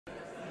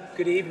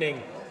Good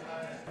evening.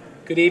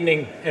 Good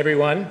evening,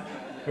 everyone,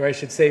 or I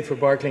should say for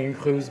Barclay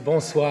Crousse,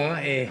 bonsoir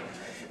et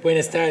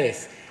buenas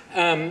tardes.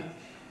 I'm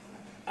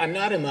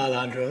not Amale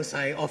Andraos.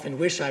 I often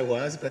wish I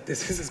was, but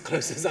this is as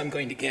close as I'm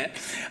going to get.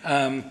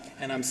 And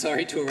I'm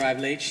sorry to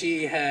arrive late.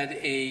 She had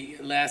a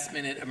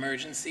last-minute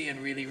emergency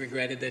and really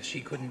regretted that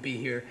she couldn't be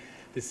here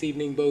this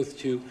evening, both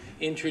to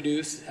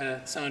introduce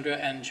Sandra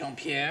and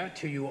Jean-Pierre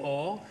to you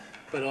all,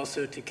 but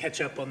also to catch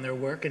up on their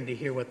work and to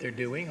hear what they're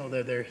doing,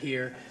 although they're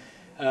here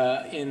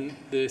in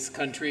this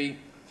country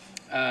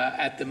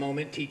at the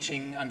moment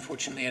teaching,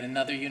 unfortunately, at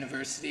another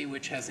university,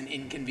 which has an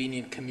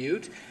inconvenient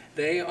commute.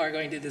 They are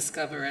going to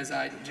discover, as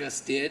I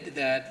just did,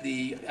 that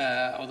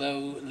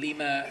although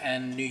Lima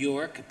and New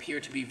York appear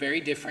to be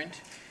very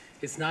different,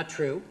 it's not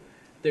true.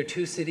 They're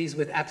two cities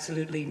with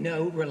absolutely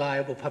no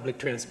reliable public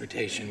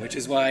transportation, which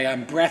is why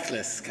I'm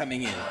breathless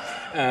coming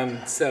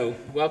in. So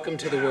welcome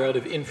to the world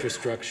of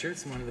infrastructure.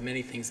 It's one of the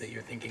many things that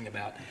you're thinking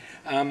about.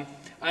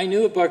 I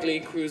knew of Barclay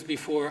Crousse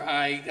before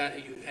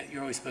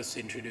you're always supposed to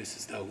introduce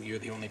as though you're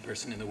the only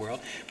person in the world,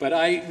 but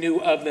I knew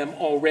of them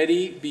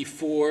already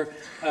before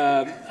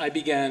I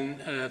began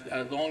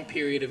a long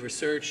period of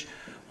research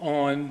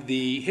on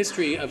the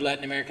history of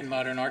Latin American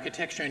modern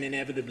architecture and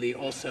inevitably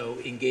also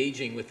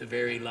engaging with the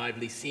very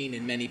lively scene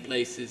in many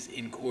places,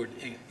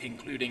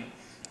 including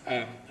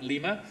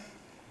Lima.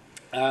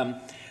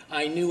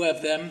 I knew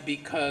of them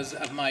because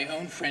of my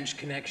own French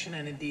connection,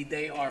 and indeed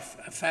they are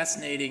a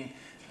fascinating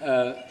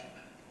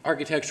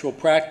architectural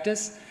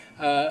practice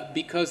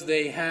because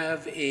they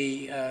have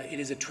it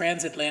is a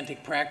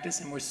transatlantic practice,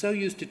 and we're so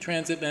used to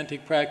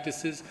transatlantic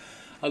practices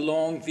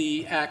along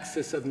the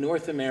axis of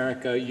North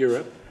America,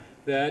 Europe,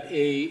 that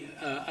a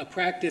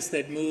practice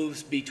that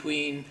moves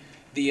between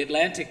the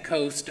Atlantic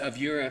coast of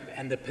Europe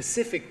and the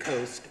Pacific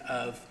coast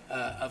of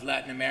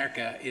Latin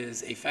America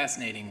is a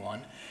fascinating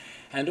one,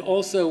 and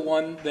also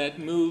one that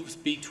moves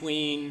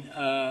between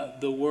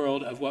the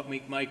world of what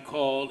we might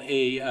call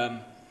a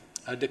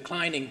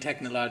declining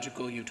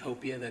technological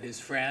utopia, that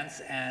is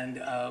France, and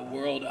a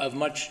world of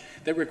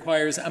that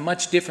requires a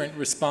much different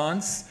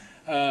response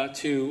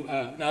to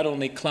not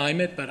only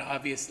climate, but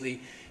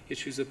obviously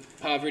issues of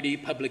poverty,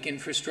 public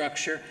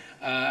infrastructure,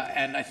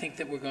 and I think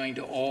that we're going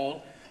to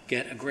all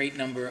get a great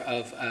number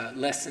of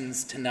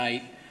lessons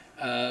tonight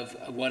of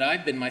what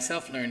I've been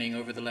myself learning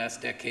over the last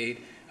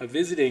decade of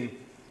visiting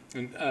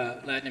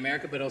Latin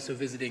America, but also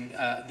visiting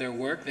their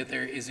work, that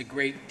there is a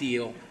great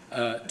deal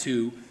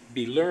to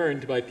be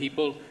learned by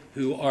people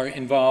who are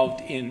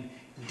involved in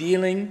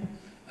dealing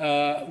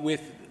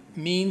with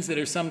means that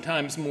are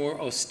sometimes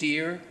more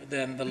austere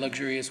than the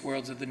luxurious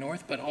worlds of the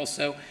North, but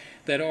also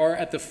that are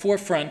at the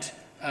forefront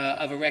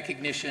of a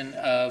recognition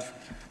of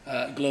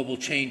global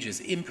changes,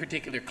 in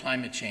particular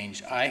climate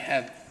change. I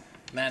have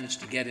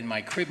managed to get in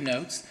my crib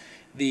notes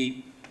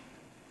the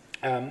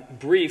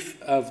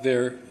brief of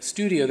their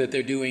studio that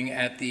they're doing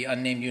at the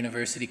unnamed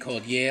university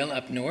called Yale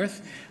up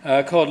north,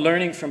 called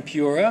Learning from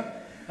Piura,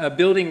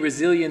 Building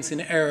Resilience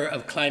in Era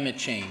of Climate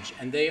Change.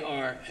 And they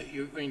are,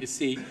 you're going to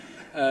see,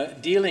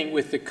 dealing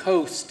with the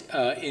coast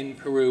in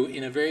Peru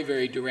in a very,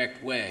 very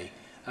direct way.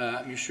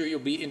 I'm sure you'll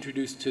be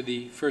introduced to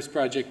the first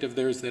project of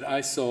theirs that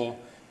I saw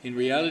in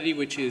reality,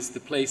 which is the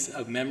Place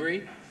of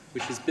Memory,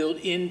 which is built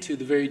into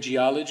the very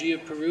geology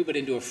of Peru, but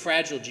into a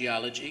fragile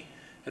geology,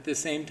 at the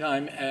same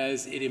time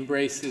as it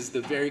embraces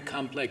the very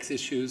complex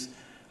issues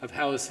of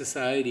how a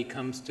society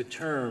comes to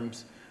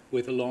terms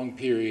with a long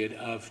period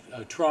of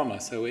trauma.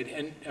 So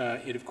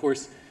it, of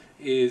course,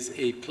 is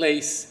a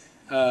place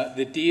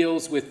that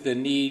deals with the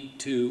need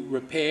to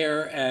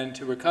repair and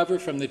to recover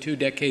from the 2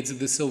 decades of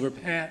the Silver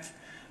Path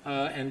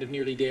and of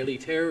nearly daily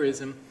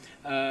terrorism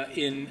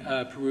in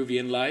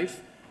Peruvian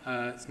life.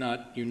 It's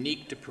not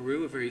unique to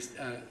Peru, a very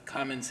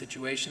common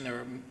situation. There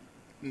are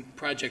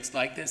projects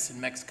like this in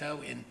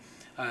Mexico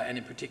and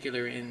in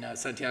particular in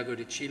Santiago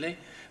de Chile.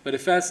 But a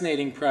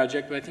fascinating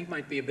project, but I think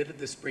might be a bit of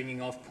the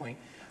springing off point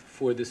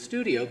for the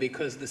studio,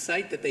 because the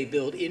site that they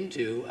build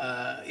into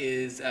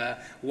is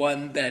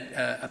one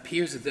that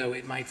appears as though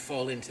it might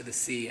fall into the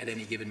sea at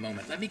any given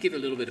moment. Let me give a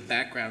little bit of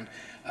background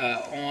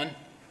on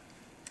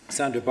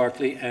Sandra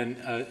Barclay and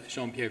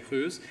Jean-Pierre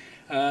Crousse.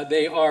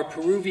 They are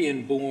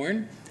Peruvian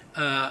born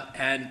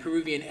and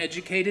Peruvian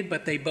educated,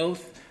 but they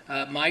both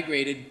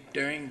migrated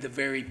during the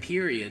very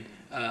period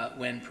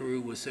when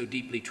Peru was so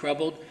deeply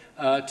troubled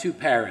to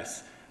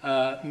Paris.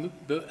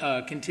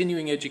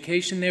 Continuing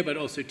education there, but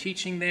also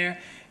teaching there.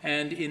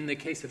 And in the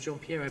case of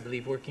Jean-Pierre, I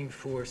believe, working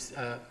for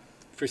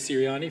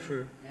Siriani,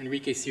 for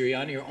Enrique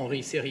Siriani or Henri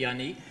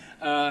Siriani.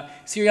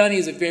 Siriani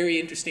is a very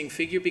interesting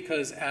figure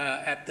because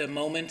at the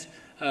moment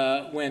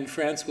when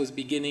France was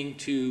beginning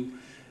to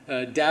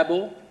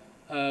dabble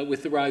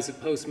with the rise of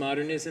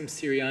postmodernism,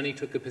 Siriani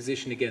took a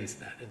position against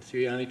that. And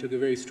Siriani took a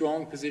very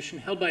strong position,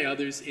 held by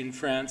others in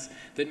France,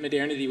 that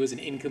modernity was an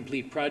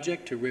incomplete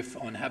project, to riff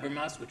on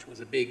Habermas, which was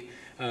a big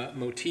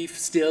motif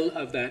still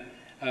of that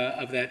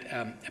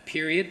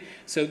period.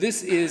 So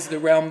this is the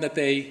realm that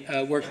they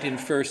worked in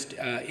first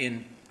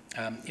in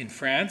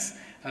France.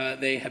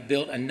 They have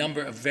built a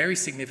number of very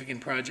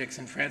significant projects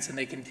in France, and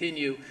they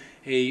continue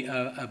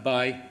a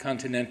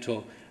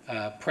bicontinental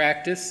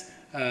practice,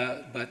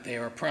 but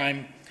their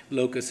prime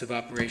locus of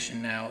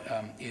operation now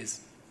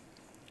is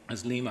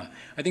Lima.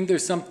 I think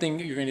there's something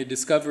you're going to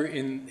discover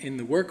in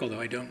the work,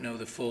 although I don't know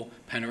the full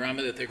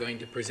panorama that they're going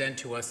to present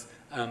to us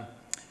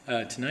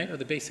tonight. Oh,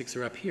 the basics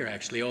are up here,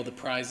 actually. All the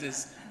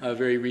prizes,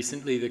 very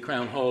recently the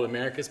Crown Hall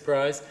Americas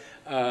Prize,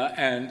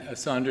 and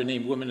Sandra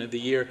named Woman of the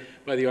Year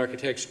by the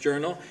Architects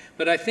Journal.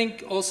 But I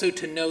think also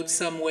to note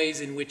some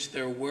ways in which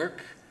their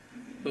work,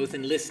 both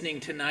in listening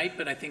tonight,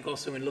 but I think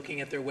also in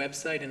looking at their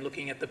website and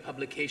looking at the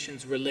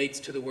publications, relates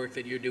to the work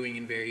that you're doing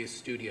in various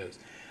studios.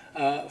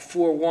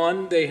 For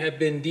one, they have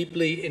been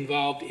deeply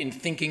involved in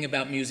thinking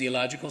about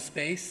museological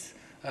space.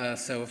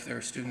 So if there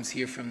are students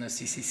here from the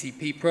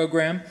CCCP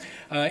program,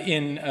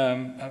 in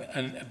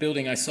a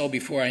building I saw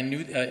before I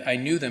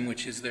knew them,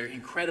 which is their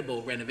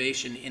incredible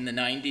renovation in the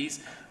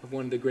 90s of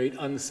one of the great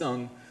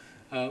unsung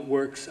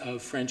works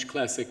of French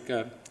classic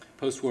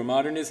post-war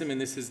modernism, and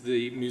this is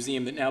the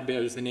museum that now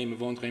bears the name of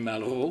André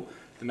Malraux,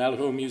 the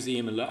Malraux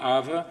Museum in Le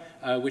Havre,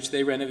 which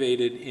they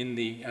renovated in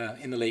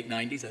the late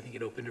 90s. I think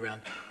it opened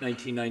around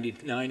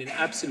 1999. An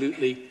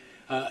absolutely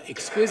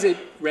exquisite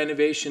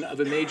renovation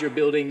of a major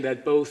building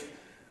that both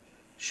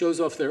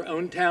shows off their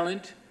own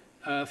talent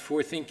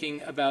for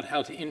thinking about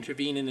how to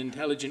intervene in an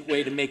intelligent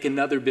way to make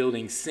another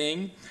building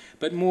sing,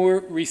 but more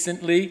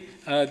recently,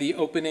 the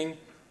opening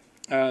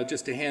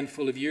just a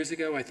handful of years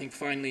ago, I think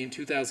finally in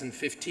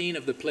 2015,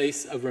 of the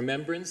Place of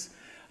Remembrance,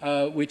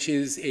 which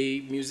is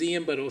a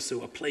museum but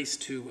also a place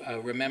to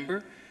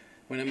remember.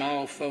 When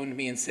Amale phoned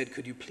me and said,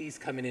 could you please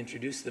come and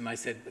introduce them, I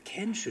said,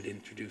 Ken should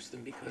introduce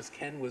them because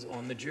Ken was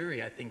on the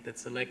jury, I think, that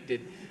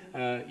selected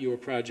your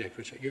project,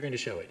 which you're going to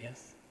show it,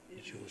 yes?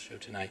 Which you will show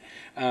tonight.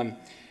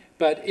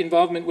 But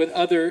involvement with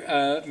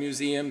other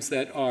museums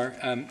that are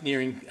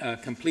nearing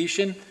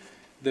completion.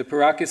 The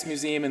Paracas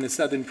Museum in the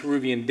Southern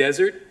Peruvian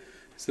Desert.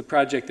 It's the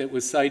project that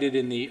was cited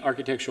in the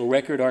Architectural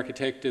Record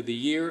Architect of the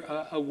Year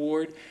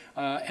Award.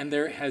 And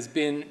there has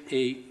been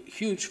a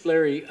huge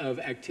flurry of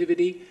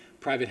activity,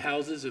 private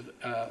houses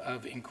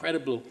of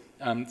incredible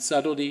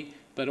subtlety,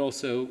 but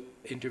also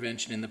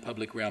intervention in the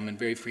public realm, and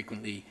very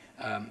frequently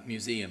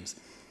museums.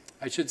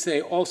 I should say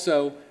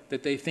also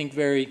that they think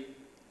very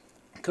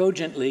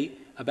cogently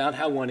about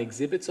how one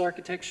exhibits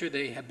architecture.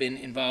 They have been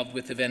involved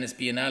with the Venice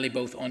Biennale,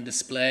 both on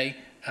display,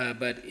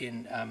 but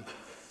in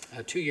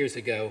 2 years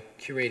ago,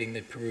 curating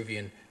the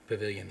Peruvian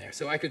Pavilion there.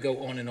 So I could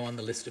go on and on.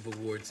 The list of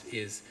awards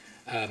is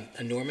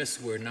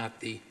enormous. We're not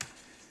the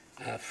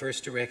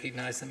first to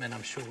recognize them, and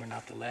I'm sure we're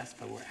not the last,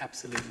 but we're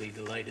absolutely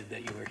delighted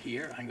that you are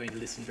here. I'm going to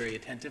listen very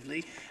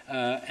attentively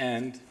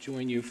and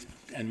join you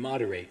and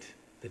moderate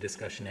the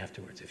discussion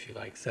afterwards, if you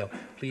like. So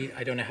please,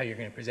 I don't know how you're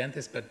going to present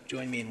this, but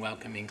join me in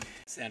welcoming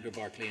Sandra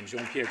Barclay and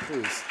Jean-Pierre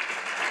Crousse.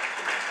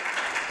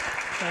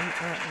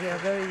 We are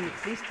very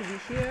pleased to be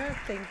here.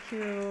 Thank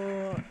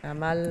you,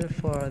 Amale,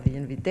 for the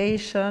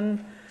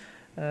invitation.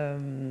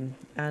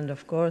 And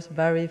of course,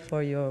 Barry,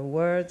 for your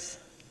words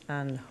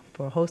and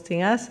for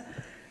hosting us.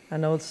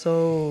 And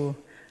also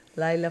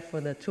Laila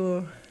for the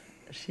tour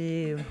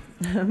she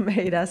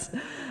made us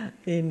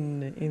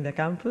in the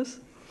campus.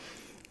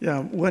 Yeah,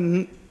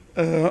 one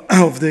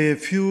of the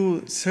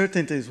few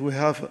certainties we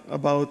have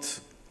about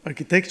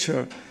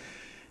architecture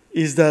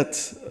is that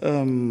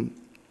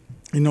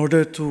in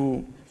order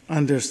to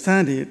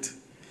understand it,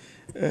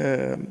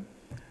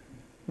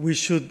 we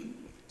should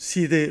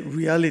see the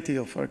reality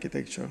of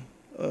architecture.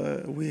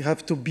 We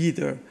have to be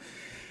there.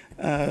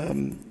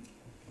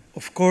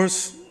 Of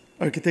course,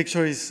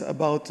 architecture is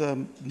about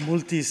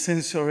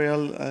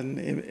multi-sensorial and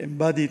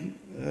embodied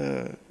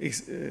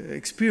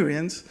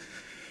experience.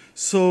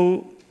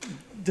 So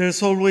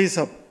there's always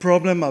a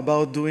problem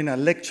about doing a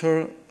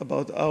lecture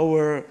about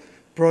our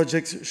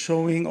projects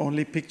showing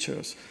only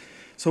pictures.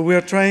 So we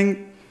are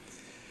trying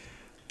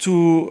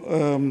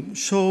to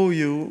show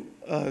you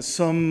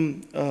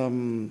some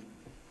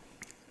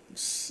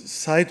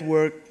site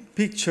work,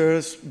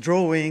 pictures,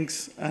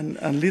 drawings,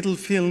 and little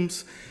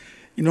films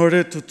in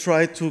order to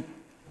try to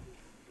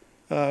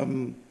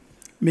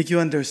make you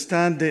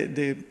understand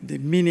the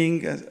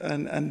meaning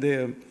and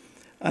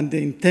the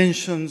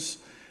intentions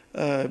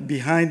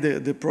behind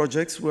the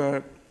projects. We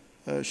are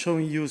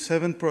showing you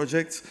 7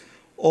 projects,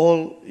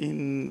 all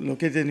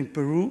located in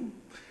Peru,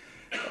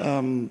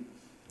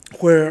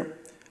 where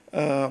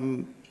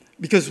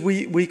because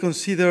we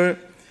consider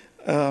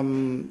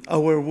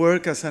our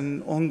work as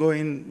an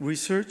ongoing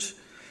research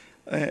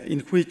in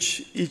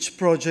which each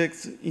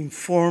project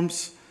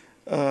informs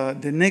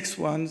the next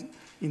one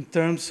in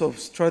terms of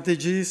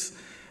strategies,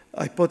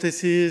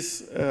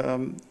 hypotheses,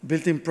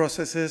 built-in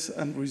processes,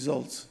 and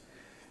results.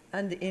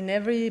 And in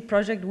every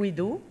project we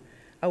do,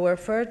 our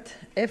first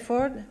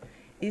effort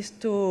is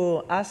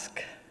to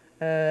ask,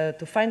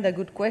 to find the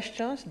good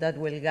questions that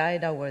will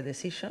guide our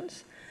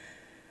decisions,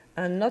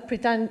 and not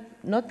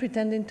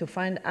pretending to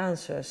find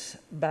answers,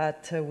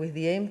 but with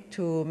the aim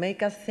to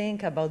make us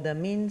think about the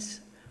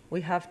means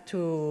we have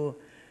to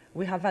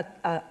we have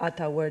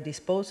at our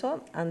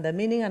disposal and the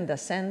meaning and the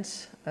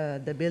sense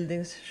the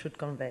buildings should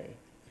convey.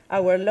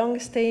 Our long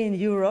stay in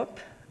Europe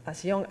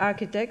as young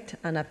architect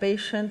and a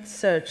patient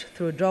search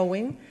through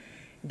drawing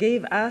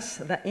gave us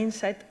the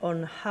insight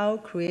on how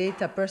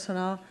create a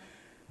personal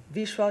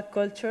visual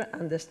culture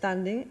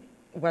understanding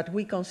what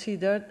we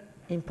considered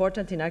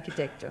important in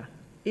architecture.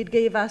 It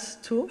gave us,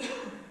 too,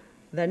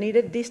 the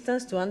needed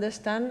distance to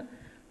understand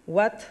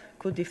what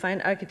could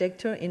define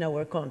architecture in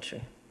our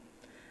country.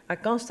 A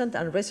constant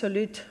and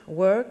resolute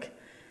work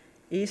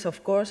is,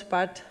 of course,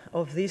 part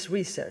of this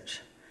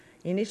research.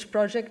 In each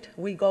project,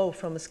 we go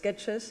from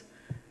sketches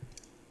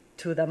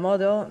to the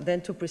model, then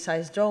to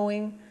precise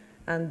drawing,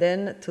 and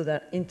then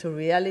into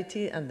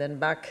reality, and then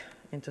back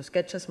into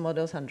sketches,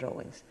 models, and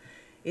drawings.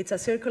 It's a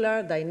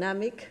circular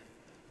dynamic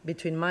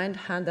between mind,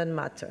 hand, and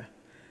matter.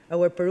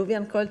 Our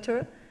Peruvian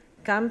culture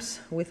comes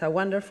with a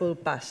wonderful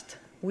past.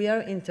 We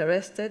are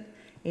interested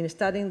in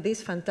studying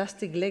this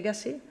fantastic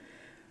legacy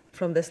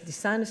from the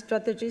design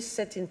strategies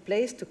set in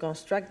place to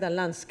construct the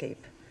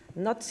landscape,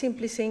 not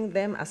simply seeing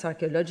them as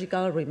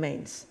archaeological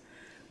remains.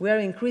 We are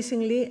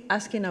increasingly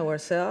asking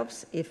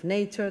ourselves if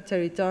nature,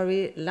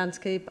 territory,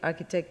 landscape,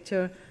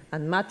 architecture,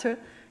 and matter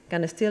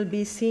can still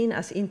be seen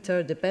as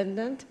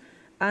interdependent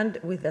and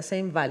with the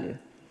same value.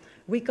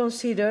 We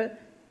consider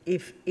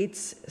if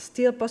it's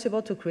still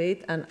possible to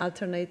create an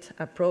alternate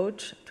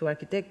approach to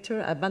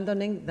architecture,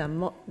 abandoning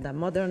the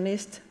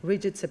modernist,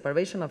 rigid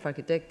separation of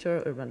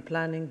architecture, urban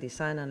planning,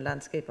 design, and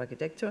landscape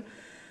architecture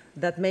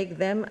that make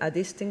them a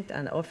distinct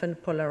and often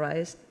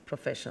polarized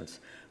professions.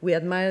 We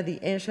admire the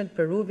ancient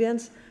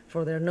Peruvians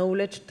for their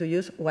knowledge to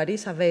use what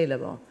is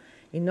available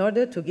in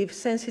order to give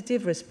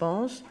sensitive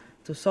response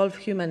to solve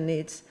human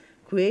needs,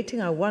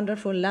 creating a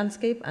wonderful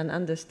landscape and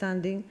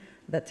understanding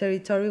the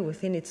territory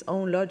within its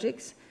own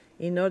logics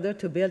in order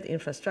to build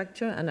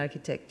infrastructure and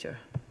architecture.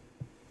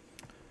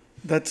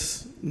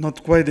 That's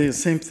not quite the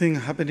same thing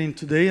happening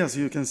today, as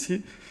you can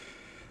see.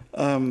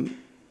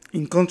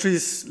 In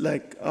countries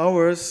like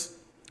ours,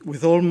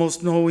 with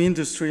almost no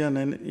industry and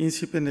an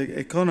incipient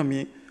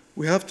economy,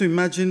 we have to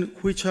imagine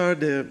which are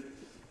the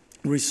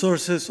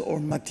resources or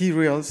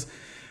materials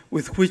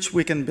with which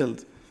we can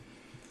build.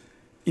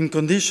 In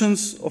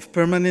conditions of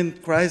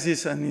permanent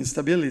crisis and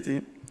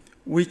instability,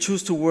 we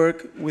choose to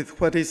work with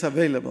what is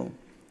available,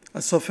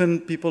 as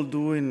often people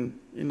do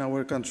in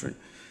our country.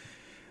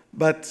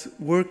 But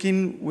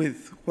working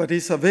with what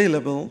is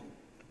available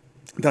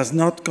does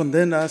not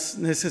condemn us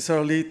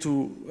necessarily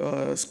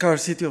to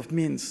scarcity of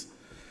means.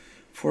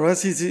 For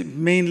us, it's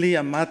mainly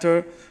a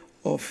matter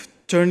of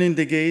turning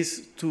the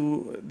gaze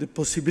to the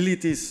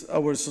possibilities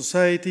our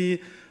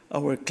society,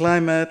 our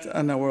climate,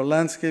 and our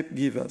landscape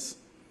give us.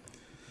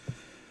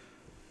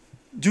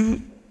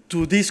 Due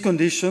to these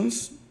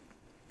conditions,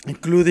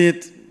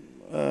 included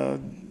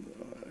the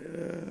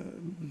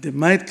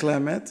mild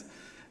climate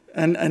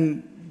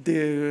and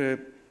the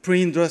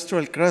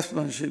pre-industrial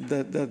craftsmanship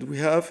that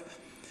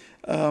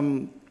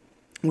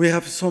we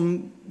have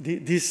some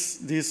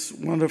these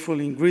wonderful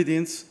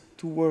ingredients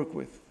to work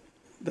with.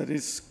 That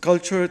is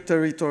culture,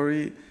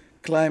 territory,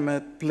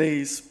 climate,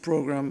 place,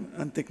 program,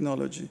 and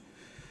technology.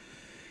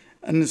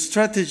 And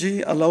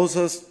strategy allows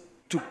us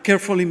to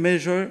carefully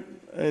measure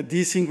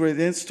these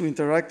ingredients to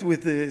interact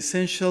with the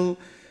essential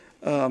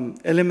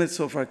elements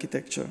of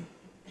architecture.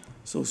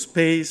 So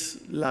space,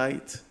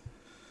 light,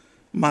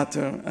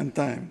 matter, and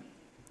time.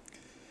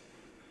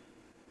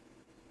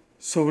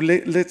 So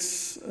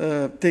let's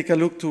take a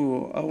look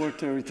to our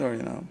territory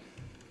now.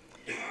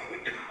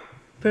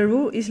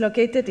 Peru is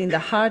located in the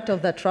heart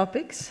of the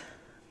tropics,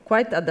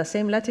 quite at the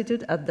same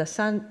latitude as the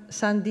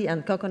sandy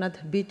and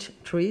coconut beach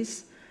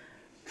trees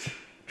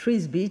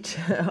beach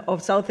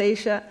of South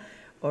Asia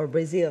or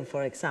Brazil,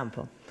 for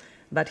example.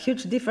 But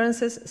huge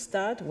differences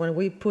start when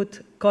we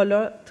put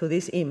color to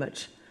this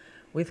image.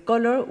 With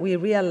color, we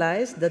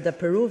realize that the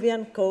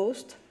Peruvian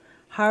coast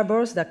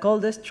harbors the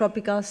coldest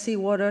tropical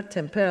seawater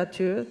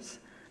temperatures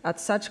at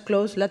such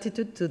close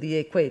latitude to the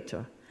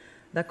equator.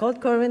 The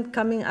cold current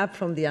coming up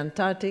from the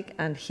Antarctic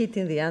and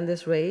hitting the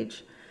Andes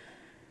range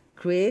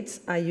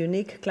creates a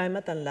unique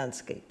climate and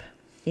landscape.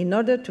 In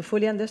order to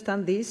fully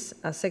understand this,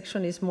 a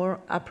section is more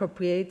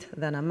appropriate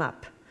than a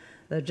map.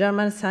 The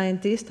German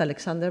scientist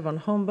Alexander von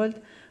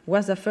Humboldt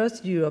was the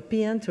first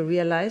European to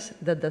realize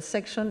that the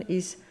section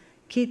is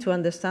key to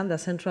understand the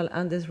Central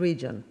Andes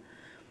region.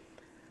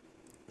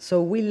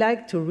 So we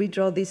like to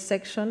redraw this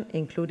section,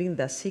 including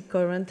the sea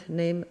current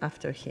named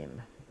after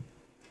him.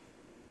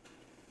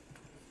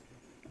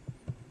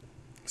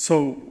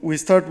 So we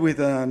start with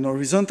an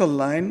horizontal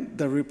line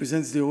that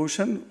represents the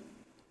ocean,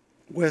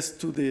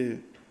 west to the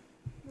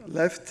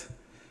left.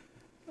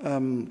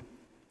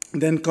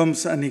 Then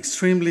comes an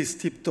extremely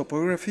steep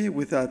topography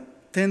with a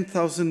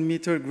 10,000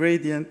 meter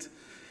gradient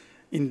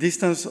in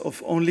distance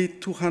of only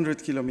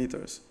 200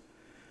 kilometers.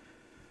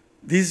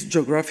 These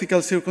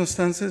geographical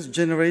circumstances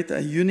generate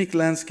a unique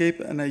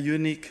landscape and a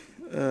unique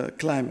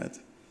climate.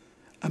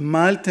 A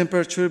mild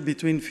temperature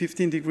between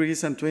 15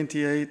 degrees and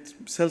 28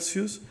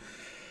 Celsius,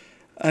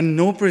 and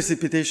no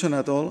precipitation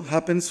at all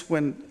happens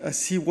when a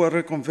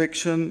seawater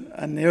convection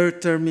and air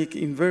thermic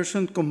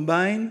inversion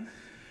combine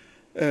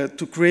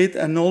to create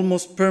an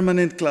almost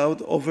permanent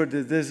cloud over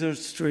the desert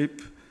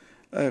strip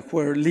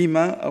where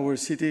Lima, our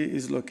city,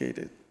 is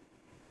located.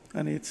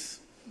 And it's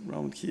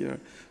around here.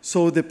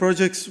 So the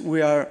projects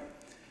we are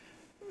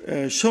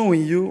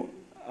showing you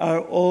are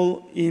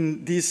all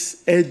in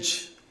this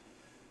edge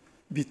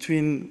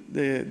between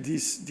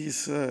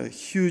this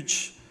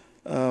huge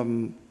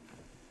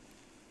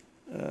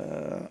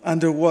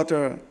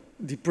underwater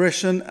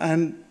depression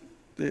and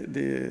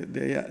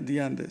the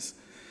Andes.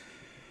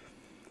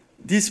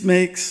 This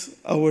makes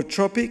our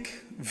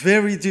tropic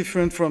very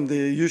different from the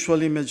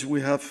usual image we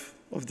have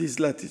of this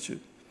latitude.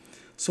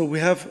 So we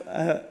have,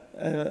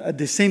 at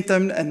the same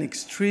time, an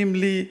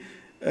extremely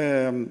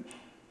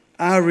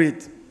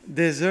arid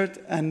desert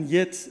and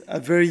yet a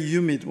very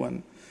humid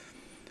one.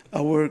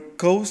 Our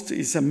coast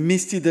is a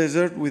misty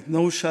desert with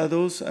no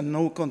shadows and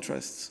no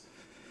contrasts.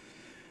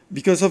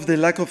 Because of the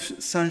lack of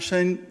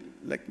sunshine,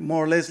 like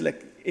more or less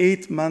like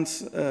 8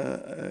 months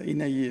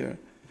in a year.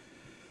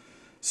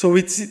 So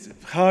it's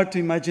hard to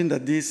imagine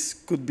that this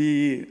could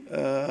be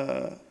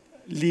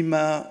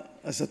Lima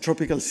as a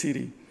tropical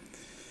city.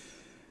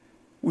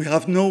 We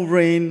have no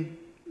rain,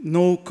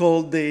 no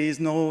cold days,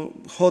 no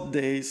hot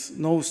days,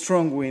 no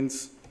strong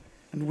winds.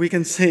 And we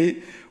can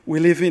say we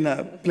live in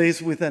a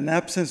place with an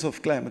absence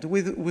of climate.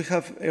 We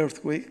have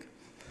earthquake,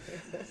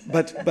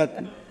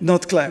 but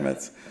not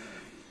climate.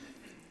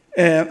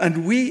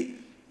 And we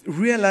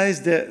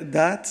realized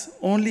that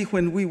only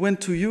when we went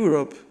to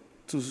Europe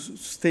to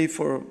stay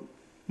for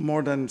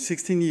more than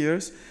 16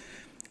 years.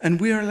 And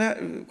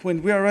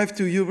when we arrived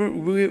to Europe,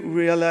 we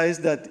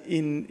realized that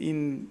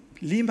in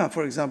Lima,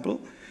 for example,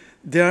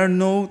 there are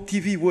no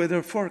TV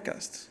weather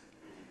forecasts.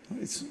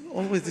 It's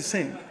always the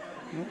same.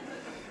 You know?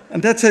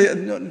 And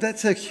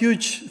that's a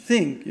huge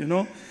thing, you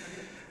know.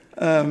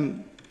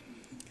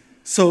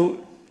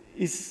 So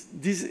it's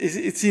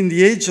in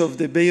the edge of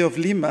the Bay of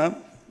Lima,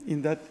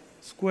 in that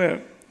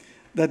square,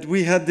 that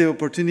we had the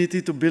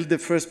opportunity to build the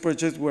first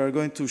project we are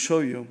going to show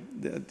you.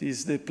 That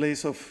is the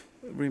place of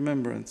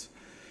remembrance.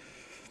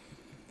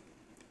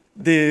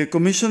 The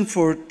Commission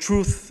for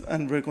Truth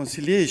and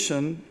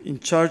Reconciliation, in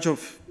charge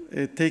of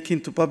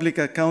taking to public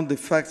account the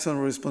facts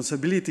and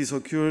responsibilities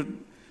occurred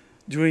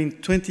during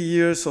 20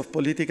 years of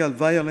political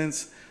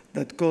violence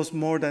that caused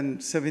more than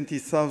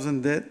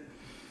 70,000 dead,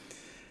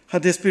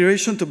 had the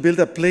aspiration to build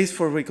a place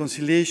for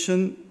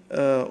reconciliation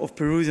of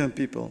Peruvian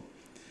people.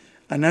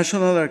 A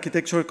national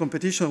architecture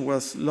competition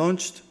was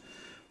launched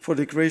for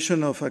the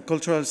creation of a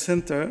cultural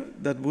center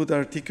that would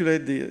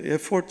articulate the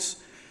efforts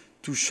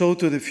to show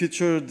to the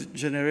future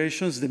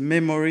generations the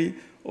memory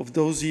of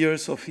those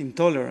years of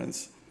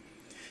intolerance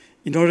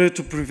in order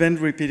to prevent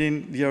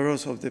repeating the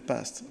errors of the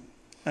past.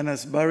 And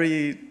as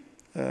Barry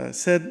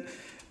said,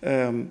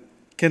 Ken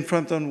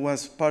Frampton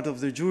was part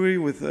of the jury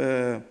with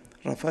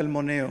Rafael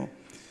Moneo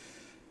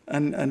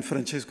and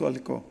Francesco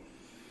Alco.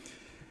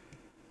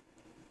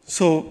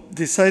 So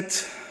the site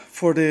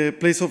for the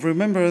place of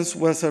remembrance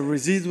was a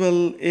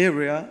residual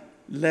area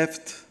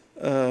left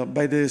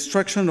by the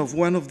destruction of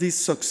one of these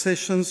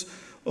successions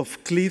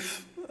of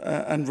cliff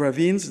and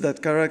ravines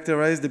that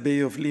characterize the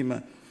Bay of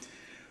Lima,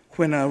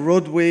 when a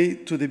roadway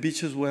to the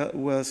beaches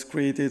was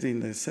created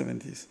in the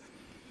 70s.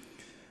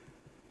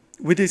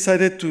 We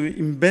decided to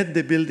embed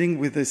the building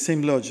with the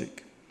same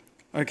logic.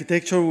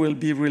 Architecture will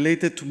be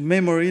related to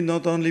memory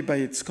not only by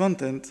its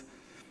content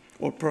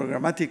or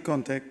programmatic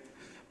content,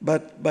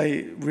 but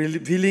by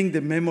revealing the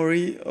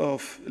memory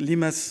of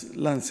Lima's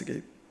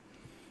landscape.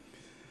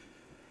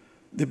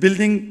 The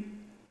building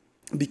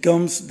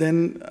becomes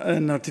then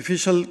an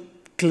artificial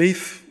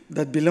cliff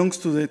that belongs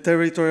to the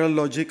territorial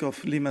logic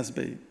of Lima's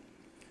Bay.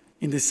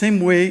 In the same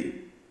way,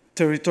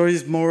 territory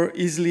is more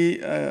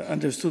easily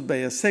understood by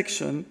a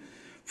section.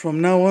 From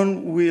now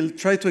on, we'll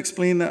try to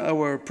explain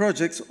our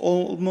projects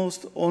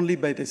almost only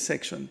by the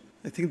section.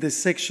 I think the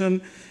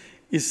section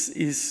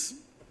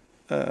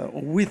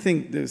we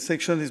think the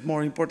section is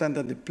more important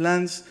than the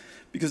plans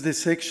because the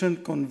section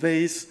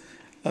conveys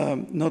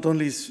not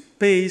only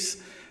space,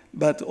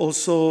 but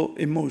also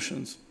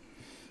emotions.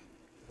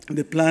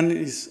 The plan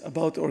is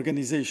about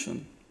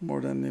organization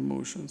more than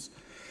emotions.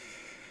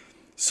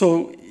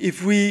 So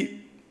if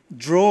we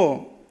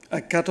draw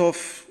a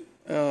cutoff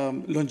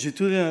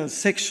longitudinal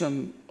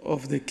section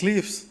of the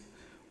cliffs,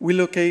 we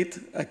locate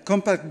a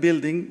compact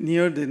building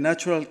near the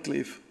natural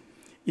cliff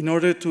in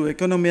order to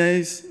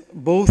economize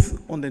both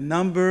on the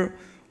number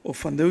of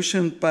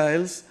foundation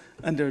piles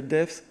and their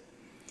depth.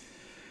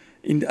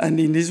 And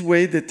in this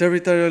way, the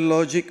territorial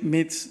logic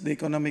meets the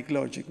economic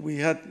logic. We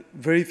had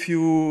very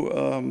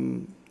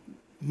few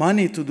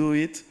money to do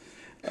it.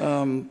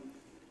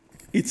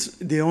 It's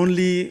the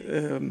only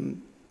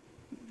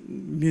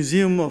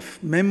museum of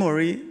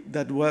memory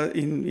that was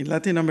in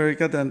Latin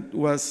America that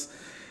was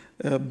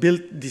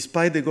built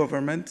despite the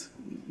government,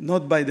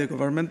 not by the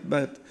government,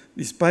 but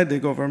despite the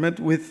government,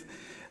 with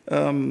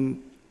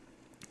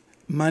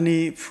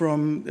money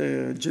from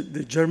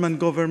the German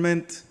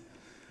government,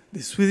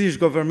 the Swedish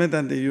government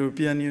and the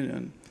European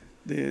Union.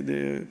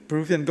 The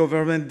Peruvian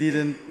government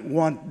didn't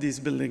want this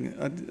building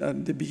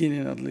at the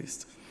beginning, at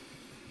least.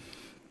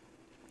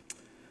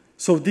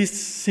 So this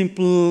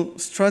simple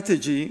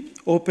strategy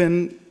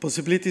opened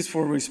possibilities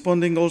for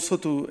responding also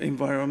to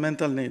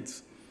environmental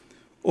needs.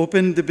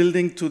 Opened the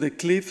building to the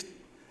cliff,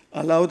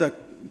 allowed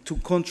to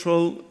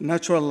control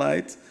natural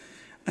light,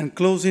 and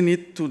closing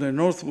it to the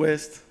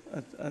northwest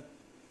at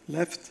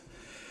left,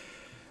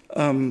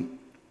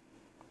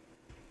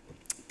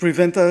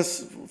 prevent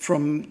us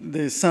from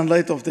the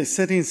sunlight of the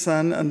setting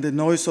sun and the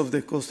noise of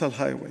the coastal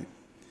highway.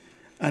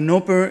 An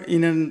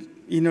open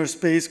inner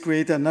space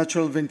create a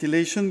natural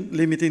ventilation,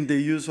 limiting the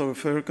use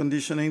of air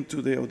conditioning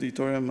to the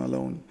auditorium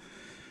alone.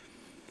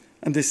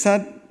 And the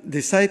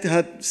site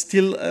had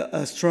still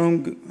a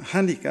strong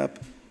handicap,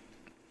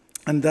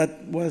 and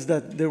that was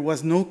that there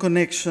was no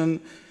connection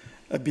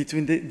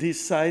between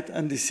this site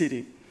and the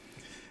city.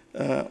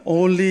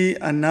 Only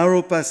a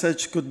narrow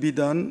passage could be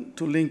done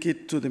to link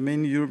it to the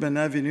main urban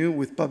avenue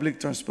with public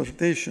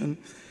transportation.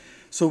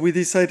 So we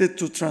decided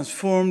to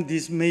transform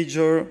this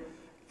major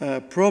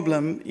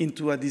problem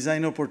into a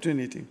design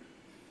opportunity.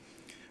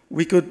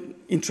 We could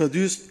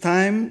introduce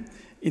time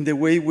in the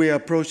way we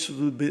approach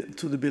to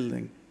the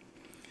building.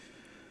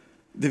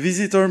 The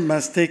visitor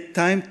must take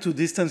time to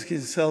distance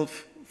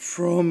himself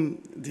from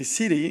the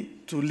city,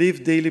 to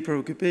leave daily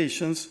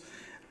preoccupations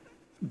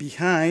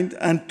behind,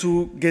 and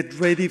to get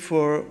ready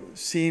for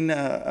seeing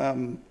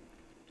an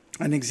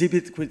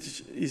exhibit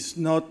which is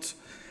not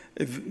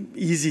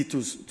easy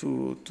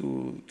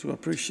to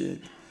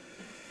appreciate.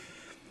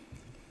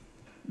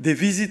 The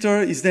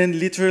visitor is then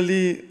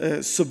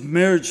literally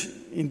submerged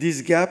in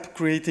this gap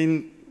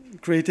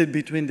created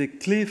between the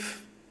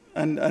cliff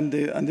and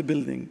the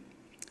building.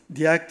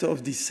 The act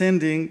of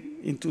descending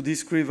into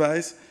this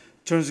crevice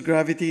turns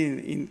gravity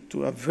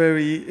into a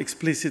very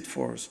explicit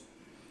force.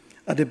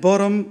 At the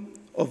bottom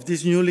of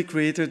this newly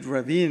created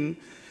ravine,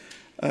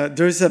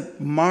 there is a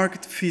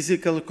marked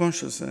physical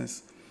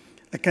consciousness,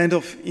 a kind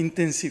of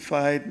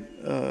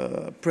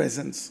intensified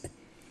presence.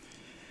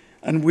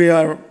 And we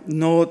are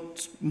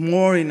not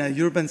more in a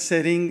urban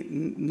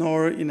setting,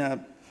 nor in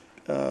a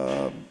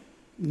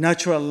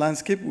natural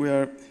landscape. We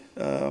are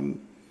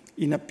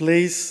in a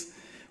place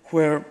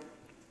where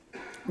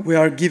we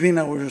are giving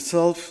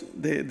ourselves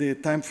the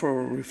time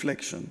for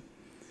reflection.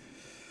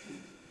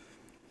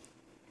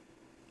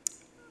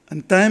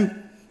 And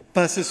time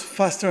passes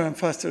faster and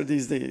faster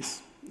these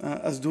days,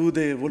 as do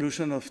the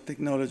evolution of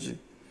technology.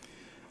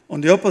 On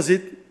the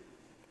opposite,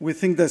 we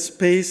think that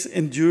space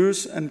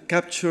endures and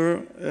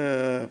captures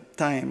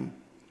time.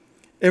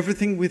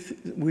 Everything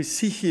we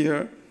see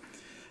here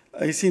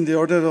is in the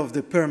order of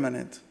the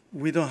permanent.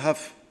 We don't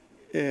have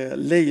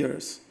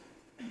layers.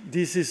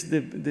 This is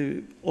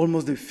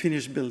almost the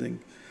finished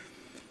building.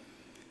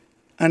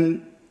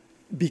 And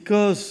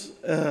because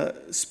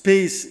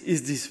space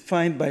is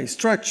defined by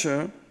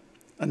structure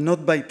and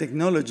not by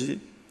technology,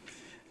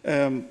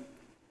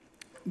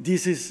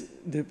 this is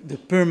the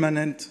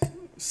permanent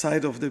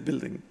side of the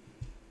building.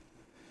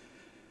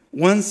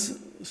 Once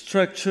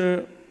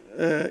structure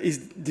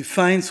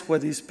defines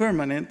what is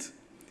permanent,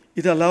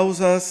 it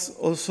allows us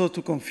also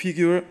to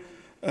configure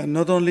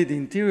not only the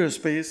interior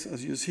space,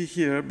 as you see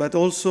here, but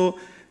also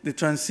the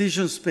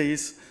transition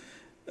space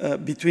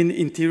between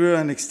interior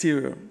and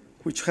exterior,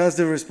 which has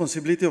the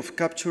responsibility of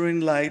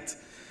capturing light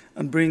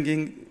and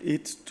bringing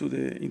it to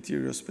the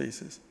interior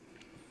spaces.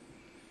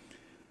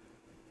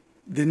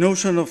 The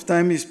notion of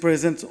time is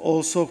present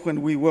also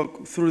when we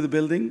walk through the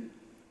building.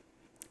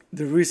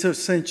 The research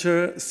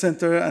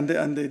center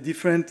and the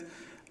different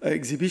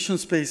exhibition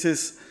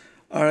spaces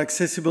are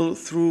accessible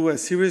through a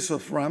series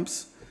of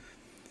ramps,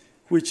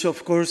 which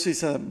of course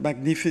is a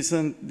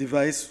magnificent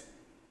device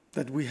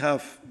that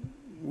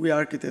we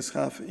architects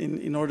have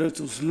in order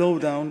to slow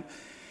down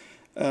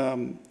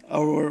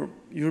our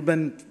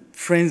urban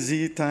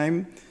frenzy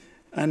time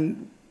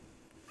and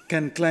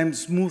can climb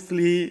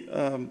smoothly,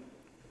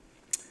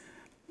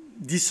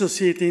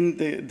 dissociating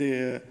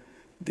the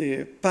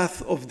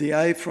path of the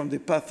eye from the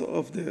path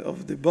of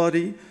the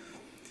body.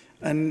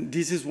 And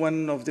this is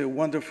one of the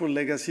wonderful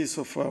legacies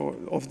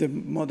of the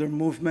modern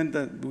movement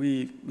that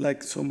we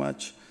like so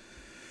much.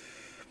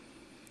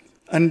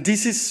 And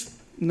this is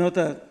not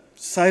a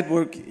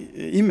sidewalk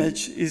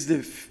image,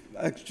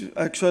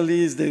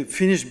 actually is the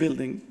finished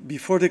building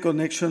before the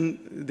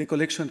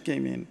collection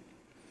came in.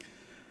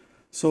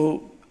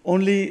 So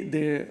only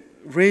the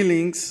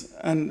railings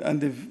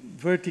and the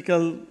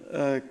vertical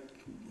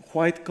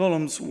white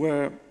columns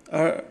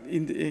are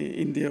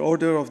in the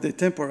order of the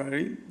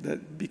temporary,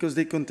 because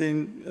they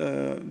contain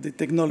the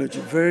technology,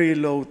 very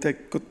low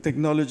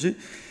technology,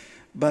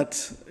 but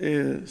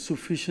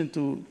sufficient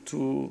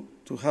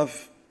to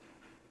have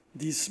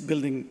this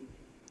building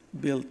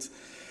built.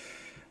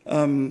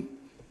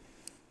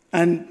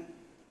 And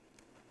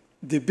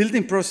the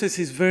building process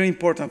is very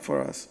important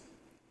for us,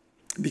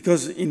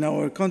 because in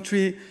our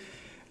country,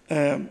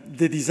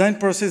 the design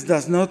process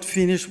does not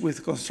finish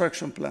with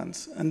construction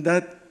plans. And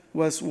that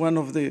was one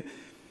of the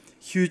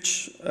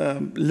huge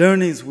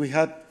learnings we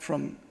had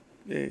from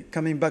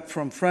coming back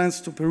from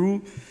France to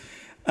Peru,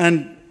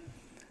 and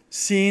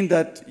seeing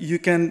that you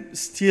can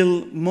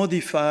still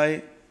modify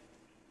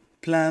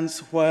plans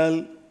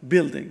while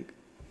building.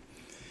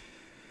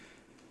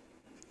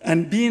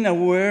 And being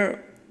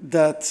aware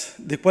that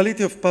the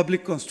quality of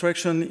public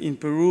construction in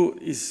Peru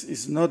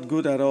is not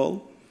good at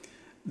all,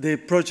 the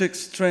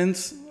project's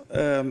strengths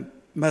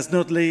must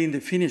not lay in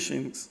the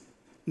finishings,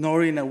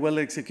 nor in a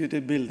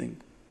well-executed building.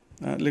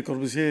 Le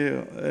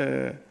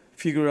Corbusier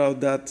figured out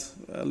that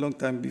a long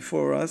time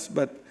before us,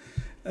 but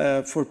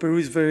for Peru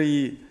is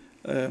very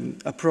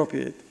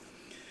appropriate.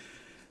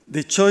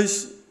 The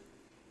choice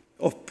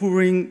of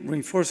pouring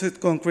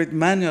reinforced concrete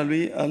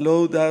manually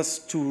allowed us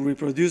to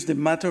reproduce the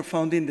matter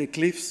found in the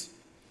cliffs,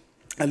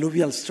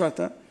 alluvial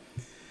strata,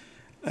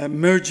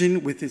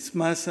 merging with its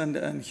mass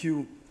and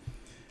hue,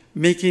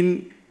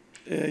 making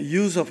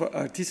use of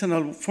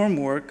artisanal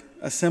formwork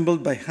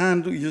assembled by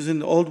hand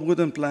using old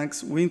wooden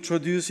planks. We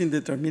introduced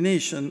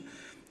indetermination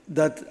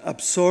that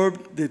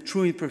absorbed the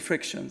true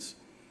imperfections.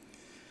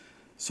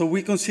 So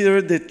we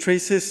consider the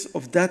traces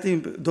of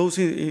those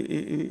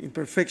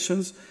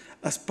imperfections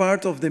as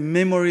part of the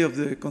memory of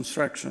the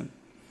construction.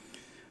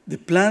 The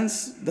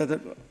plans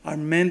that are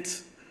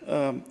meant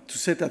to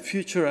set a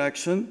future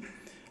action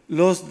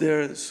lost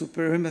their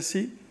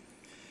supremacy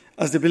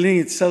as the building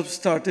itself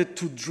started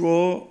to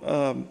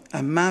draw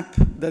a map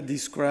that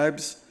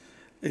describes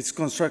its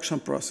construction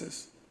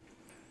process.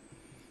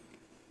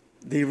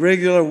 The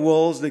irregular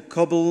walls, the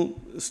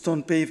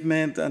cobblestone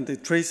pavement, and the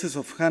traces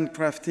of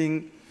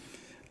handcrafting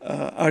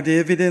are the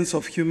evidence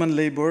of human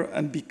labor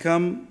and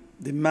become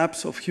the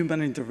maps of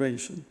human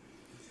intervention.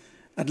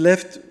 At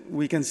left,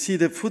 we can see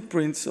the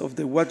footprints of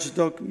the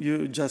watchdog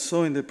you just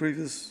saw in the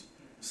previous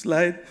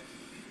slide,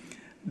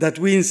 that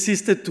we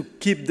insisted to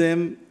keep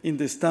them in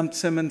the stamped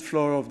cement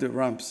floor of the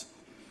ramps.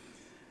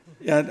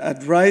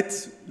 At right,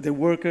 the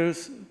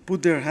workers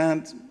put their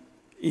hand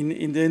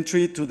in the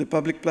entry to the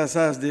public plaza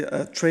as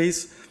a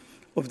trace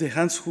of the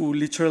hands who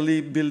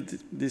literally built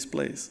this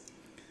place.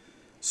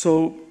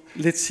 So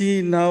let's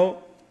see now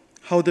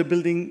how the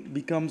building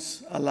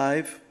becomes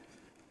alive,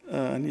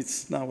 and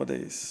it's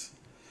nowadays.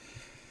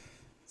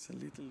 It's a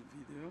little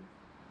video.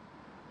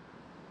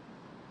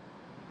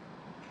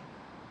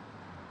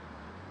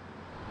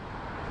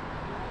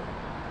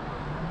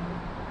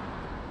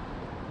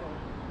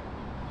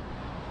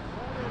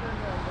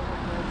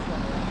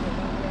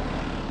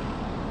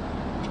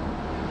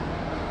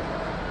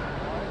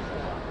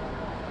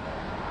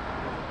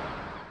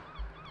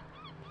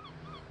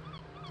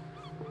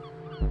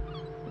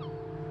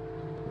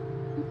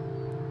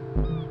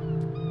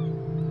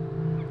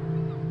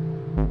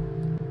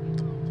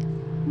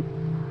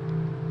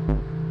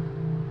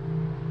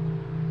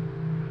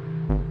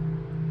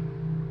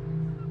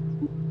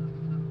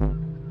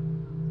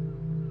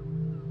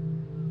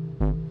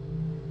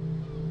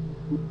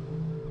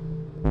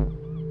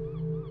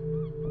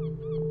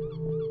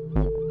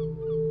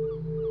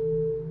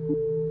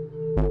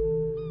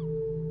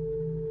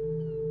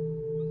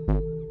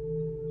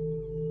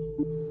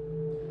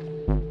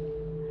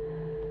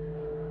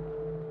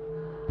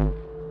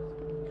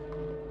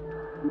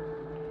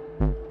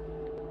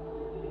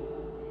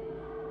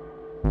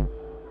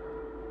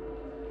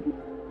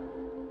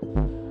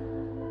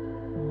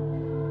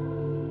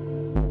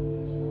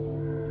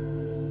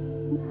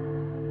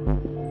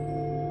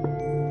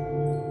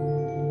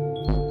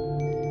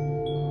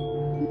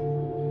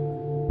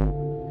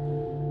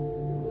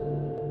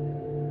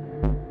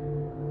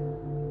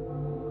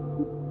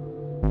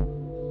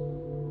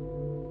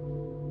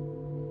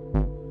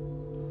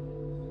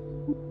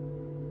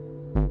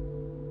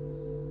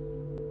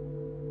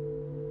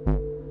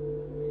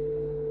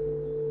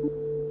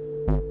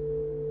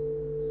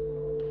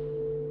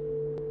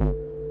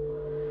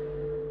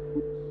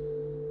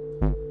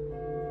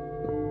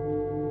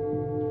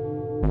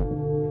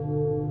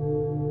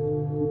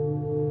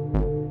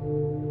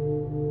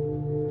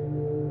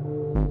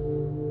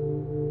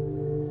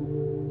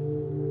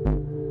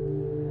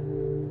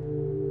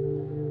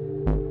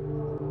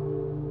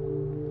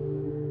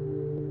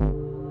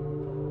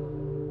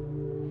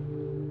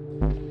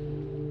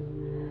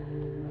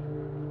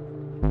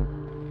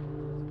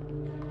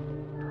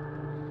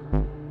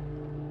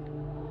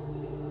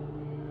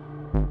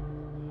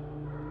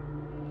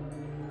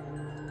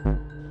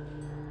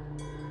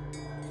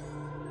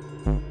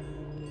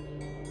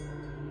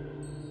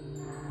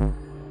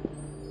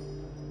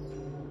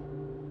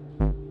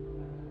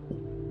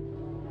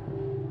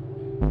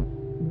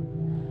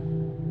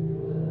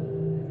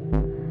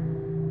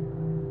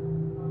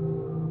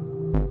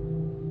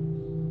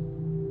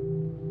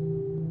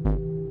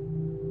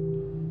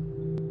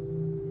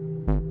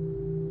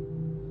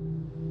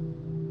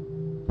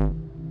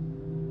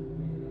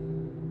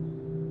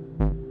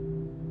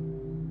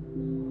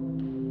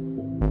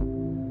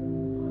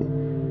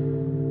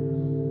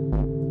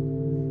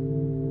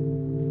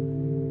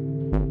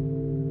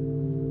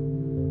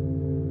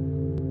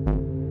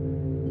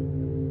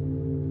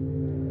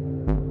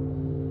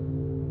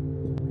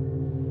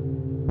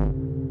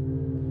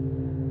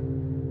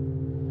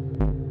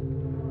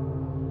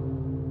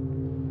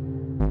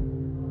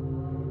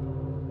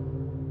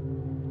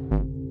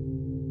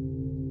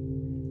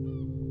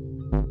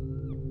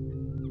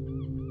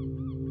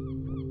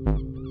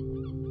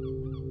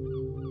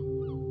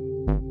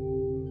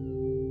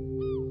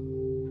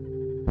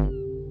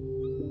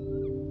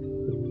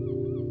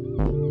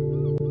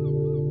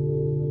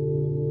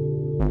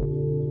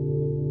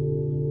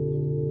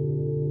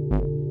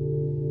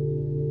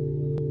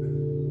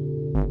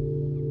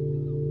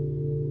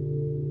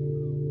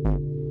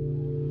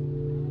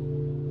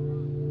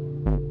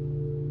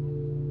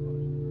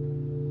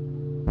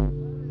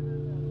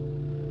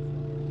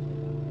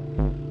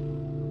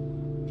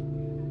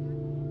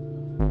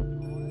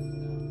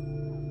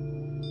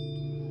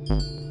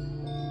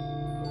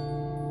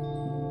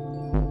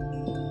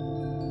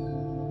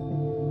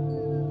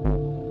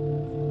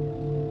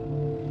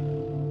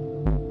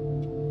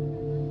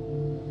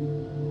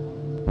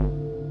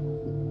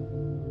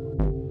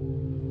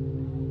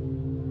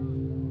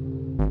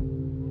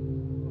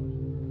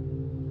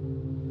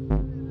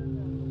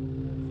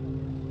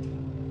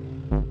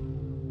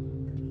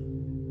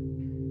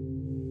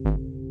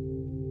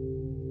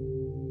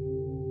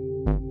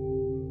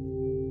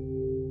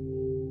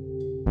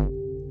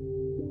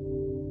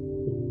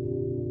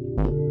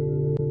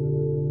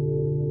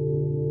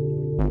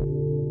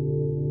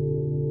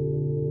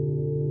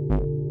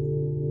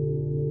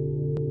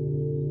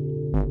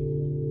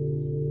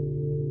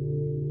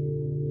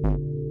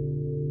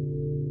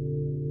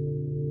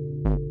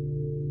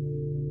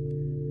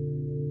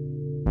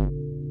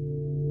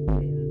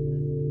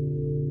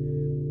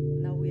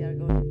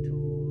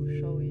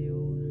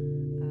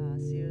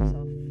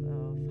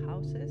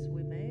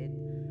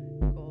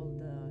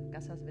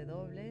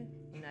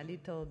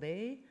 little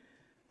bay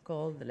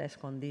called La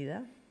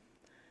Escondida,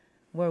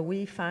 where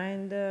we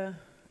find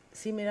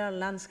similar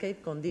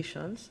landscape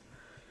conditions.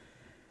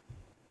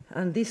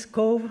 And this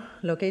cove,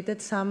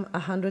 located some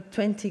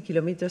 120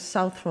 kilometers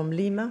south from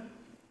Lima,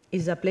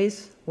 is a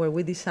place where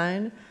we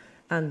designed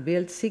and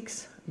built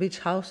 6 beach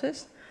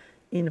houses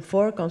in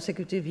 4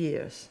 consecutive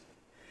years.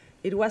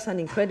 It was an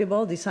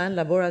incredible design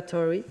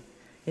laboratory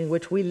in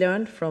which we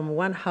learned from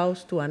one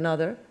house to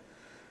another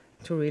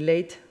to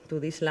relate to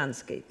this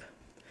landscape.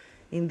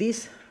 In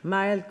this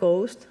mild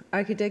coast,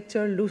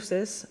 architecture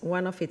loses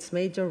one of its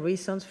major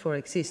reasons for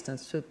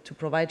existence, to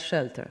provide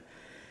shelter.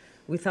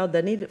 Without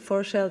the need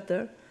for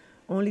shelter,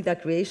 only the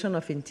creation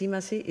of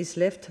intimacy is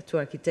left to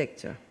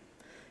architecture.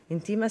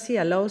 Intimacy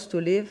allows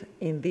to live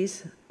in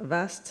this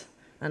vast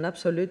and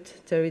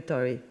absolute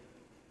territory.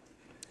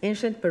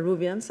 Ancient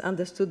Peruvians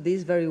understood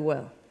this very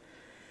well.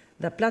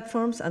 The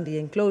platforms and the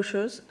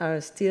enclosures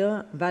are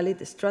still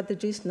valid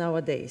strategies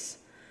nowadays.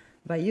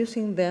 By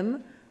using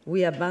them,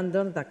 we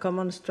abandon the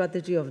common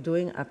strategy of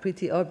doing a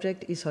pretty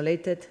object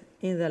isolated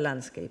in the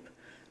landscape.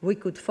 We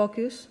could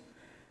focus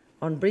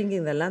on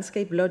bringing the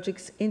landscape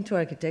logics into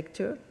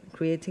architecture,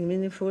 creating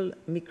meaningful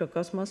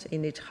microcosmos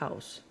in each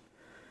house.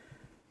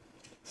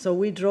 So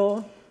we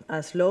draw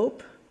a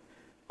slope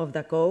of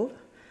the cove,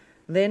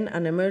 then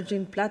an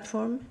emerging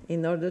platform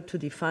in order to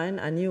define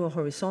a new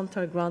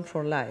horizontal ground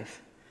for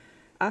life.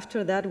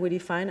 After that, we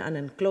define an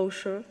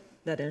enclosure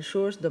that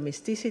ensures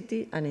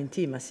domesticity and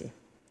intimacy,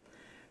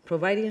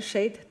 providing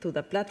shade to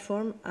the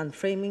platform and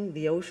framing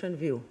the ocean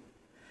view.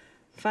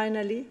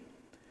 Finally,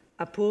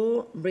 a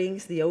pool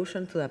brings the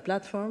ocean to the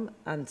platform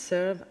and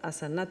serves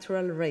as a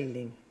natural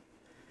railing.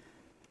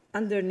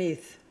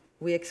 Underneath,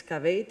 we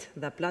excavate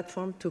the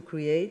platform to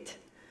create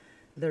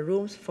the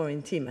rooms for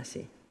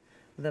intimacy,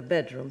 the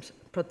bedrooms,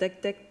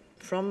 protected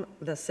from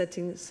the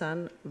setting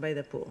sun by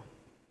the pool.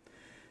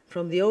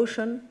 From the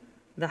ocean,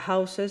 the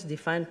houses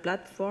define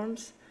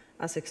platforms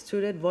as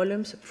extruded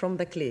volumes from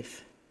the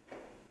cliff.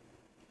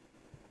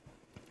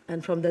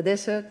 And from the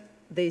desert,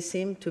 they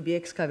seem to be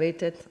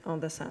excavated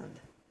on the sand.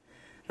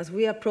 As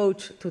we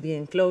approach to the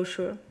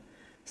enclosure,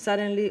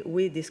 suddenly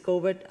we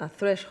discovered a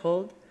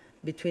threshold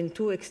between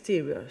 2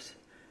 exteriors,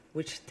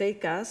 which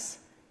take us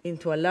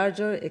into a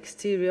larger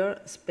exterior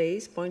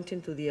space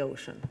pointing to the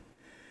ocean.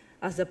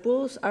 As the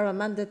pools are a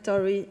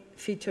mandatory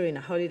feature in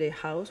a holiday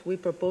house, we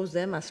propose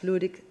them as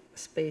ludic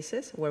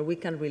spaces where we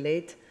can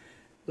relate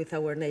with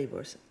our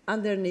neighbors.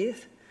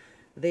 Underneath,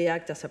 they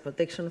act as a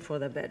protection for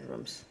the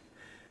bedrooms.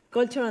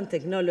 Culture and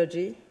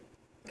technology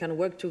can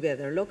work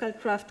together. Local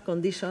craft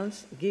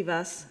conditions give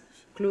us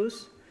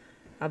clues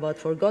about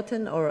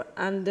forgotten or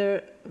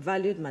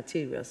undervalued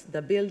materials.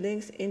 The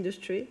buildings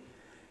industry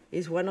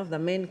is one of the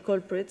main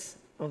culprits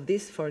of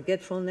this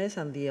forgetfulness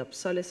and the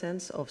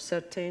obsolescence of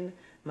certain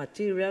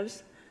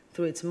materials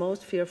through its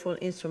most fearful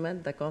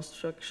instrument, the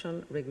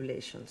construction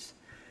regulations.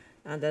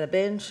 And a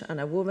bench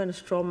and a woven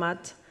straw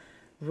mat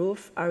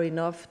roof are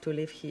enough to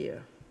live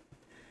here.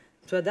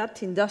 To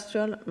adapt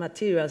industrial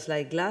materials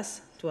like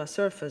glass to a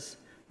surface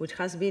which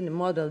has been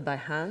modeled by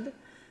hand,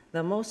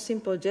 the most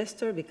simple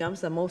gesture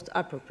becomes the most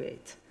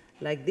appropriate,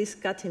 like this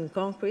cut in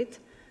concrete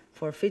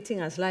for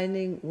fitting a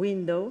sliding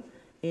window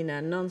in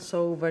a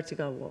non-so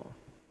vertical wall.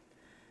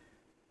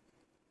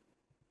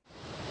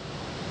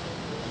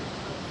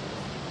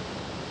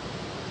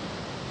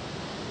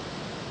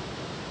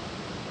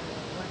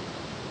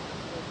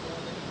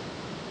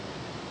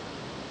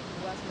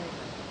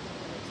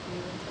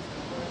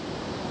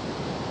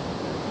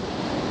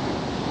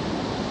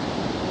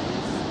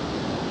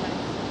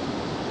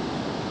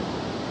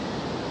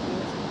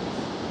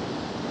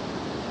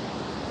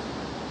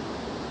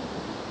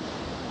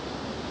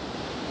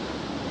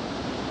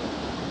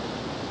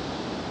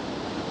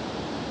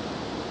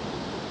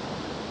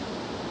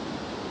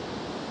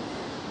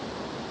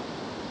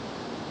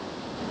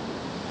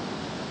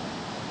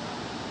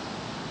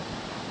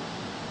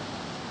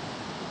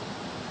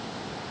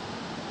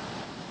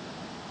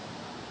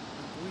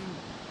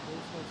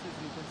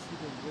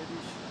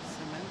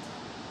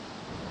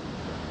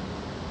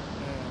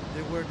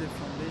 they were the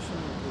foundation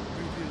of the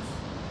previous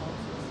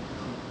houses.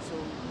 So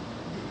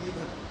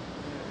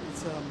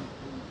it's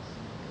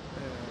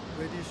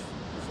reddish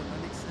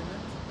pozzolanic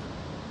cement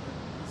that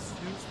is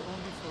used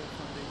only for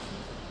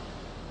foundations.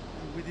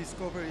 And we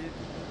discovered it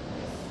in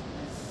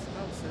these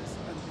houses,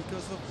 and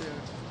because of their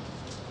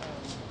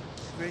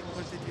great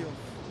quantity of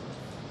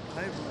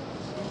iron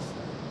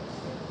inside,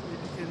 they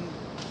became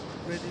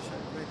reddish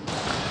and reddish.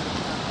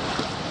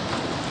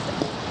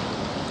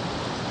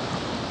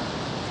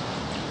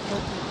 But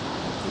it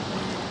could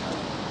be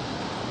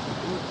a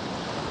good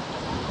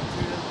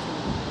material to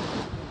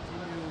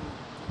continue to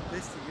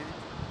investigate,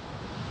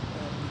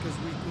 because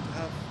we could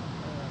have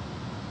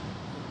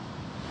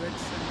red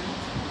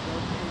cement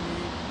without any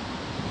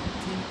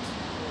tint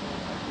or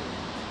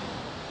aggregate.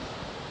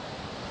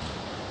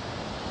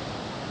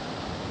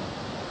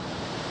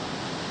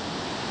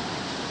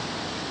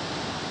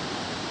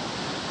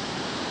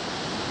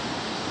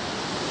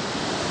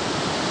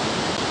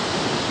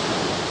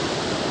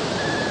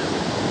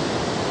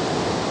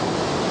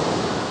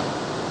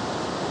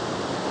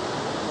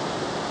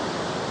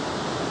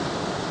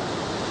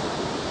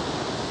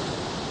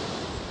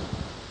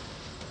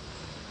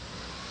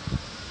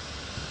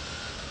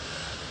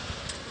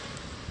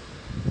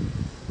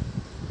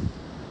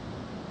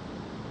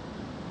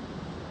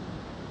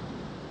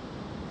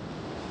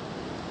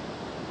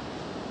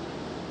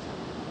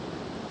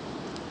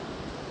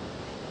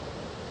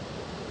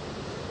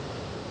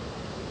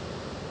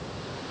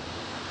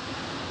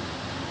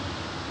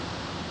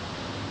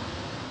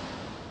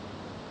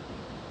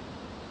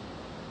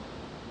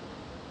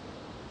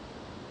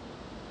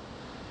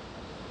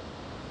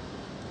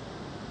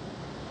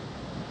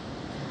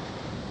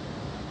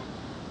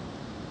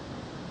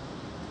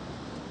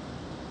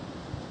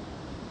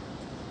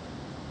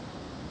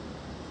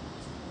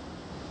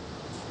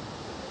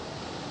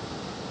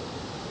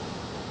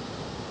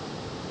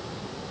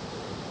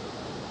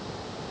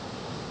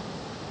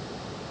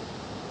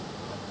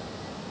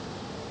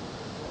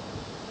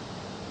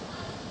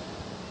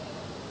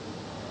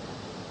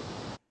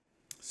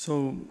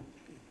 So,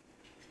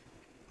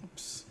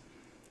 oops.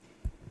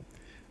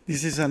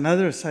 This is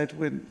another site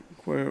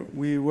where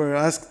we were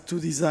asked to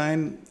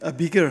design a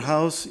bigger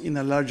house in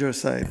a larger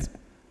site,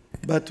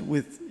 but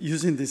with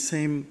using the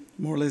same,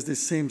 more or less the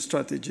same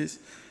strategies.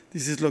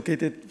 This is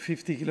located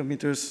 50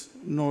 kilometers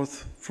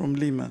north from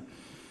Lima.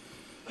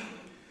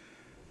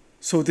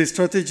 So the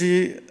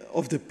strategy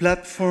of the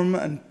platform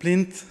and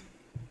plinth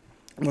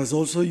was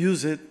also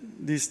used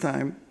this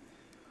time,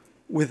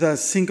 with a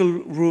single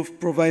roof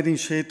providing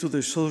shade to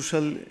the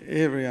social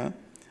area,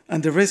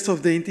 and the rest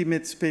of the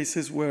intimate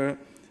spaces were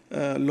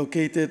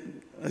located,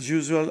 as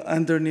usual,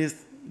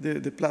 underneath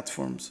the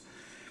platforms.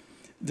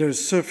 Their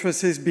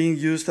surfaces being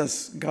used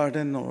as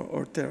garden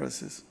or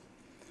terraces.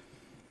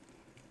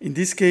 In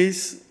this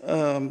case,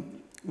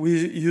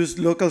 we used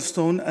local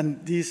stone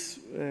and this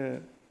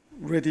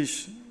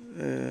reddish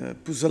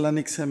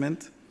pozzolanic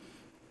cement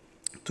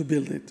to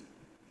build it.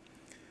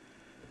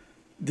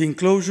 The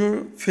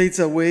enclosure fades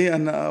away,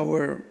 and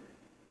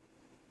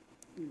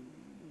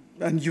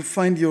you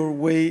find your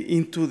way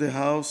into the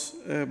house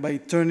by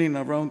turning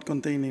around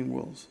containing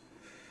walls.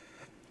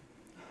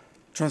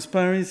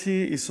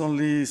 Transparency is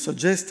only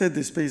suggested.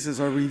 The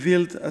spaces are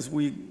revealed as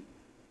we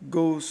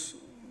go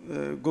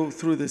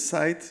through the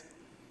site.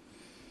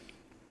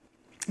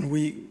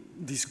 We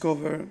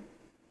discover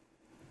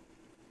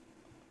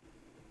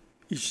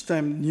each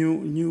time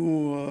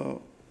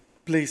new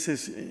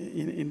places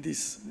in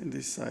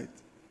this site.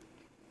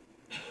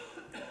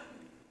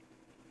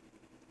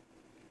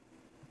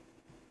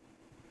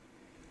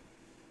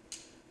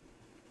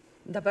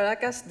 The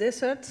Paracas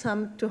Desert,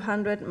 some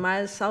 200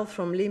 miles south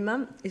from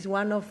Lima, is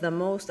one of the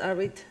most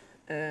arid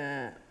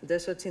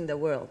deserts in the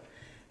world.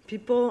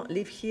 People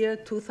lived here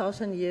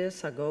 2,000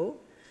 years ago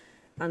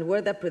and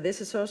were the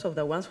predecessors of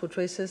the ones who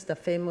traces the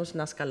famous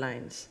Nazca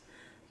lines.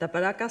 The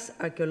Paracas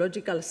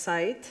Archaeological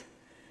Site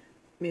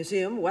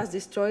Museum was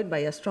destroyed by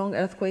a strong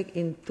earthquake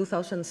in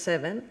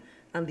 2007,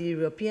 and the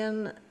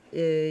European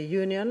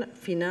Union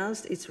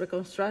financed its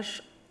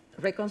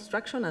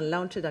reconstruction and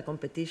launched a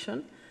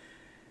competition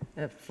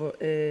for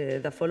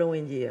the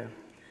following year.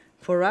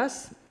 For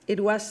us, it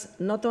was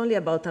not only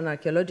about an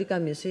archaeological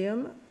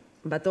museum,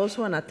 but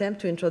also an attempt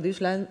to introduce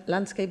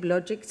landscape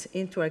logics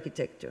into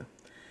architecture.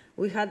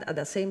 We had at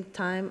the same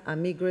time a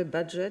meager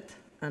budget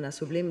and a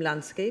sublime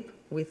landscape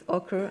with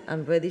ochre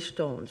and reddish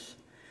tones.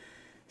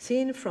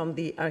 Seen from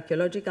the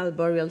archaeological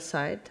burial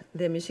site,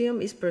 the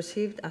museum is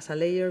perceived as a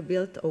layer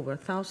built over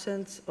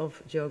thousands of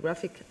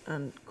geographic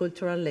and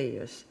cultural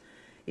layers.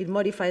 It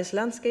modifies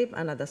landscape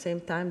and at the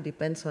same time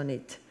depends on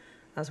it,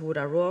 as would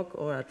a rock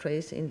or a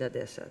trace in the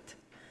desert.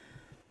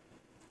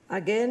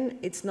 Again,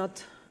 it's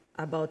not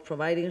about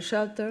providing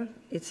shelter,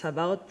 it's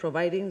about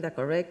providing the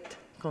correct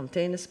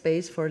contained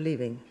space for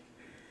living.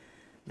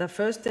 The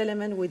first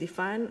element we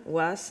defined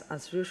was,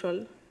 as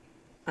usual,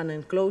 an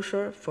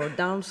enclosure for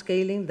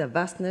downscaling the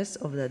vastness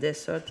of the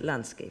desert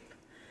landscape.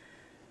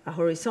 A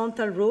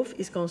horizontal roof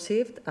is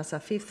conceived as a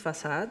fifth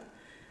facade,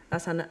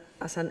 as an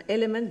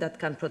element that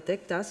can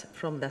protect us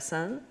from the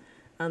sun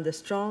and the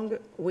strong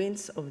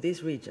winds of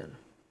this region.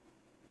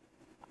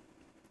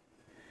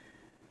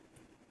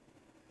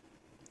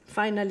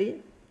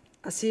 Finally,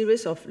 a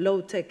series of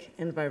low-tech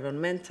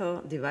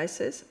environmental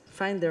devices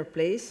find their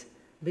place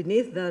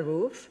beneath the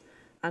roof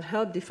and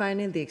help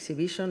defining the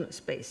exhibition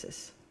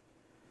spaces.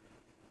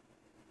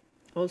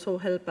 Also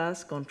help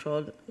us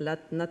control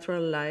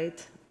natural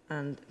light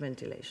and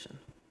ventilation.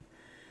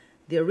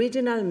 The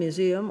original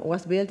museum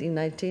was built in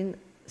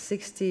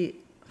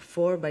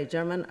 1964 by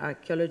German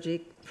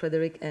archaeologist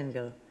Friedrich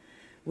Engel.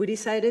 We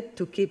decided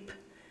to keep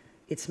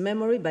its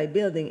memory by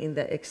building in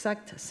the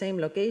exact same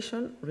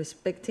location,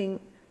 respecting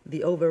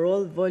the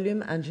overall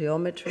volume and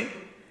geometry,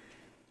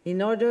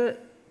 in order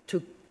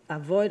to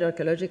avoid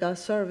archaeological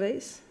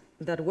surveys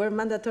that were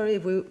mandatory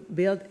if we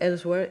built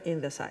elsewhere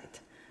in the site.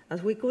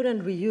 As we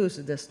couldn't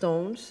reuse the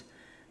stones,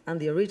 and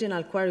the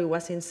original quarry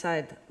was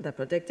inside the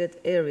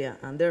protected area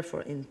and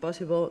therefore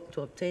impossible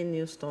to obtain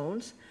new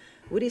stones,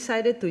 we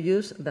decided to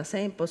use the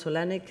same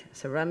pozzolanic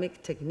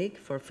ceramic technique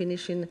for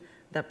finishing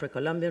the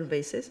pre-Columbian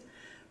vases,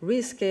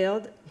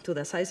 rescaled to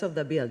the size of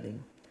the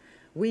building.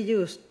 We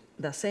used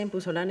the same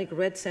pozzolanic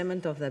red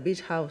cement of the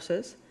beach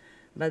houses,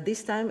 but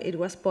this time it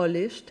was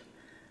polished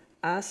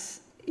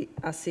as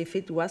if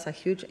it was a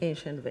huge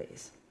ancient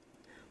vase.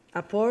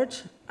 A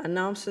porch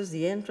announces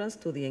the entrance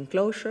to the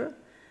enclosure,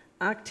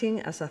 acting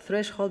as a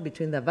threshold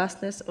between the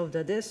vastness of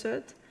the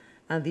desert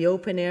and the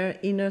open-air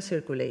inner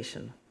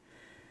circulation.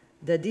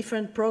 The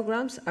different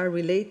programs are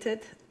related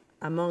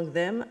among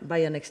them by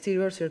an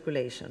exterior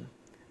circulation.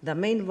 The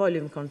main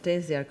volume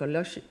contains the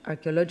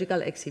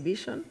archaeological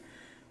exhibition,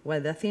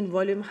 while the thin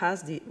volume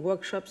has the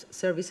workshops,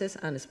 services,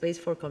 and space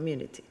for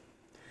community.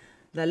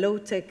 The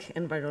low-tech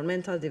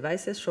environmental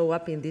devices show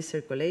up in this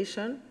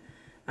circulation,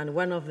 and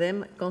one of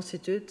them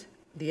constitutes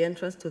the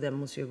entrance to the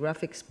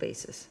museographic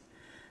spaces.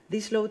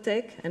 These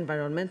low-tech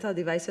environmental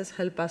devices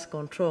help us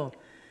control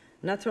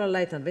natural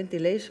light and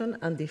ventilation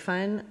and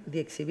define the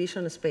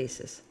exhibition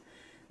spaces.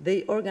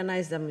 They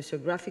organize the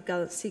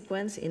museographical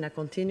sequence in a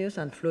continuous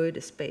and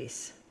fluid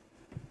space.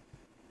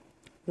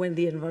 When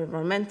the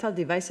environmental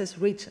devices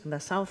reach the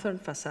southern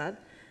facade,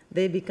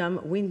 they become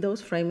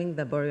windows framing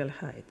the burial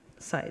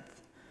site.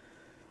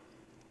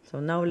 So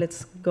now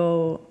let's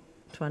go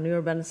to an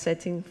urban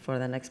setting for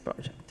the next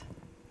project.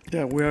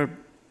 Yeah, we are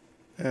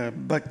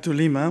back to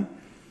Lima,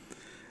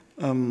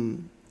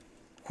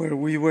 where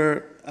we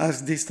were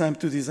asked this time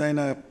to design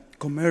a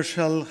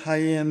commercial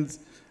high-end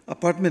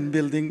apartment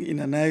building in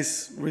a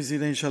nice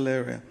residential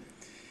area.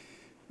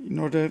 In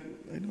order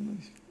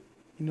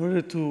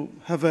to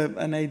have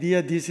an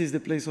idea, this is the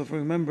place of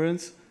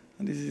remembrance,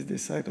 and this is the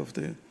site of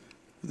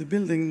the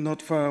building,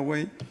 not far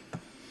away.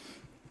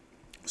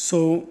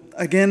 So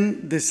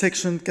again, the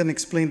section can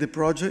explain the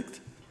project.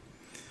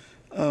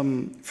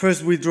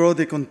 First, we draw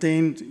the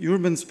contained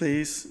urban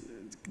space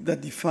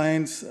that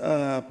defines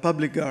a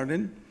public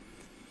garden.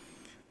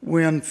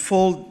 We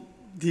unfold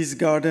this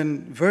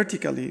garden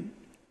vertically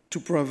to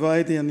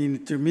provide an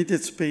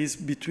intermediate space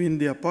between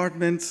the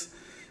apartments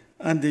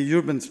and the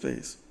urban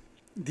space.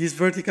 This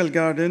vertical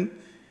garden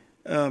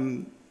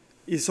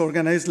is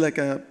organized like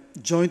a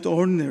joint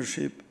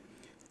ownership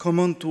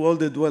common to all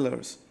the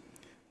dwellers,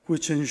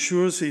 which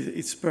ensures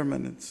its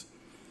permanence.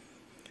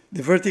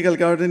 The vertical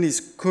garden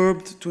is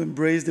curved to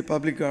embrace the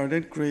public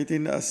garden,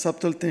 creating a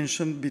subtle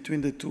tension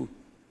between the two.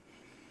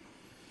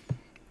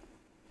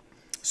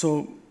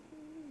 So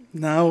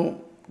now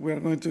we are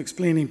going to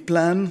explain in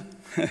plan,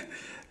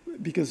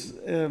 because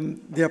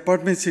the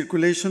apartment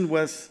circulation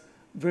was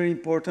very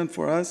important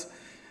for us.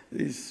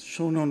 It's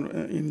shown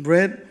in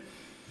red,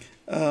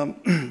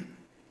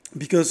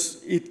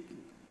 because it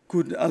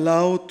could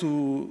allow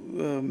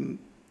to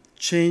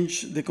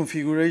change the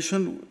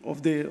configuration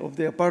of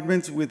the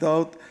apartments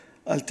without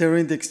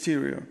altering the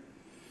exterior.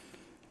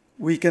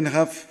 We can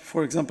have,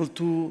 for example,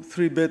 2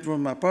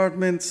 3-bedroom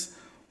apartments,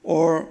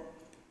 or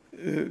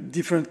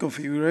different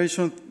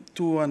configuration,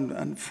 2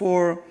 and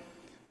 4,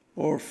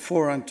 or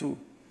 4 and 2,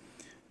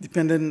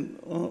 depending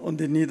on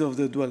the need of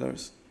the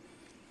dwellers.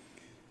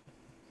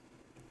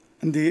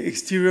 And the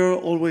exterior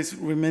always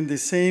remained the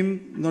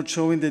same, not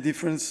showing the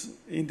difference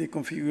in the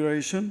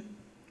configuration.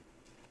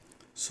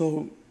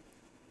 So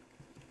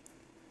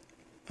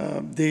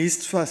the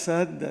east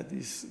facade, that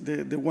is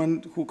the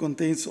one who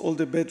contains all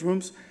the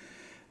bedrooms,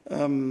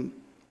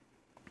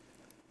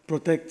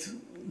 protect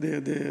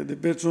the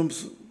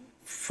bedrooms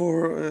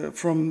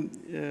from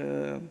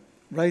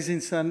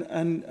rising sun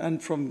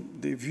and from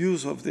the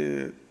views of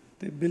the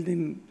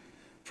building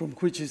from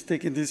which is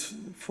taken this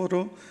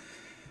photo,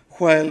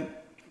 while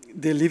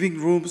the living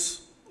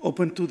rooms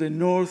open to the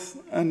north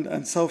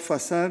and south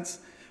facades,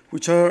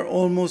 which are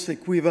almost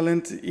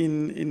equivalent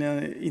in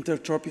an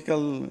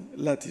intertropical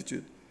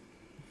latitude.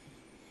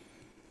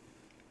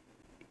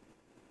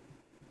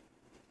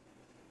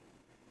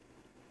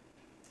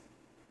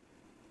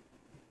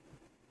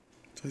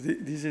 So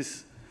this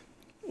is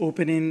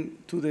opening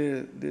to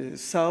the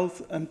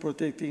south and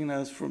protecting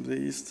us from the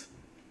east.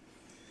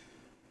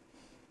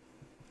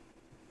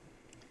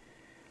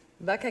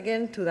 Back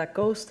again to the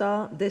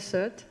coastal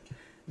desert,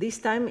 this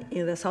time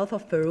in the south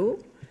of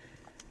Peru,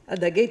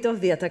 at the gate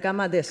of the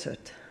Atacama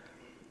Desert.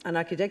 An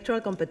architectural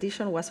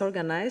competition was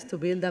organized to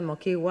build the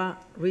Moquegua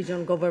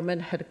region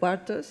government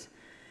headquarters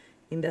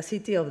in the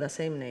city of the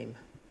same name.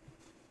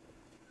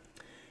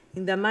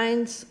 In the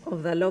minds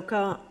of the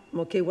local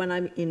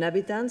Moquegua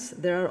inhabitants,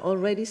 there are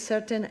already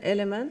certain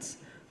elements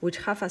which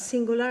have a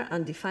singular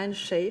and defined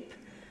shape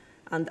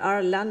and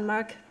are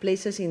landmark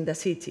places in the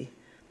city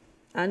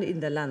and in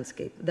the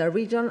landscape. The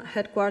region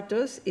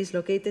headquarters is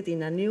located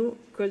in a new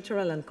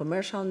cultural and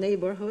commercial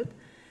neighborhood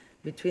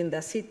between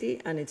the city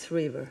and its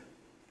river.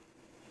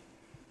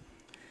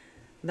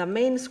 The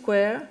main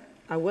square,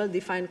 a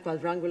well-defined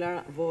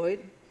quadrangular void,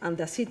 and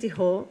the city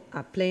hall,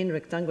 a plain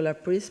rectangular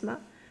prisma,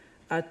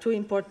 are two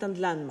important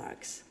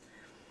landmarks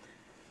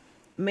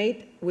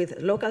made with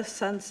local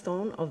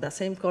sandstone of the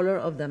same color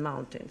of the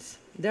mountains.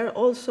 There are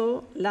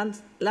also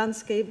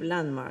landscape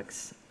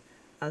landmarks,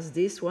 as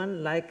this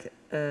one, like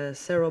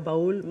Cerro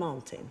Baúl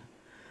mountain.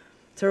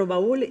 Cerro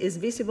Baúl is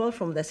visible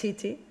from the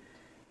city,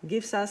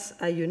 gives us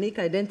a unique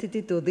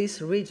identity to this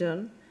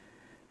region,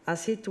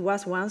 as it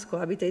was once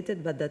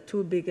cohabitated by the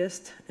two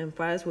biggest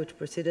empires which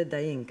preceded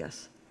the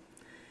Incas.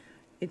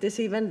 It is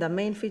even the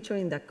main feature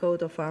in the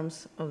coat of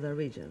arms of the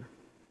region.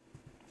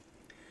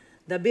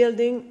 The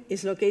building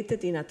is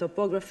located in a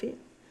topography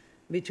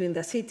between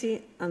the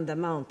city and the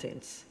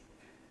mountains.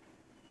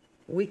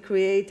 We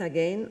create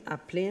again a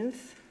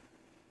plinth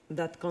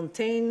that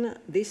contain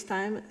this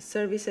time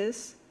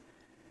services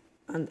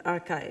and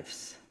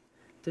archives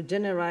to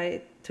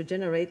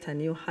generate a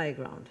new high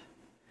ground.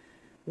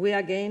 We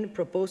again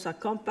propose a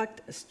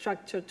compact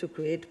structure to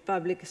create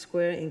public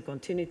square in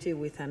continuity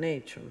with an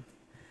atrium.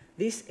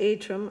 This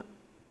atrium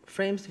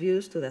frames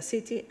views to the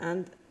city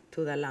and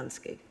to the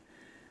landscape.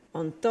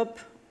 On top,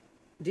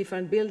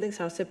 different buildings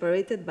are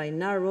separated by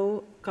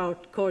narrow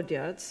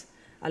courtyards,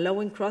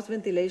 allowing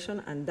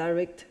cross-ventilation and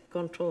direct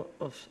control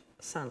of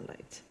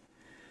sunlight.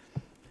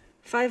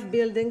 5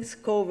 buildings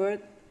covered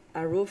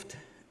a roofed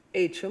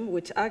atrium,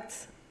 which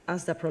acts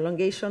as the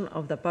prolongation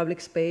of the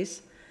public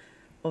space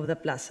of the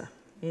plaza.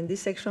 In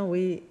this section,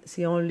 we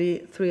see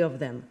only 3 of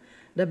them.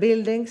 The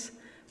buildings,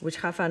 which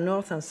have a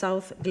north and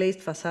south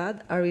glazed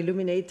facade, are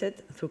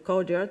illuminated through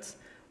courtyards,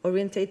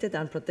 orientated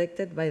and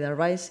protected by the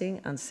rising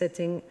and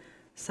setting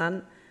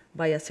sun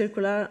by a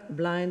circular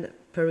blind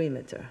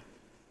perimeter.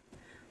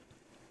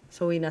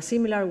 So in a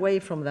similar way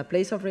from the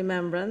place of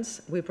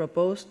remembrance, we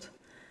proposed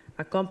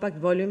a compact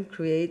volume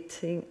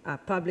creating a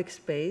public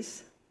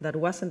space that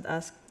wasn't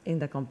asked in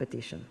the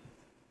competition.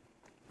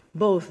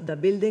 Both the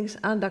buildings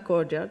and the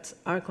courtyards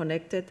are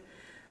connected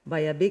by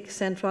a big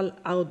central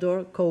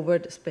outdoor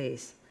covered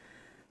space.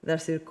 Their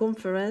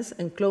circumference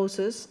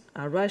encloses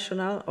a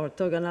rational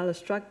orthogonal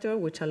structure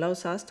which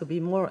allows us to be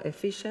more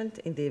efficient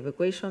in the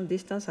evacuation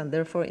distance and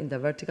therefore in the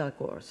vertical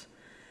course.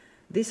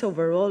 This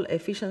overall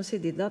efficiency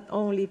did not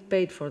only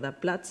pay for the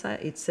plaza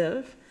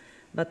itself,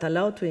 but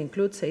allowed to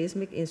include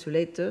seismic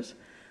insulators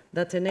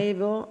that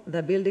enable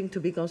the building to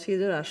be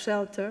considered a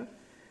shelter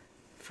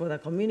for the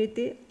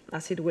community,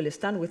 as it will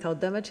stand without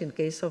damage in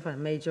case of a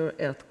major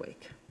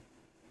earthquake.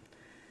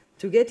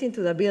 To get into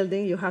the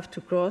building, you have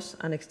to cross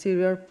an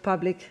exterior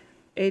public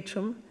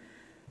atrium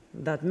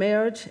that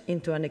merges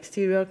into an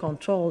exterior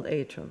controlled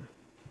atrium.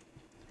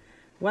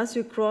 Once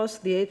you cross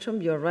the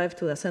atrium, you arrive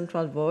to the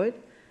central void,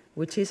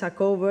 which is a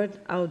covered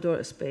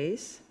outdoor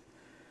space.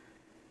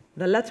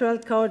 The lateral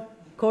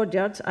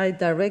courtyards are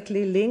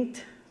directly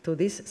linked to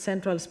this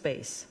central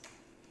space,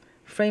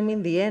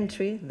 framing the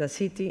entry, the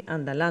city,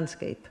 and the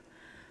landscape.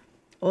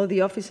 All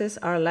the offices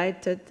are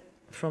lighted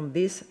from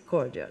these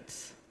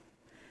courtyards.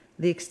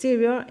 The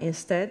exterior,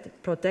 instead,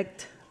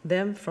 protects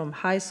them from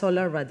high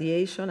solar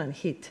radiation and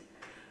heat.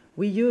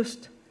 We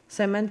used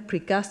cement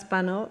precast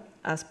panel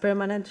as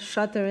permanent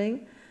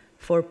shuttering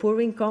for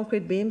pouring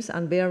concrete beams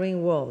and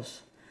bearing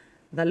walls.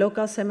 The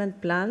local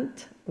cement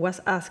plant was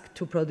asked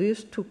to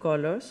produce 2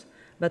 colors,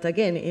 but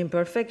again,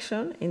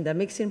 imperfection in the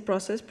mixing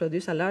process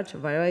produced a large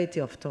variety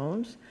of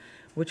tones,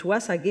 which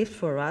was a gift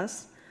for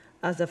us,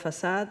 as the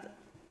facade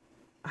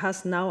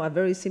has now a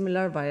very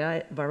similar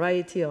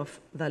variety of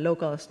the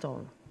local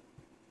stone.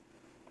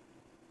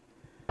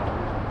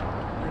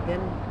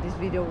 Again, this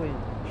video will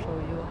show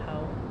you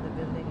how the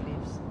building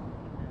lives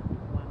in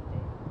one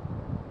day.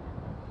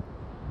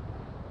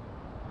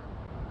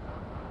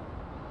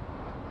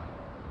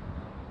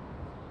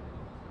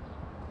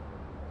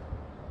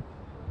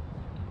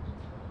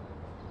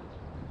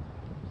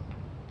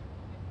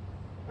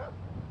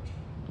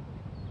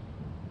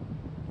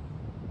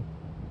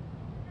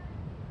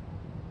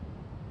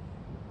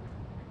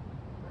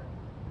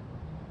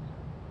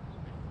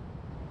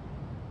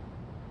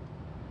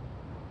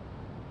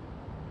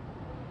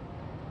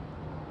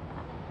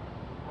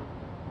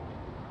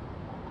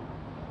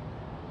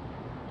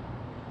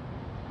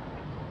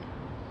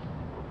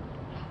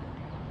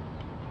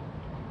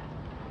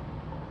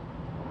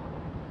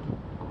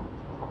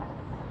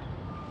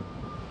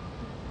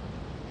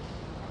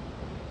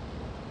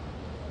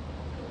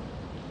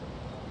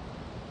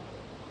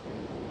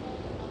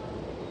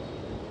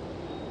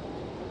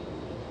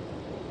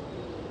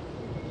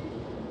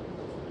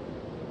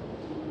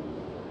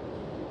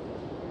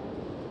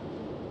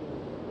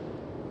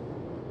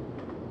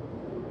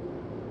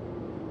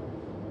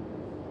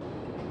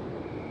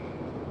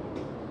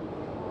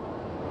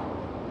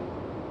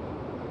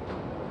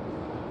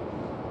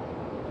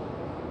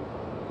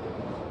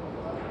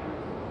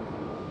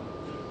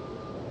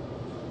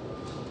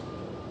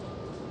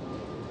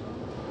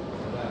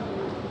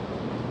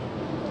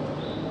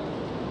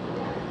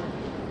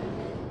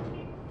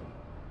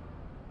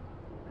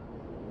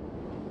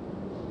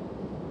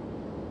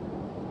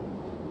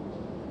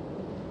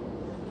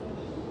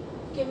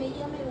 que me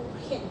llame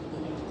urgente.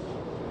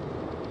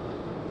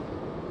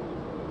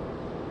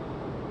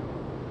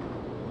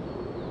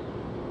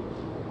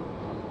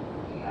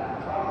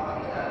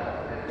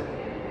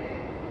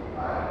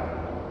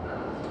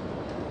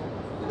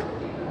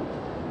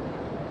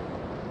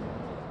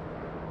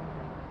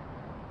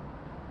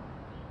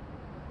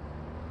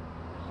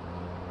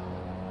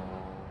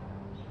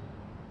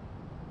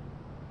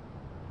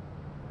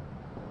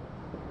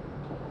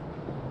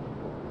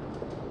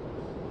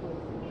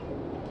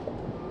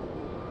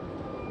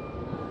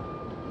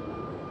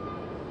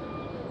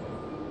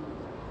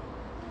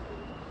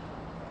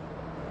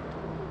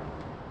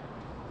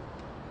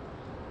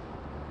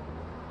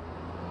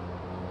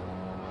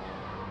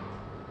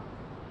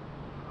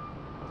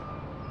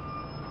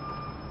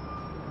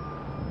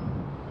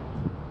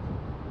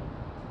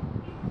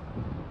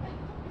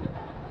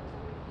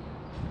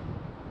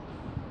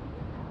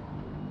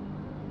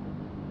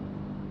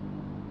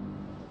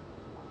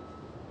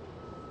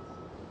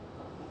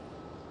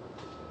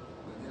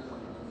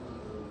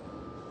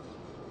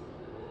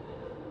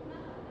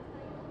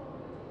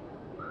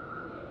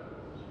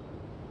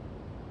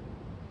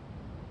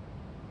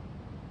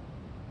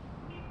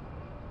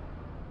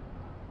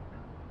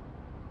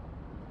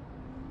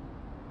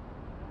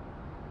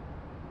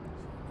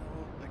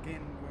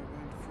 Again, we're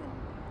going from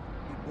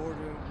the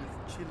border with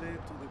Chile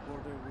to the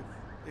border with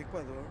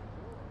Ecuador,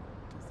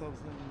 2,000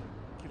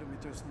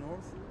 kilometers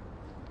north,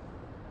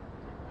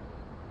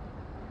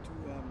 to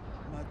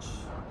much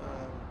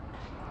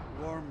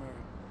warmer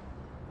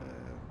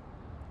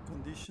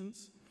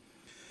conditions.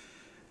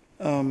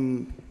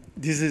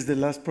 This is the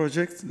last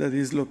project that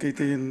is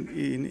located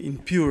in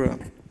Piura.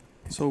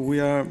 So we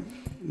are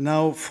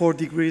now 4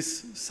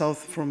 degrees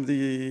south from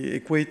the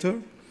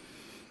equator,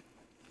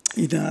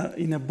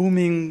 in a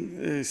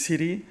booming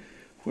city,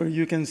 where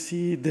you can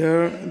see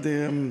there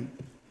the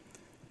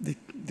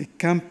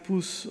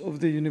campus of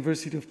the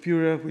University of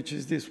Piura, which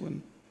is this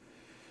one.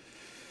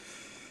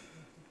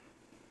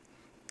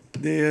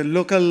 The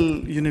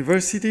local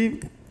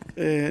university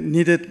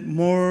needed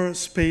more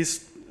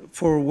space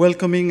for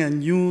welcoming a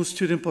new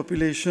student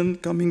population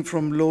coming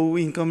from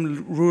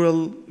low-income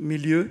rural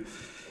milieu,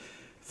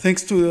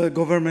 thanks to a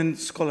government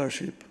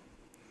scholarship.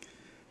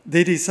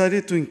 They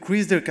decided to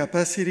increase their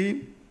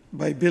capacity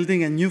by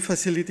building a new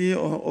facility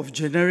of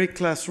generic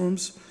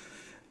classrooms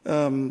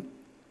and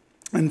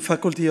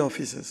faculty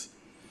offices.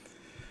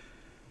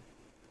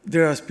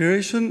 Their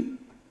aspiration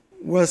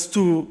was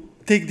to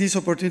take this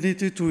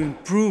opportunity to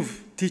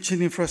improve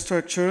teaching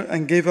infrastructure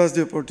and gave us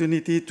the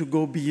opportunity to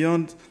go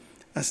beyond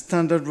a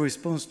standard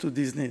response to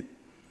this need.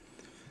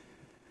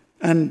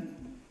 And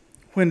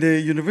when the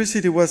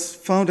university was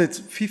founded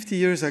 50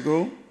 years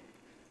ago,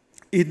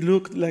 it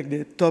looked like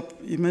the top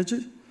image.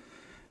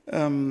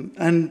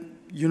 And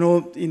you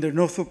know, in the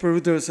north of Peru,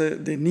 there's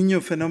the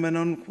Niño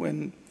phenomenon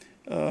when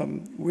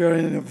we are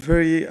in a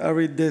very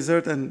arid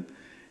desert, and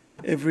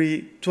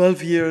every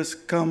 12 years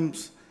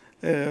comes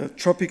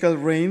tropical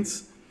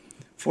rains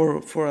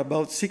for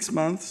about 6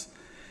 months.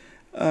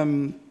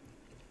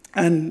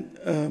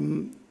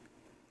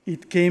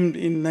 It came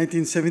in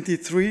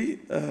 1973,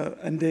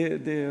 and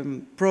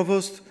the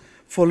provost,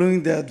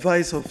 following the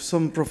advice of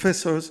some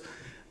professors,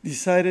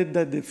 decided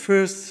that the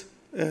first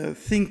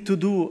thing to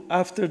do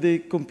after they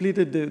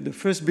completed the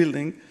first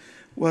building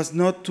was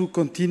not to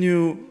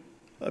continue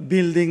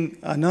building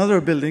another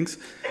buildings,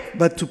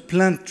 but to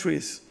plant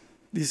trees.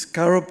 These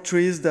carob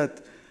trees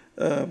that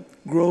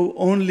grow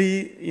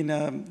only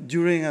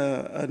during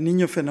a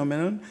Niño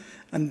phenomenon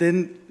and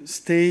then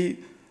stay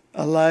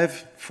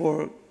alive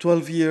for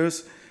 12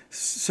 years,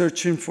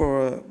 searching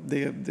for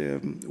the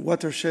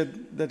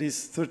watershed that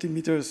is 30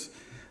 meters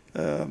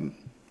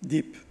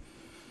deep.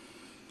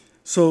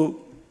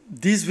 So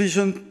this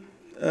vision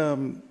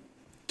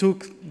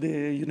took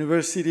the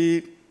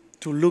university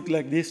to look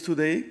like this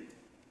today,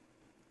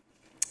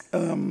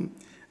 and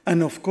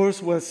of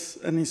course was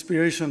an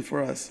inspiration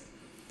for us.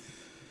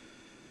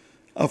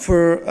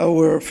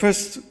 Our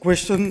first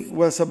question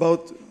was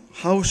about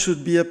how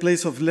should be a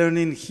place of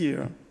learning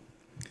here,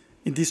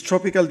 in this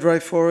tropical dry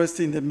forest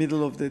in the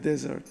middle of the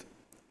desert.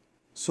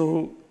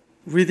 So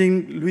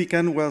reading Louis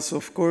Kahn was,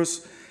 of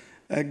course,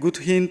 a good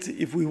hint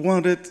if we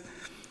wanted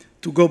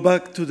to go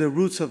back to the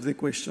roots of the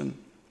question.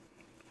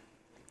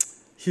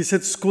 He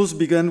said schools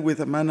began with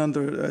a man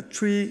under a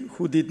tree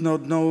who did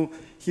not know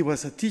he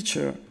was a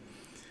teacher,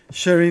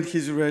 sharing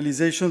his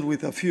realization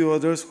with a few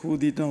others who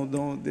did not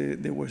know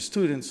they were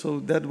students. So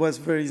that was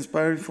very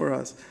inspiring for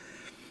us.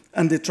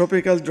 And the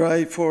tropical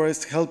dry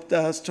forest helped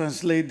us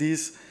translate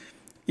this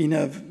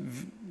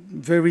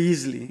very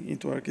easily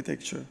into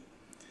architecture.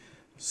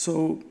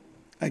 So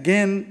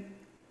again,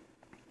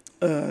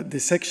 the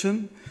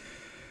section,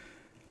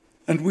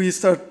 and we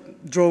start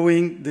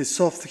drawing the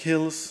soft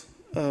hills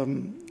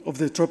of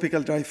the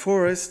tropical dry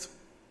forest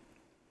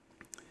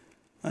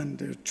and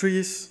the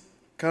trees,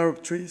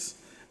 carob trees.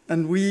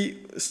 And we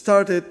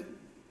started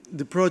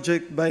the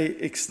project by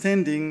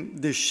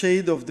extending the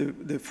shade of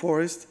the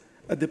forest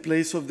at the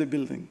place of the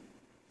building.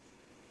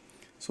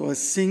 So a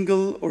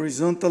single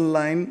horizontal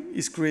line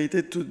is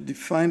created to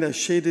define a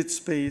shaded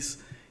space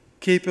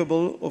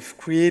capable of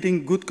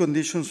creating good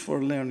conditions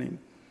for learning.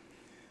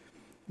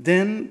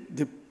 Then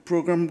the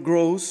program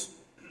grows,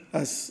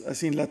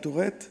 as in La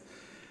Tourette,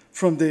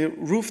 from the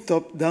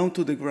rooftop down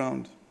to the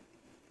ground.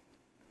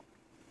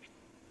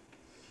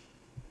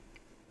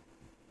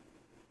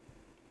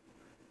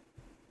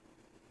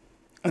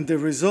 And the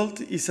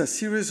result is a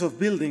series of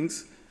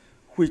buildings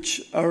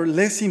which are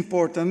less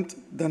important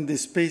than the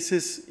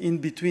spaces in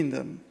between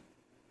them.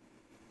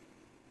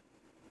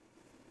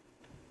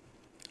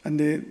 And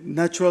the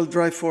natural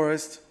dry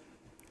forest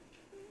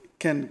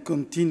can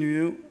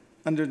continue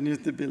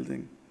underneath the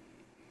building,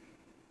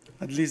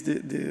 at least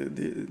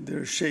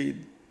their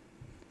shade.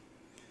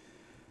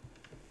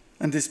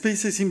 And the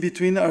spaces in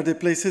between are the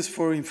places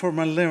for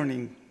informal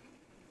learning.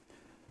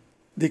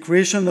 The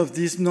creation of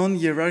these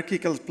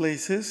non-hierarchical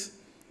places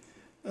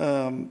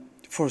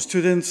for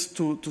students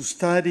to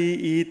study,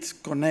 eat,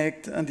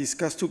 connect, and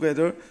discuss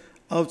together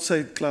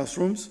outside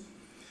classrooms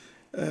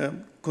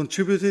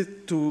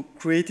contributed to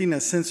creating a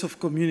sense of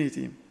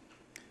community,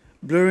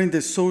 blurring the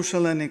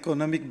social and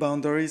economic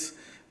boundaries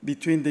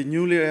between the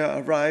newly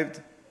arrived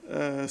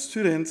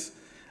students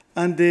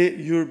and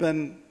the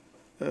urban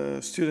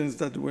students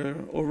that were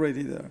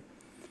already there.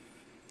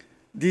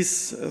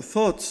 These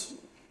thoughts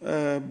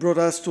brought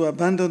us to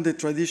abandon the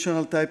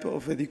traditional type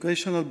of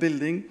educational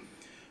building,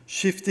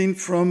 shifting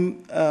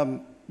from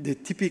the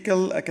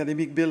typical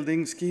academic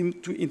building scheme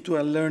into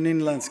a learning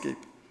landscape.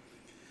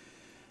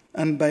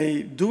 And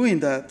by doing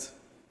that,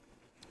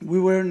 we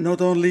were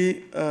not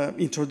only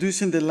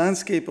introducing the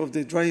landscape of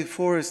the dry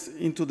forest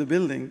into the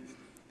building,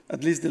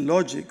 at least the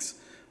logics,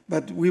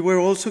 but we were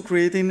also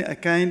creating a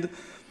kind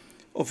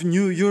of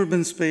new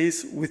urban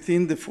space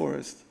within the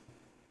forest.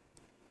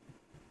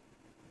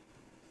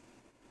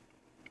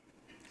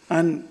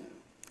 And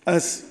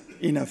as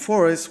in a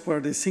forest where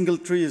the single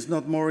tree is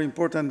not more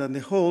important than the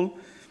whole,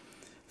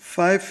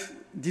 5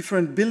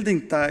 different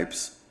building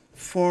types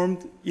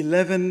formed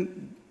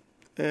 11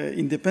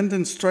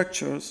 independent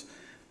structures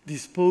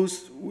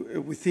disposed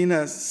within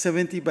a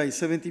 70 by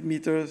 70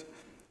 meters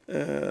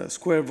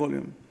square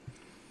volume,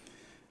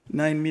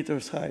 9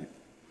 meters high.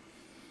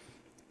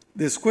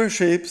 The square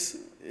shapes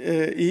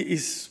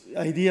is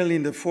ideal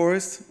in the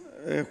forest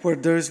where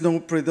there is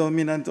no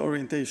predominant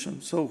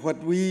orientation. So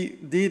what we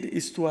did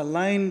is to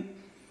align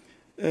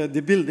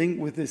the building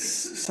with the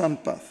sun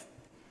path.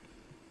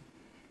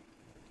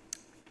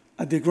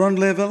 At the ground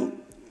level,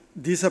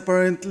 this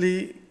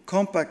apparently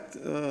compact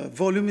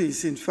volume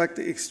is in fact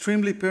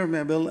extremely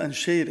permeable and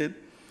shaded,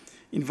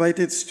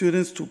 invited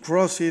students to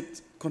cross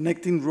it,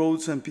 connecting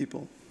roads and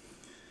people.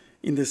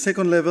 In the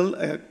second level,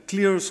 a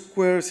clear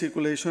square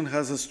circulation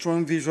has a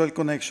strong visual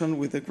connection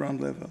with the ground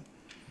level.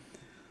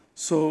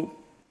 So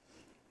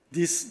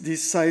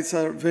these sites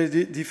are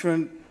very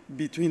different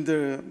between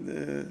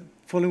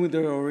following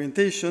their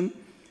orientation.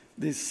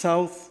 The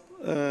south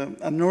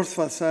and north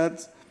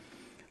facades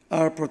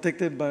are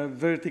protected by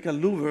vertical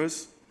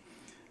louvers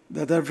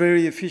that are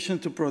very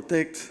efficient to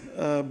protect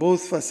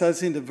both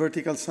facades in the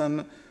vertical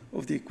sun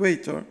of the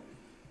equator.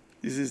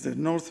 This is the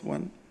north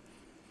one.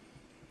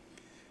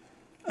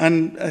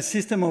 And a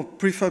system of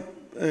prefab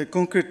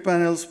concrete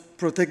panels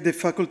protect the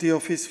faculty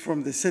office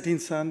from the setting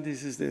sun.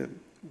 This is the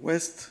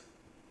west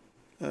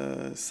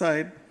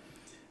side.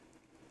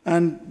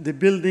 And the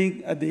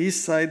building at the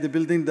east side, the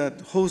building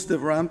that hosts the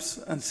ramps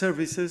and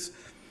services,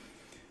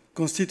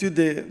 constitute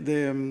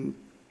the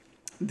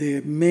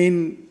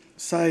main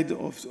side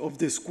of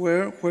the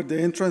square where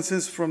the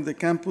entrances from the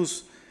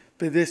campus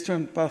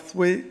pedestrian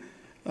pathway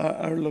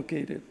are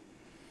located.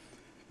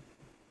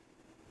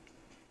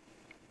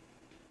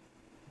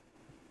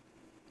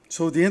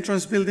 So the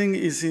entrance building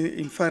is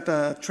in fact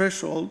a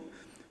threshold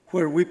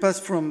where we pass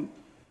from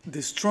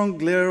the strong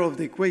glare of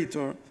the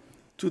equator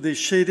to the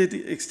shaded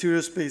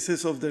exterior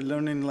spaces of the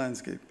learning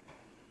landscape.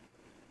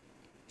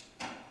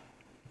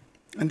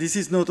 And this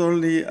is not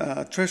only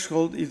a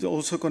threshold, it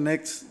also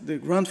connects the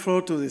ground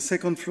floor to the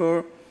second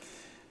floor,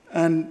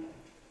 and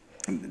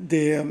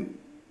the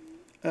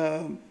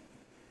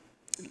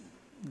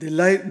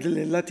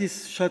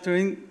lattice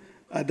shuttering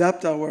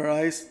adapt our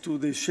eyes to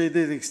the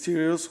shaded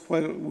exteriors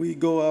while we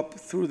go up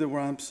through the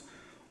ramps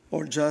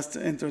or just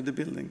enter the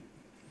building.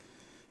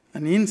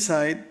 And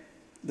inside,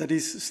 that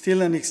is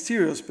still an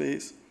exterior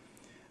space,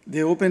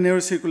 the open air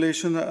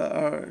circulation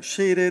are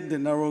shaded, the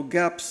narrow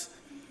gaps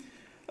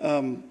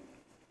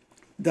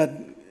that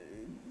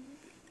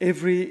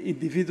every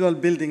individual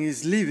building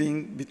is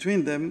leaving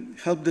between them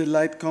help the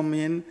light come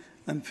in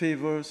and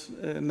favors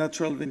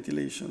natural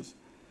ventilations.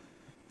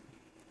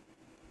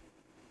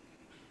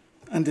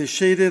 And the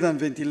shaded and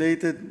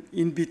ventilated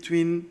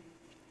in-between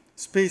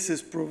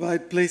spaces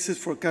provide places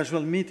for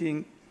casual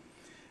meeting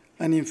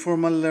and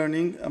informal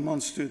learning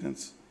among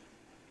students.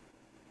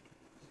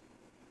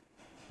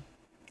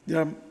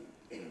 There are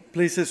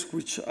places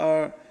which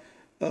are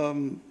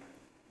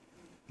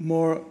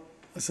more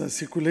as a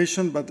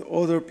circulation, but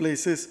other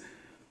places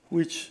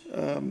which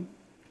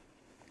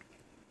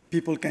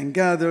people can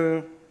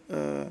gather,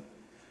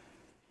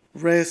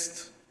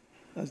 rest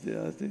as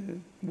the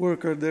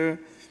worker there,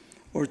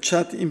 or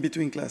chat in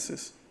between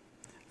classes.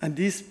 And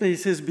these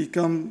spaces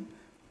become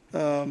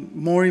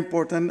more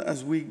important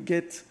as we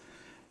get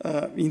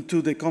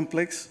into the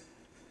complex,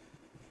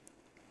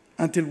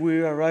 until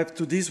we arrive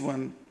to this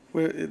one,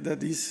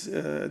 that is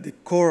the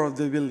core of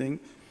the building,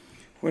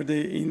 where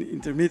the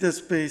intermediate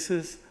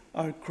spaces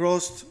are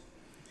crossed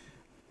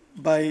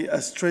by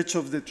a stretch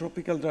of the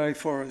tropical dry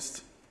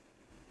forest.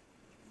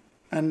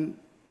 And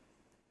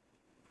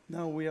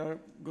now we are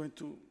going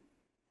to,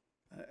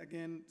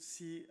 again,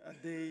 see a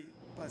day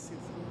passing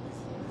through this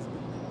building.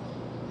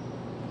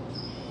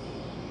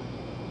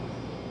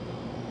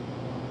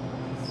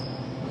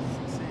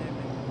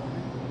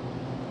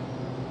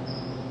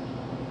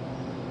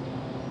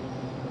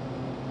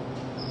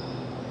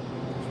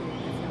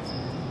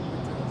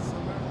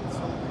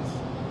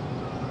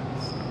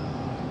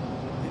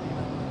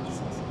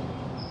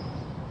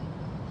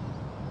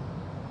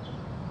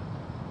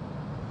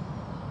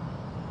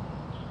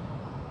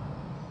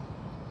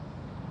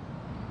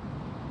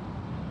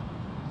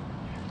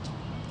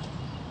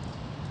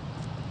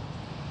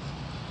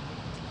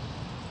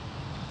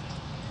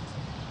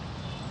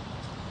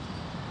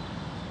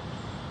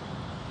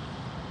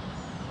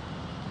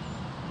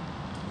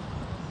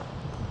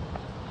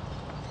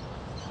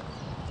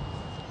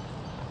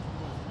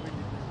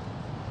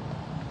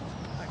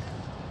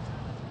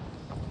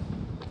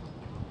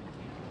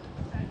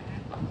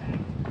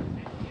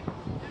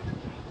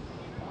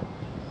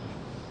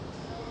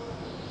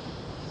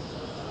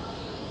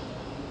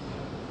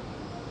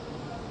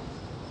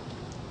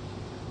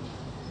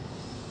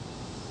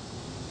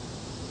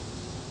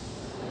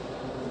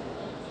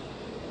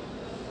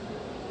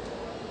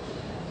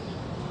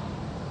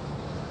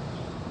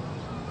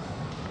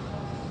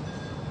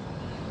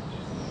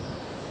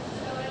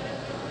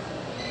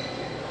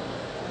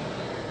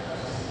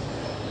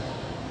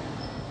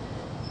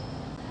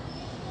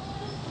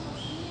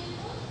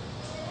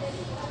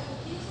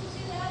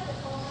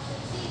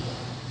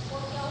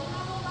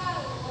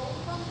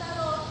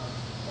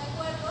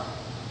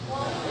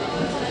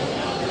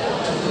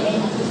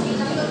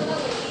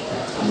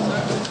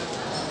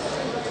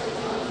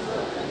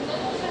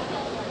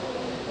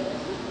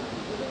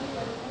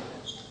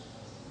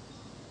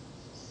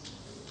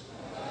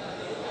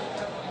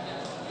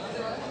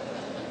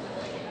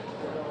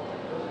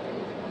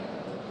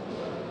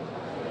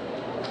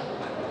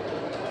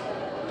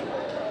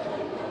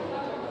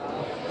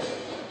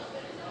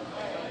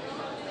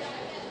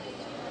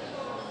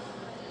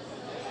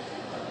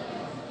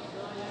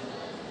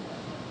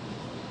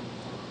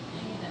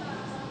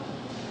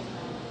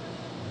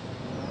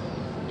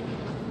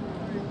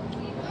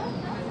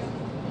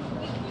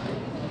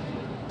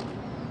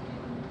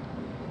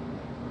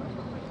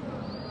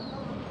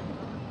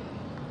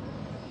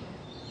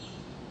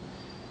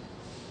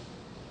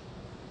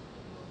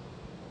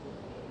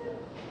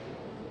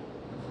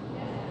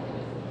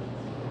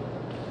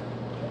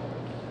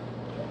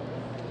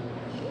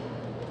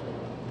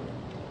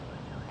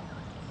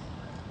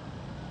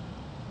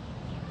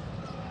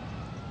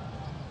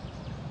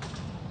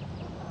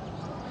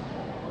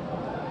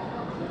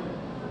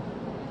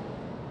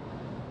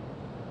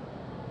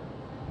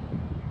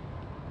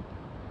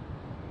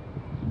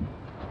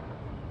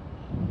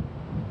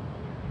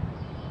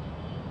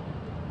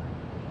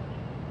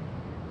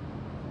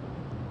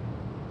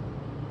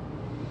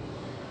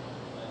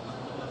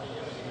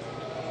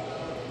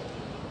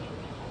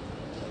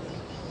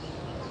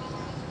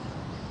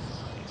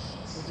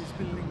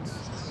 Buildings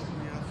that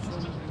we have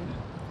shown you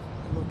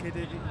are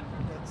located in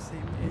that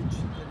same edge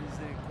that is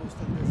the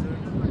coastal desert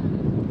of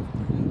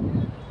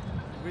Peru.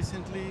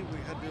 Recently we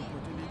had the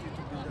opportunity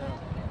to build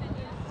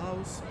a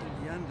house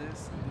in the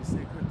Andes, in the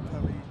sacred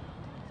valley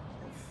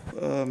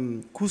of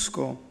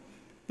Cusco,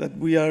 that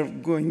we are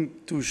going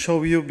to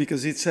show you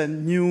because it's a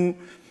new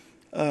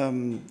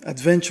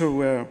adventure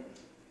we're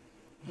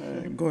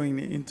going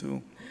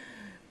into.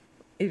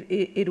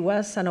 It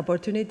was an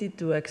opportunity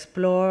to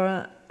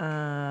explore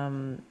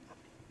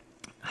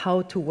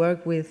how to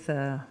work with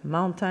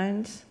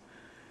mountains,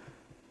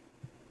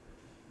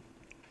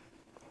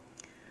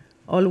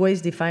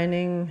 always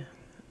defining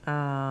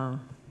a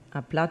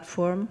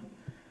platform,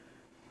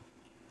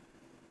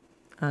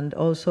 and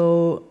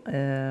also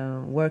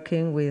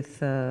working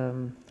with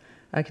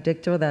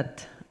architecture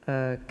that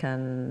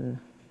can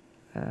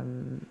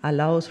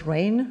allows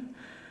rain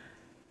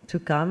to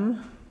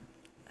come,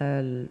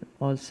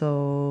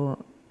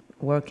 also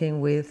working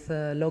with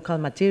local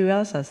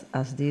materials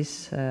as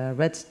this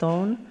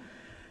redstone,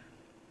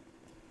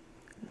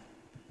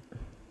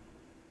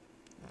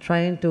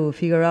 trying to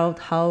figure out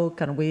how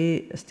can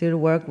we still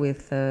work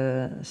with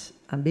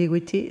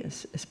ambiguity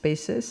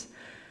spaces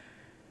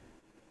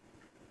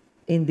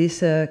in this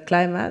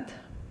climate,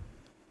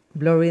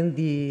 blurring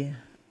the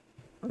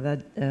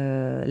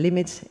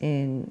limits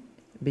in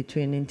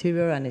between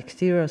interior and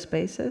exterior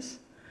spaces,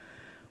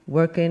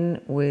 working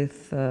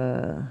with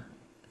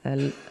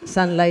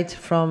sunlight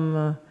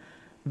from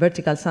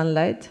vertical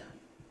sunlight.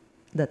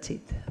 That's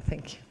it.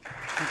 Thank you.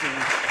 Thank you.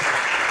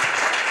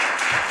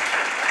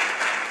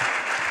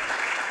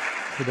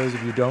 for those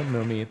of you who don't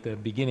know me, at the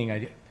beginning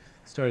I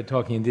started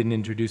talking and didn't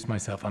introduce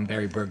myself. I'm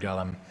Barry Bergdahl.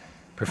 I'm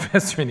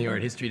professor in the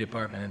art history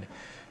department and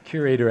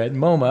curator at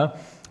MoMA.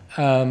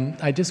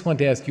 I just want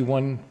to ask you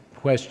one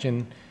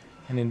question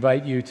and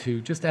invite you to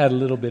just add a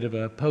little bit of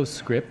a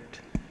postscript,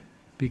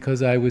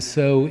 because I was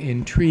so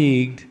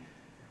intrigued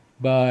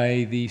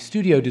by the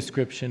studio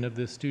description of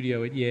the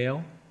studio at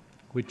Yale,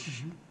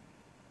 which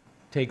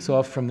takes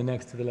off from the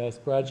next to the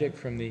last project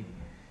from the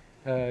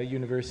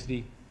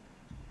university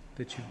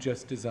that you've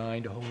just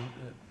designed, a whole,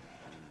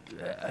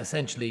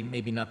 essentially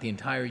maybe not the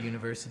entire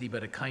university,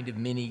 but a kind of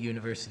mini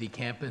university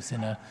campus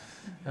in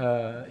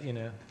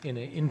a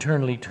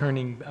internally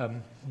turning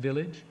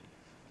village.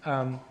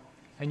 And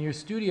your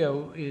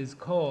studio is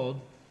called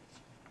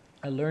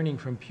Learning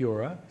from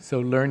Pura,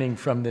 so learning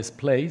from this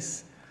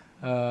place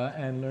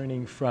and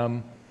learning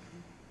from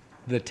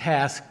the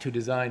task to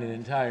design an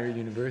entire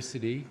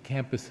university.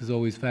 Campus is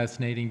always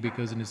fascinating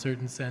because in a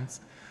certain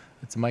sense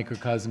it's a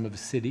microcosm of a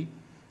city,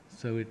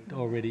 so it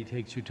already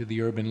takes you to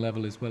the urban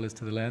level as well as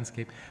to the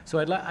landscape. So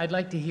I'd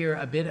like to hear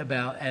a bit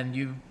about, and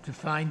you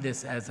defined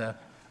this as a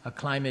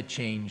climate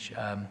change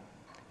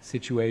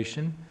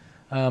situation.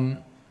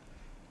 And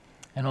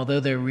although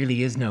there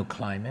really is no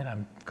climate,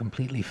 I'm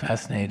completely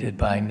fascinated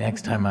by,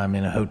 next time I'm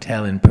in a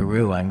hotel in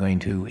Peru, I'm going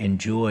to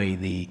enjoy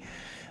the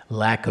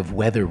lack of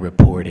weather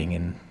reporting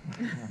and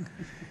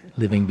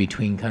living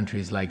between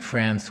countries like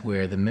France,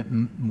 where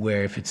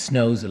if it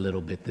snows a little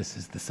bit, this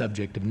is the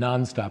subject of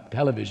nonstop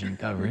television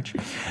coverage,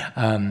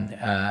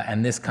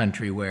 and this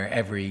country where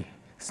every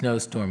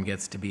snowstorm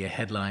gets to be a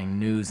headline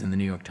news in the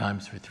New York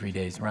Times for 3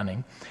 days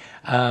running.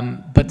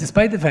 But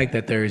despite the fact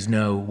that there is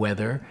no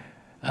weather,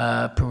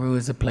 Peru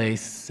is a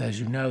place, as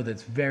you know,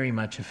 that's very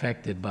much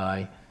affected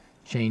by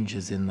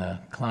changes in the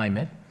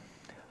climate.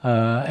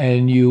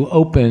 And you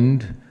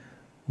opened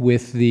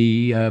with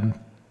the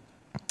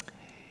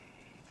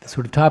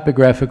sort of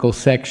topographical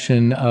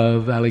section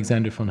of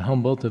Alexander von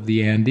Humboldt of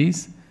the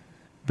Andes.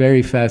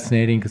 Very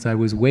fascinating, because I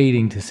was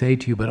waiting to say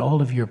to you, but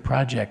all of your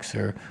projects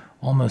are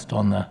almost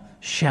on the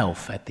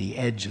shelf at the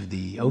edge of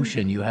the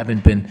ocean. You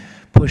haven't been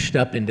pushed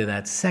up into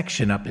that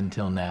section up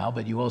until now,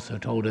 but you also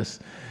told us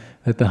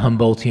that the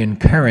Humboldtian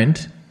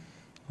current,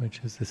 which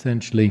is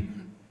essentially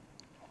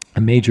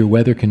a major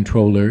weather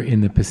controller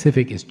in the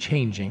Pacific, is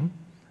changing,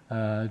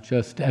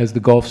 just as the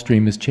Gulf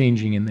Stream is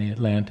changing in the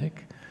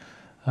Atlantic.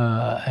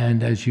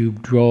 And as you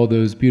draw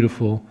those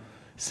beautiful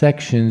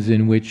sections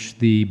in which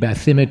the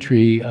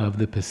bathymetry of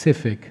the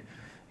Pacific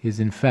is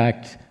in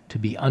fact to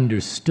be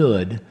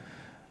understood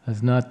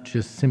as not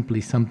just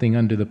simply something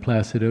under the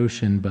Placid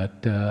Ocean,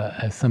 but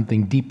as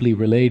something deeply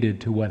related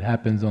to what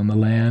happens on the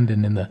land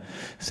and in the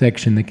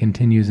section that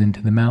continues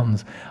into the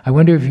mountains. I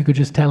wonder if you could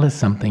just tell us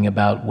something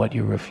about what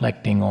you're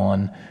reflecting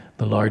on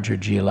the larger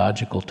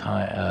geological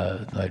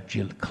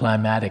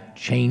climatic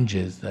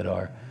changes that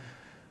are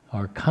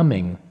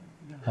coming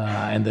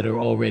and that are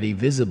already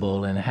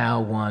visible, and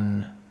how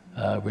one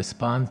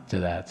responds to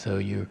that. So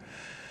you're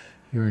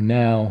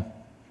now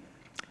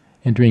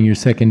entering your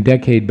second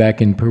decade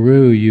back in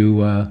Peru.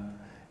 You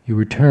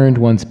returned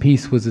once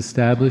peace was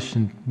established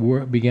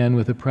and began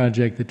with a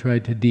project that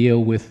tried to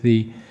deal with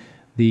the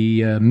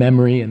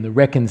memory and the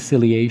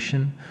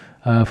reconciliation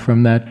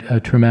from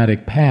that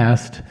traumatic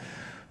past.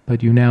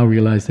 But you now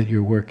realize that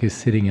your work is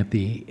sitting at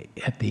the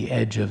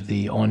edge of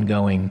the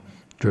ongoing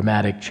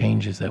dramatic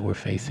changes that we're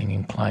facing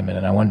in climate.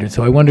 And I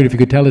wondered if you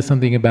could tell us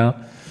something about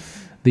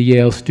the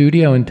Yale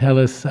studio and tell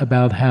us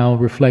about how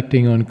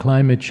reflecting on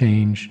climate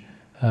change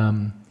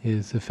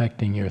is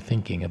affecting your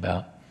thinking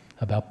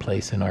about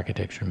place and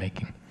architecture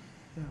making.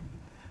 Yeah.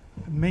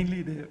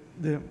 Mainly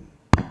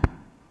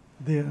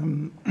the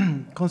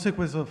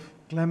consequence of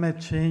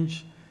climate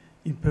change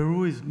in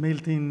Peru is the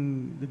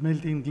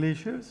melting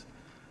glaciers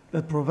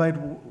that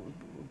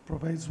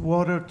provides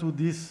water to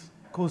this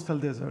coastal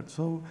desert.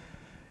 So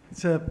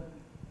it's a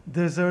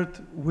desert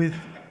with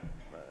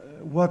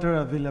water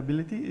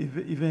availability,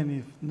 even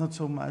if not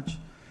so much.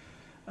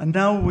 And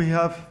now we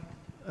have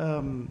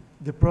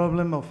the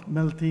problem of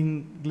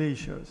melting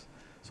glaciers.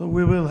 So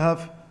we will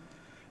have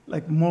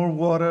like more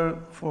water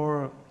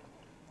for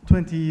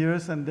 20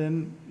 years and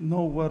then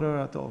no water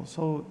at all.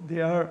 So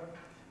they are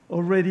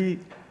already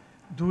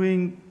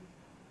doing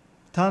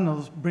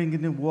tunnels,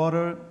 bringing the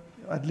water,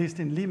 at least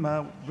in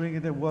Lima, bringing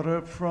the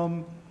water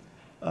from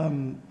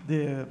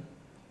the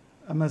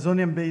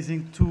Amazonian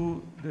basin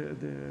to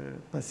the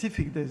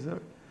Pacific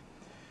desert.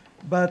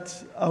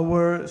 But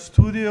our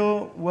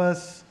studio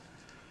was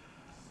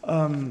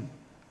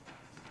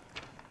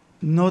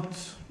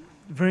not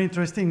very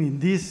interesting in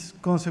this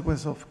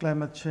consequence of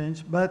climate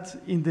change, but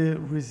in the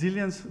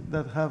resilience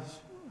that have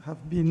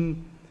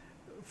been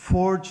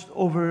forged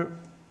over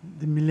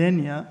the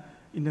millennia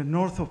in the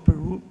north of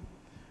Peru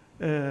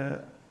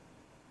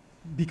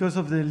because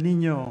of the El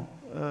Niño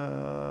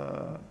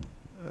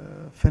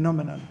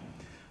phenomenon.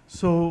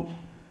 So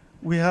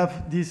we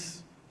have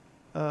this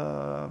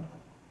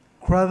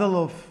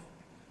cradle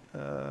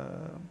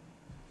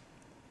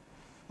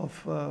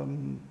of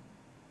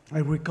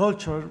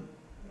agriculture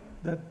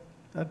that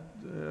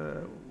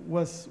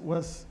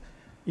was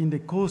in the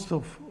coast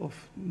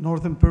of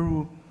northern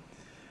Peru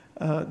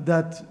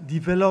that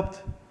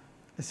developed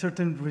a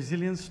certain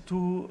resilience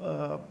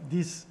to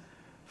this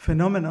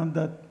phenomenon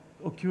that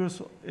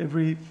occurs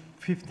every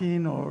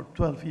 15 or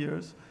 12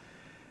 years.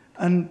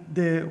 And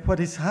what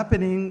is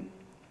happening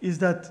is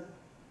that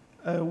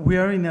we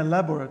are in a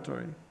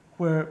laboratory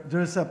where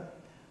there's a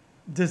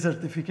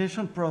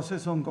desertification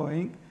process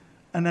ongoing,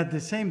 and at the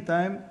same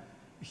time,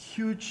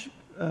 huge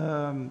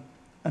and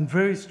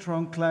very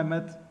strong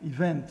climate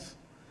events.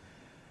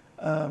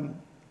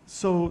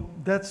 So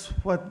that's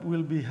what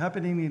will be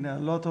happening in a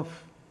lot of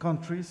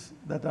countries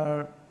that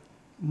are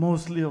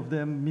mostly of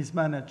them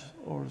mismanaged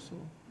also,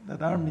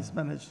 that are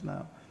mismanaged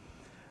now.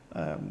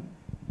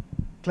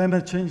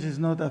 Climate change is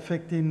not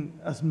affecting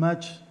as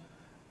much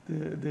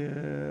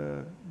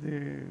the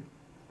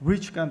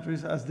rich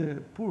countries as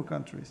the poor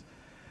countries.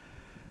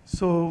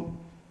 So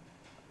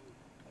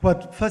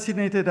what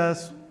fascinated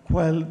us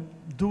while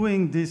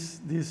doing this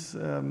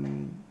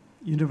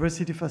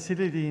university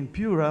facility in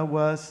Piura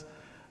was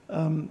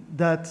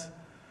that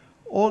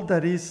all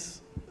that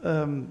is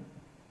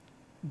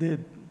the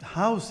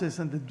houses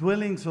and the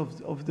dwellings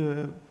of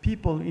the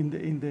people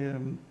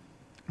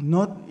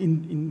not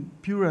in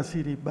Piura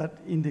city, but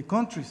in the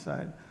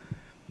countryside,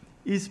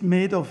 is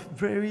made of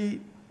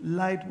very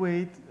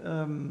lightweight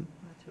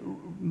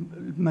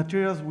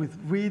materials with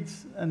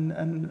reeds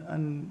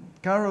and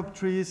carob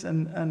trees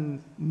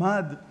and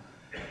mud.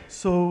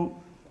 So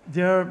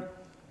they are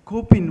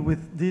coping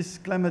with this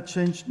climate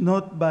change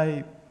not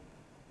by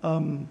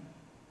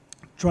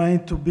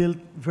trying to build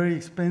very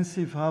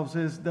expensive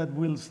houses that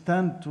will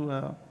stand to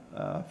a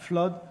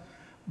flood,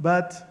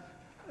 but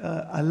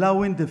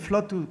allowing the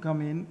flood to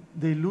come in.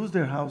 They lose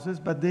their houses,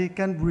 but they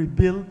can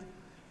rebuild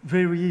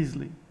very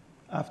easily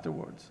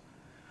afterwards.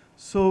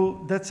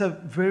 So that's a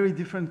very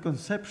different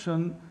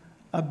conception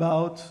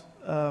about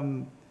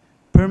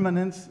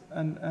permanence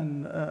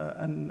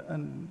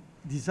and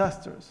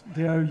disasters.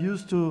 They are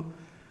used to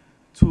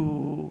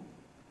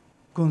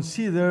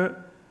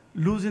consider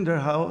losing their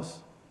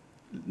house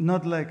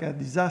not like a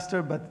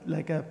disaster, but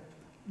like a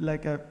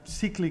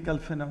cyclical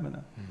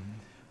phenomenon. Mm-hmm.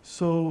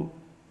 So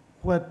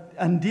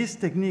and these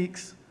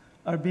techniques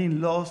are being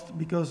lost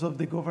because of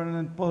the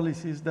government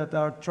policies that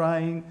are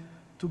trying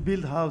to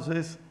build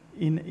houses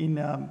in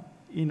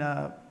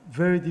a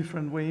very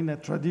different way, in a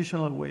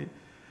traditional way.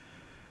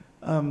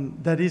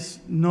 That is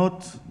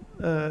not,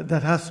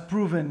 that has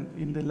proven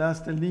in the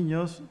last El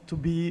Niños to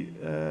be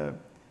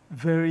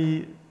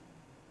very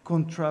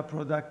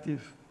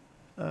counterproductive.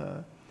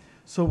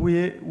 So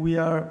we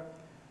are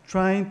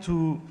trying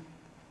to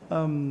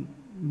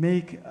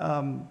make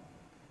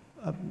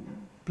a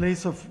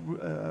place of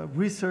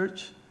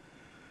research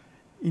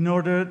in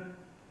order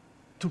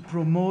to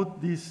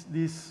promote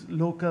these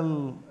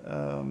local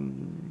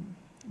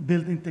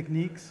building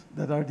techniques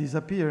that are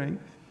disappearing.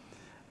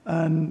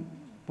 And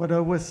what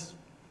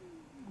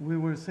we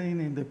were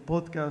saying in the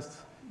podcast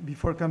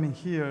before coming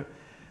here,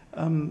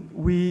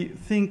 we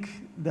think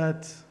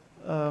that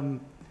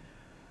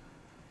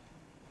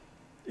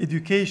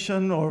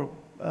education or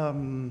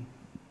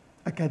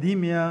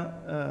academia,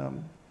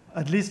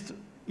 at least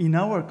in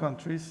our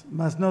countries,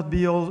 must not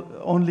be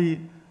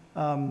only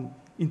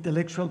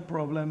intellectual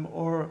problem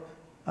or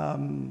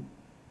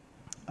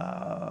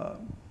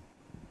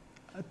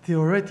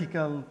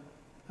theoretical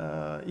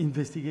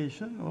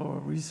investigation or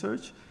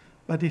research,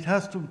 but it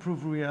has to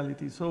improve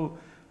reality. So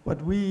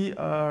what we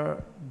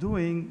are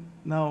doing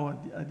now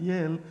at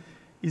Yale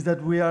is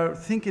that we are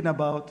thinking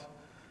about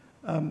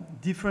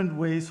different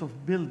ways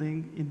of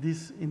building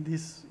in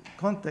this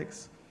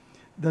context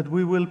that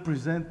we will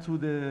present to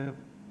the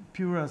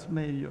Piura's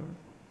mayor.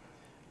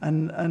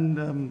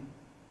 And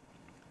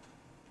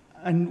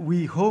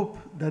we hope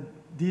that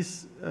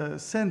these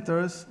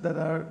centers that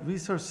are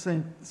research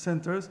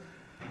centers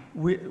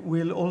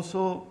will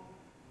also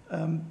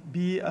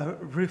be a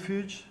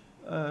refuge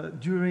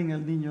during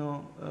El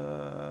Niño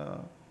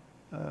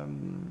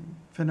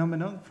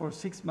phenomenon for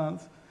 6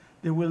 months.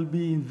 They will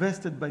be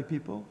invested by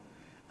people.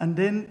 And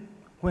then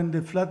when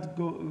the flood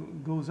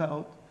goes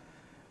out,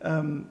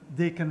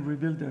 they can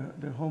rebuild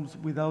their homes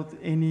without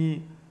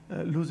any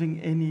losing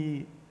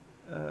any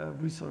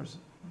resource.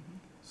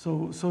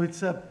 Mm-hmm. So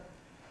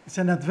it's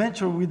an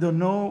adventure. We don't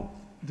know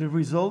the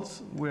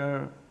results. We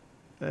are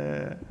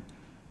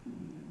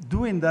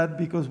doing that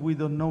because we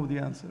don't know the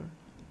answer.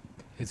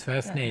 It's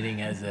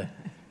fascinating as a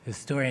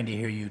historian to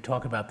hear you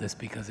talk about this,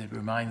 because it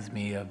reminds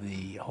me of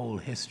the whole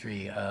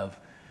history of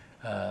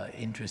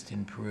interest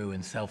in Peru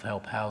in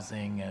self-help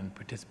housing and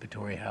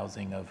participatory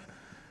housing of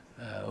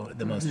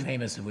the most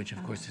famous of which,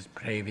 of course, is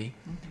Previ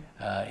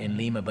in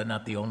Lima, but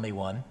not the only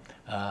one,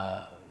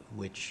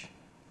 which,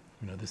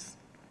 this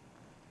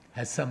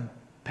has some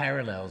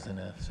parallels in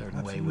a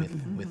certain way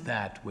with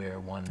that, where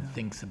one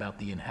thinks about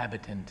the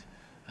inhabitant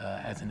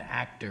as an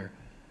actor,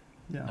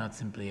 not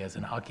simply as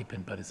an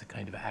occupant, but as a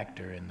kind of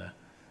actor in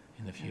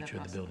the future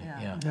of the building.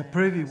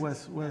 Previ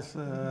was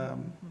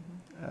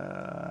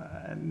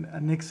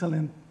an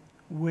excellent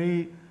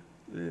way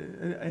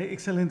an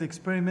excellent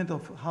experiment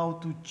of how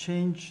to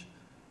change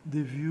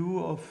the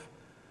view of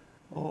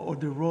or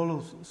the role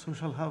of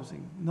social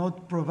housing,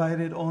 not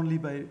provided only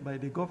by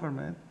the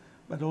government,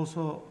 but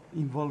also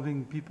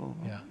involving people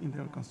in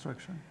their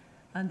construction.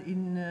 And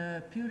in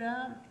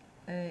Piura,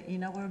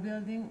 in our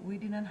building, we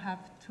didn't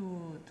have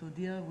to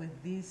deal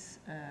with this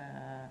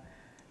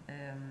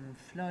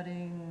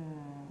flooding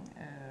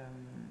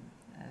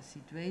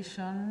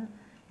situation,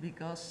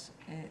 because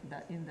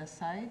in the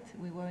site,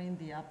 we were in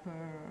the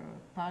upper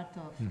part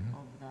of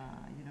the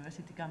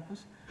university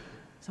campus.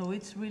 So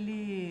it's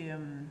really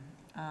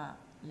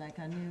like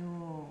a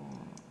new,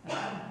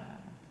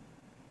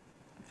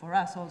 for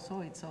us also,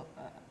 it's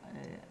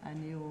a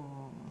new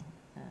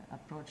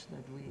approach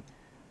that we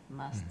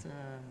must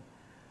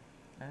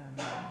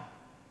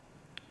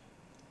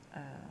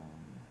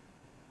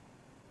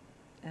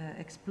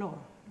explore.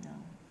 You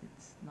know,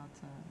 it's not,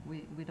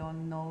 we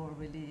don't know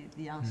really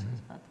the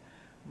answers, but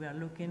we are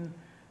looking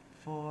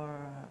for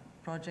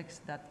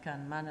projects that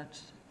can manage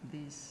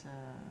these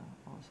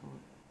also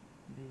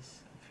these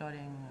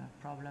flooding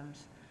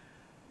problems.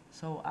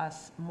 So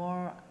as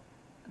more,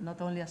 not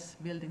only as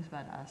buildings,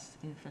 but as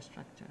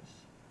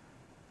infrastructures.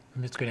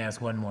 I'm just going to ask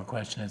one more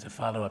question as a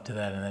follow-up to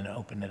that, and then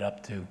open it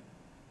up to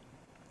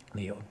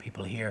the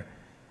people here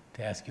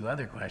to ask you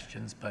other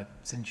questions. But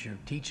since you're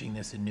teaching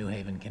this in New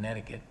Haven,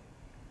 Connecticut,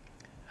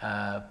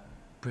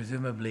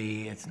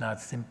 presumably it's not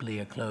simply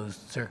a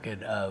closed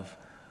circuit of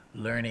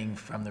learning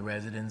from the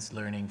residents,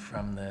 learning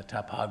from the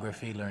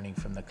topography, learning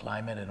from the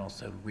climate, and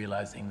also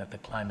realizing that the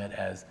climate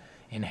as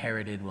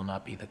inherited will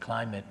not be the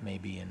climate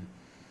maybe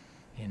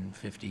in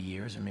 50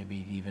 years, or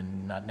maybe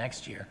even not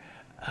next year.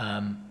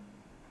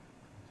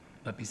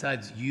 But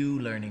besides you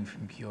learning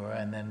from Piura,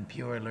 and then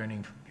Piura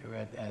learning from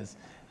Piura as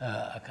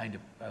a kind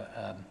of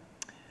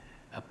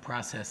a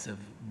process of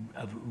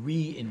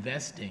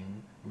reinvesting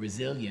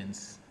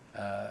resilience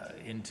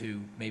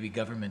into maybe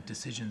government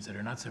decisions that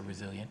are not so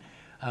resilient,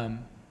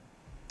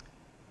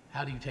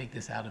 how do you take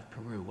this out of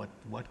Peru?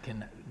 What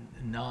can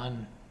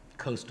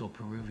non-coastal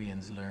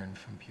Peruvians learn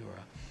from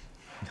Piura?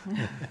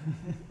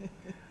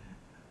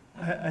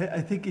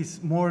 I think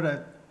it's more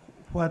that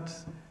what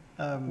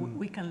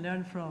we can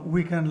learn from.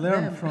 We can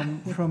learn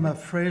from a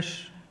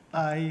fresh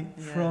eye,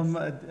 from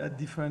a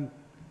different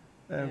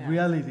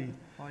reality.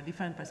 Or a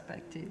different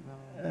perspective.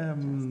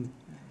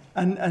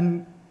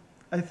 And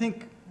I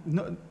think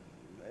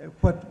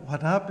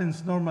what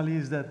happens normally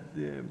is that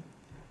the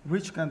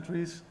rich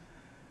countries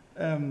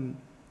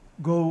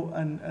go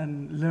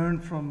and learn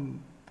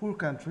from poor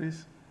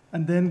countries,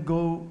 and then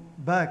go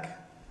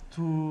back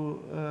to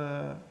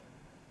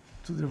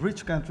the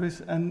rich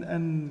countries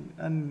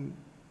and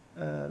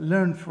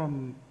learn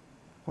from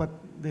what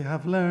they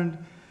have learned.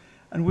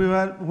 And we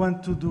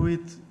want to do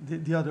it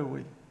the other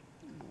way,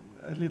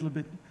 a little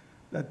bit,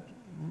 that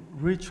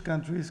rich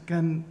countries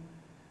can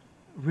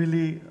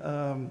really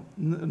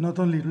not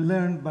only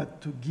learn,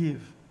 but to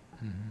give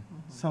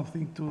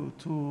something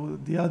to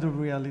the other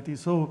reality.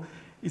 So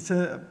it's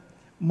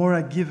more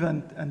a give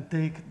and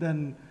take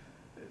than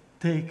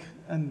take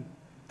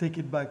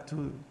it back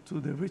to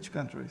the rich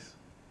countries.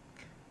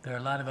 There are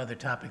a lot of other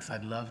topics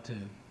I'd love to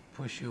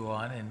push you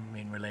on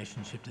in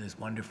relationship to this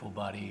wonderful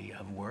body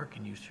of work,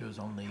 and you chose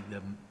only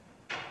the,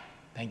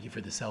 thank you for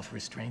the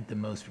self-restraint, the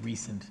most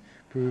recent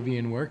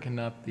Peruvian work and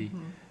not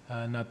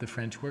the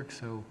French work,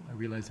 so I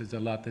realize there's a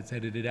lot that's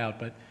edited out,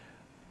 but.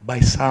 By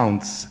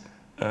sounds,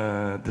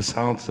 the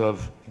sounds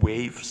of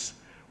waves,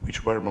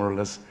 which were more or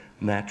less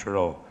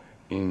natural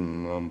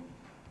in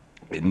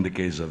the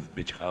case of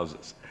beach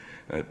houses.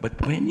 But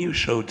when you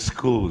showed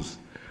schools,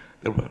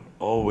 there were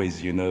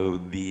always, you know,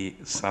 the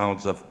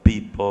sounds of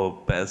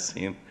people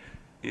passing.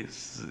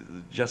 Is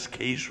just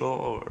casual,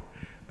 or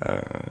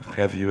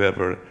have you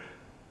ever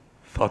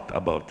thought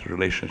about the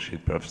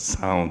relationship of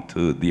sound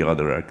to the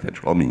other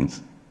architectural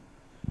means?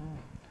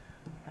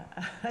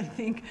 I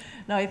think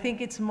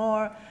it's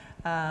more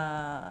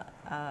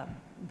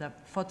the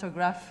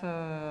photograph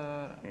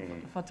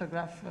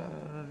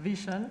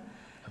vision.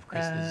 Of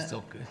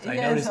Cristobal, I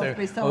noticed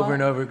there over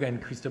and over again,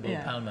 Cristobal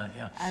Palma,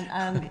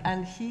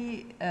 And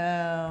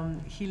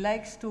he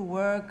likes to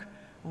work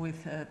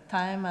with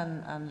time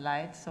and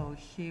light, so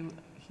he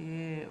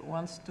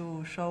wants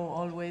to show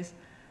always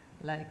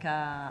like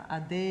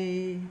a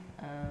day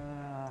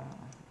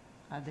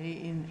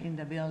in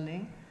the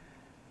building,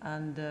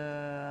 and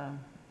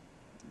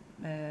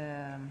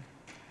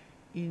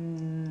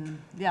in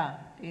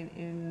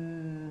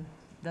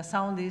the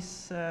sound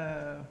is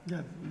the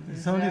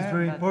sound is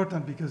very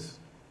important, because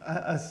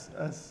as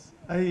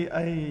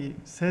I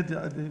said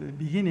at the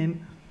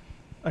beginning,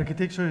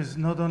 architecture is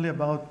not only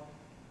about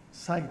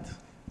sight,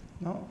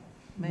 no?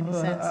 Many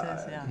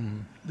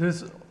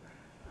senses,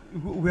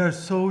 we are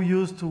so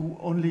used to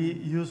only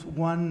use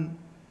one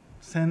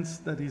sense,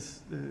 that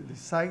is the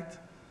sight,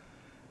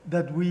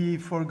 that we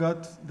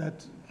forgot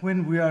that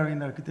when we are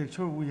in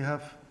architecture, we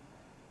have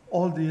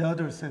all the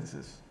other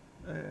senses.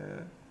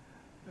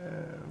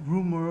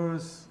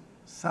 Rumors,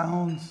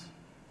 sounds,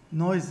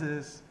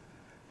 noises.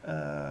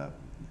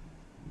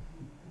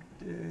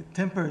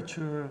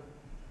 temperature,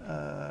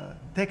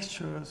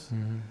 textures,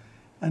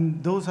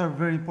 and those are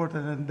very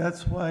important, and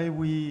that's why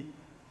we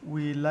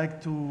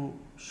like to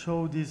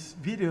show these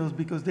videos,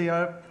 because they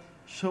are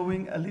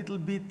showing a little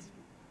bit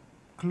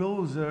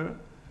closer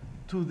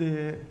to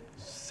the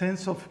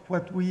sense of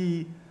what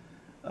we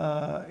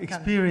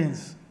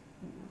experience,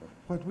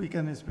 what we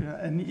can experience,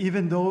 and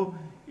even though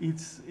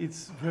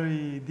it's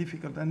very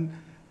difficult, and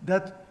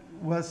that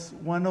was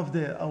one of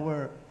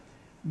our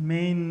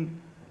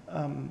main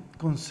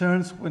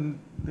concerns when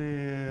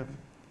the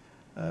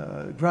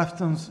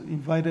Graftons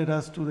invited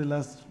us to the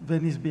last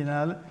Venice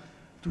Biennale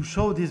to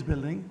show this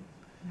building,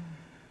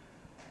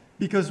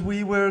 because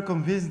we were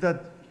convinced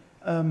that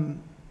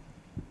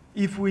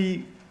if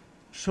we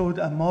showed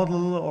a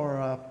model or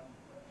a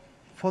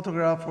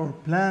photograph or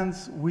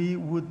plans, we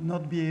would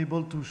not be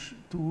able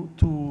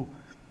to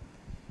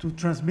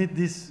transmit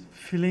this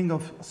feeling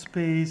of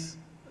space,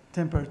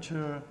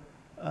 temperature,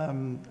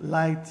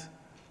 light,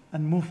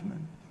 and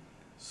movement.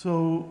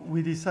 So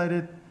we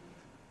decided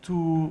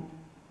to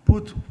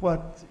put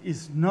what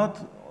is not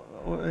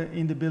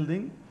in the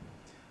building,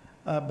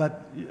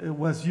 but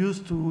was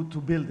used to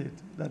build it.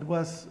 That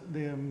was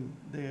the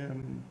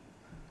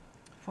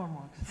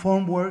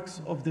formworks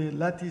of the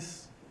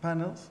lattice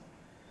panels,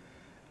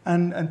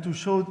 and to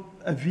show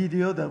a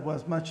video that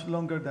was much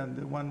longer than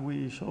the one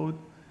we showed,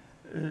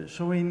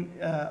 showing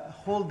a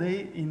whole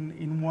day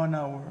in 1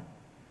 hour.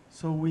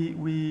 So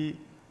we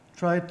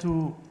tried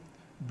to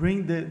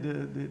bring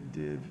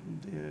the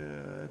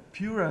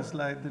Puras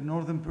light, the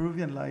northern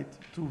Peruvian light,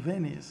 to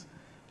Venice,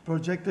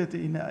 projected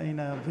in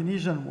a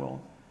Venetian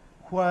wall,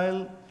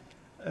 while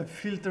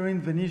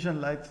filtering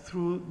Venetian light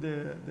through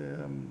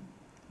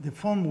the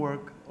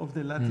formwork of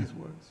the lattice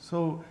works.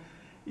 So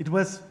it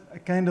was a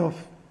kind of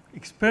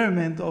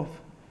experiment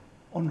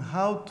on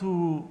how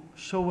to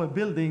show a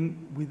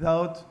building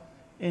without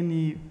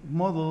any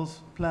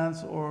models,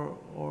 plans,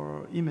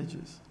 or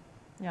images.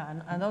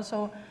 Yeah, and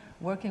also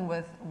working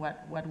with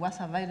what was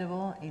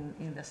available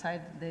in the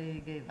site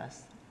they gave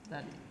us,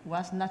 that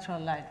was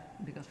natural light,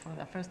 because for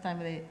the first time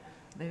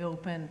they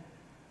opened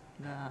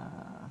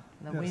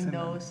the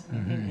windows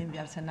in the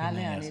Arsenale,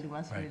 and it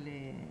was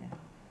really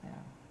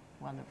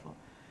wonderful.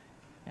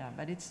 Yeah,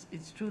 but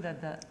it's true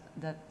that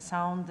that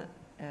sound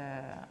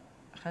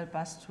helped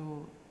us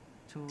to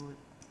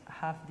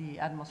have the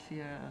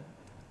atmosphere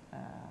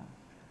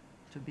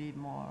to be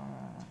more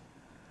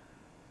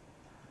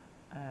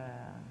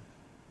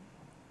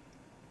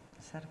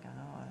cerca,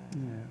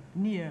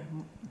 near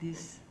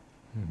this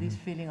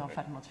feeling of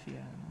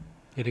atmosphere.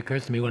 It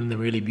occurs to me one of the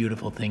really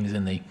beautiful things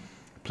in the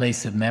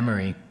place of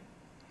memory,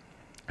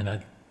 and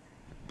I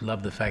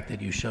love the fact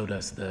that you showed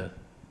us the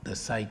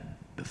site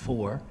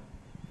before,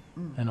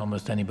 and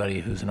almost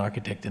anybody who's an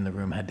architect in the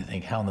room had to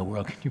think, how in the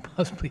world can you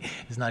possibly,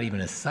 it's not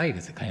even a site,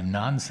 it's a kind of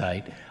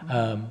non-site,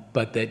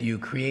 but that you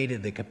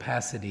created the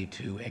capacity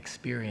to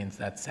experience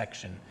that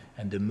section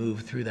and to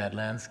move through that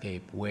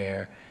landscape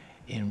where,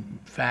 in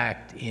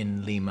fact,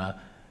 in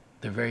Lima,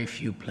 there are very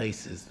few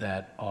places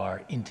that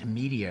are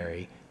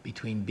intermediary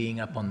between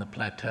being up on the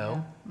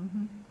plateau,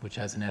 which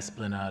has an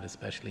esplanade,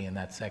 especially in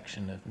that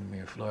section of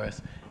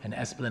Miraflores, an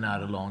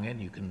esplanade along it.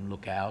 You can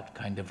look out,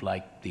 kind of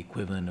like the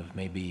equivalent of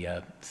maybe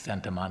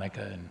Santa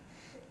Monica in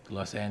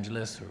Los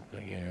Angeles or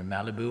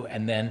Malibu,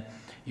 and then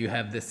you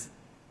have this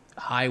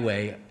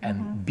highway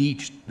and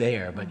beach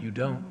there, but you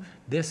don't,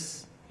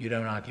 you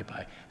don't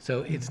occupy.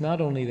 So it's not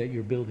only that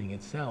your building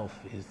itself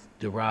is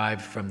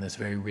derived from this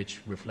very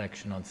rich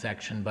reflection on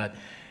section, but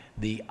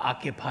the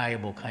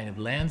occupiable kind of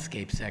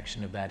landscape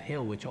section of that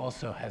hill, which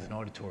also has an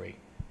auditory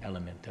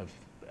element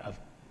of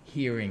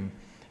hearing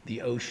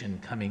the ocean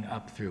coming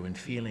up through and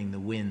feeling the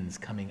winds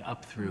coming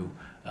up through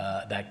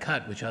that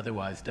cut, which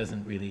otherwise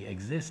doesn't really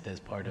exist as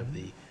part of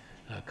the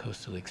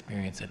coastal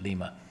experience at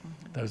Lima.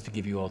 That was to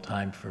give you all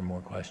time for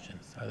more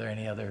questions. Are there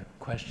any other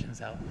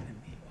questions out in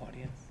the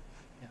audience?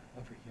 Yeah,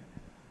 over here.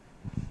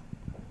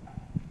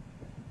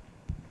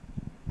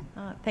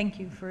 Thank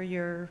you for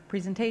your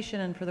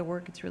presentation and for the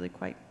work. It's really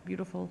quite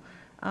beautiful.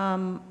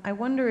 I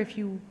wonder if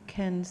you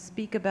can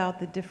speak about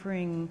the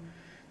differing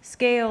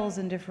scales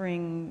and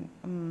differing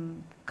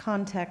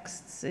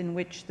contexts in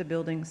which the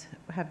buildings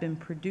have been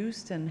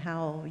produced, and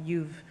how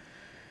you've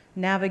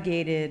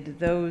navigated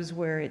those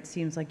where it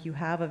seems like you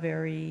have a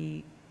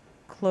very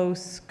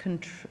close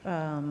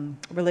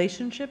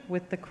relationship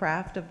with the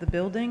craft of the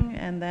building,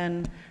 and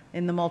then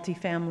in the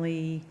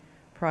multifamily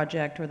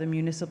project or the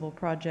municipal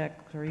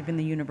project or even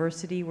the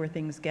university where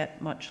things get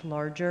much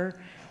larger,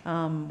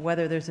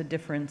 whether there's a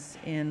difference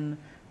in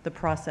the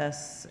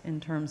process in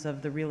terms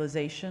of the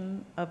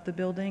realization of the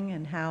building,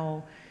 and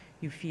how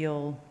you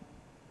feel,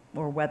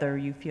 or whether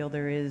you feel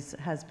there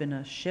has been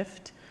a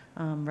shift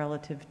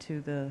relative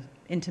to the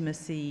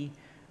intimacy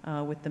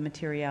with the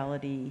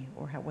materiality,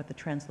 or what the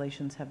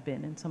translations have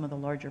been in some of the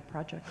larger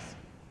projects.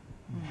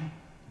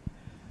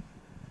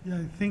 Yeah,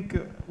 I think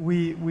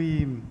we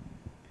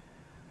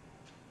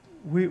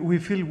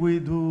feel we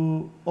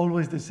do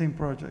always the same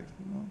project,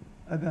 you know?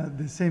 And at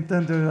the same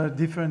time, there are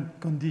different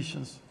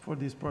conditions for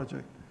this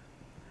project.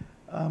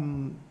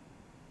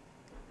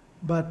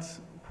 But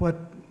what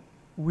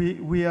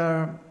we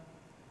are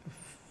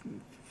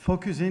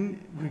focusing,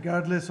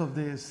 regardless of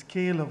the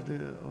scale of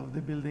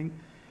the building,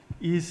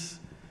 is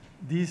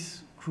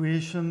this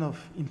creation of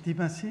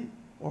intimacy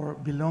or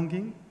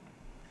belonging,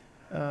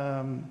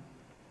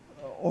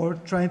 or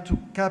trying to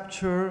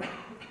capture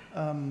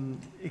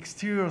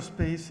exterior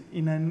space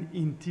in an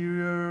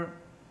interior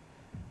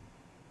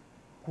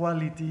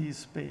quality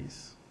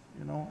space.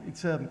 You know,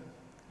 it's a,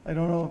 I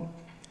don't know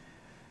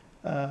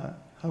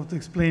how to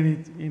explain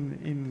it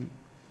in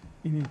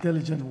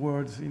intelligent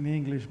words in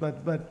English,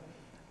 but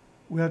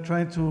we are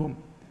trying to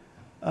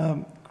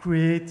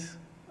create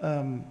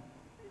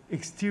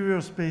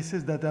exterior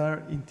spaces that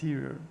are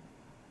interior,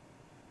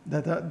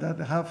 that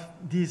have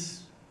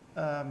these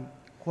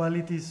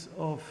qualities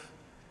of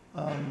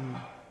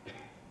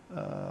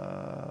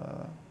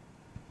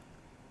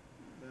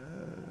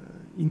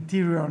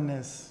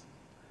interiorness,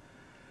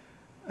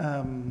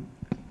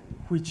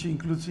 which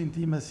includes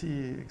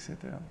intimacy,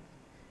 etc.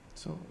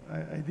 So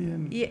I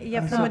didn't.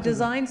 Yeah, from a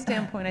design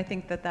standpoint, I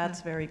think that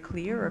that's very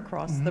clear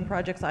across the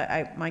projects.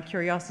 My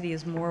curiosity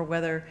is more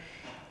whether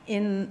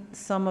in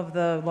some of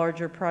the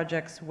larger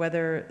projects,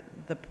 whether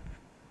the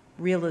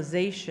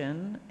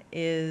realization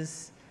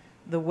is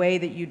the way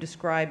that you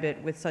describe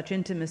it with such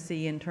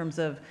intimacy in terms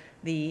of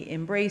the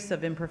embrace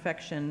of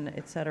imperfection,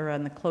 et cetera,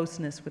 and the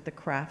closeness with the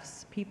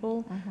crafts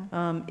people.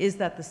 Is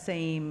that the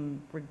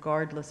same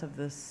regardless of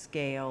the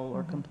scale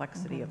or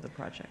complexity of the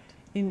project?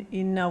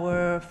 In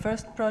our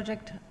first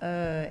project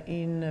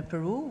in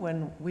Peru,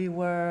 when we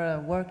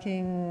were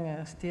working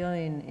still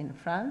in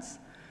France,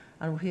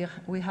 and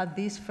we had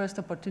this first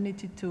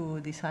opportunity to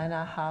design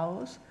a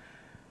house,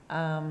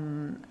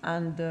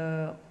 and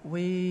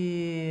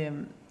we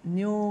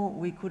knew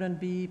we couldn't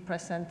be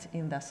present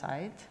in the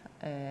site,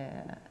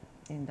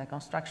 in the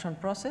construction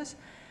process.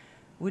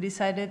 We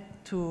decided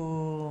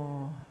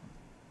to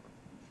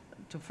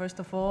first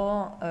of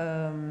all,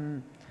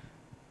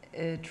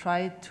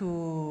 try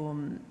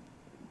to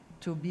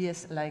be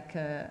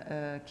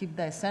keep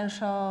the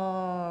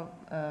essential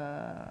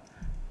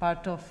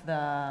part of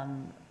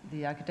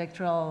the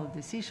architectural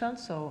decision.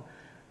 So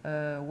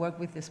work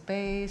with the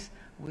space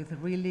with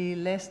really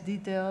less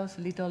details,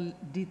 little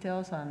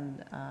details,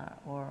 and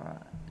or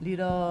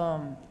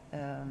little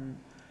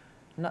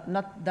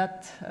not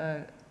that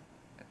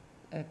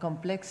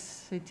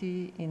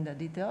complexity in the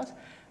details,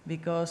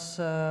 because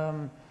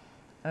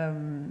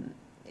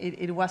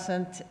it was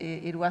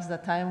the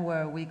time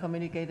where we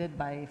communicated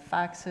by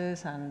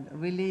faxes, and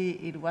really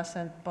it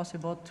wasn't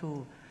possible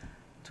to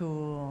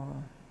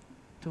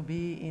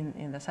be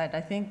in the site.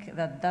 I think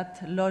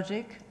that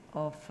logic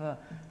of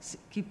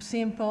keep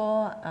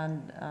simple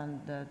and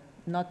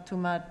not too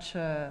much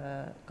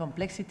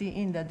complexity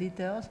in the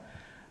details,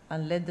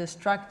 and let the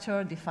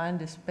structure define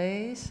the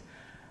space,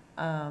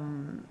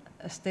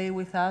 stay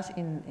with us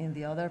in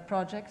the other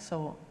projects.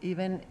 So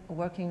even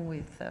working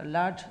with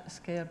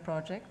large-scale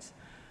projects,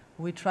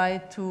 we try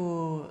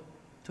to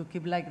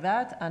keep like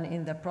that, and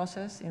in the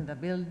process, in the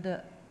build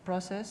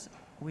process,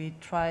 we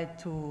try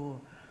to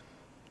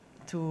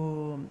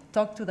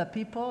talk to the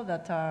people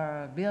that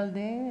are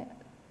building,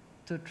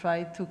 to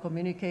try to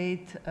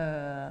communicate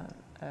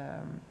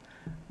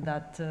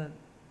that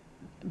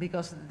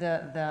because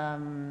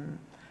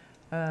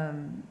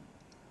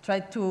try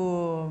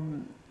to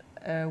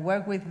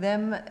work with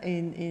them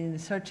in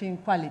searching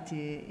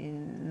quality,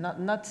 in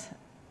not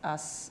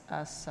as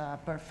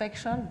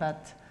perfection,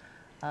 but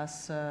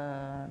as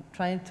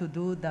trying to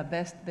do the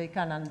best they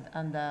can,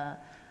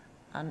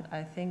 and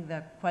I think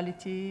the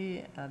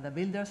quality, the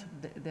builders,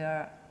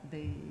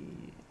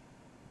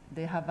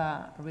 they have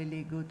a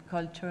really good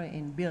culture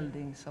in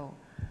building, so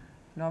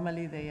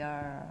normally they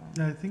are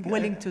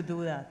willing to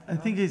do that. I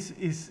think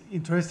it's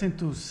interesting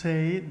to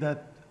say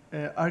that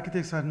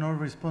architects are not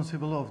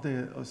responsible of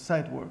the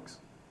site works.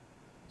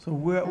 So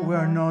we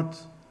are not,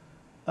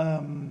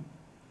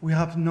 we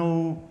have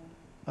no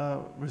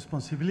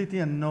responsibility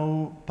and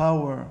no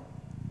power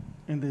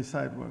in the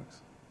site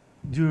works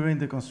during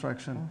the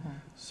construction.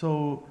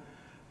 So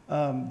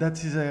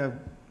that is a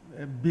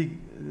big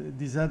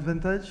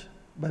disadvantage,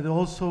 but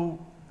also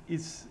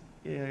it's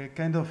a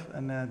kind of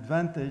an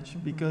advantage,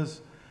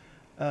 because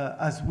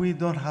as we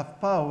don't have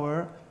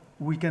power,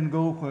 we can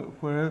go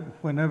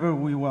whenever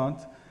we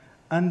want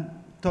and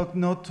talk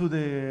not to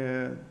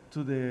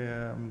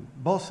the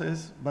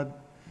bosses, but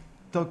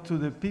talk to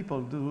the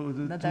people, to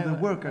the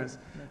workers.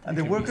 And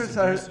the workers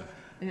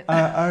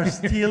are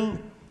still,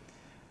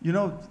 you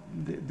know,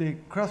 the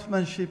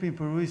craftsmanship in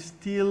Peru is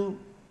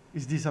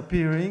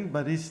disappearing,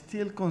 but is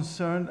still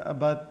concerned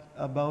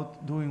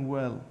about doing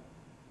well,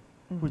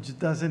 which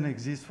doesn't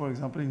exist, for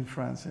example, in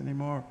France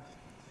anymore.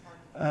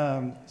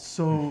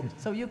 So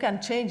you can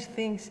change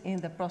things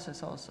in the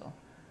process also.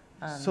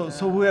 And,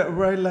 so we're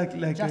right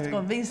like just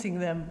convincing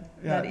them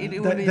that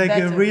it will be like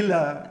better. A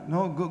guerrilla,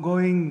 no,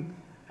 going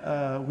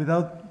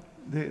without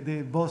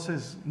the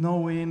bosses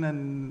knowing,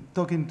 and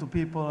talking to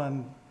people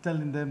and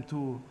telling them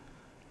to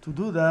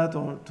do that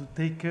or to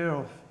take care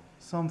of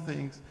some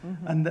things,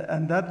 and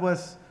that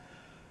was,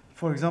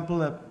 for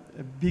example, a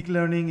big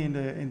learning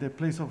in the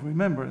place of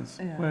remembrance,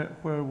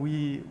 where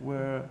we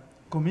were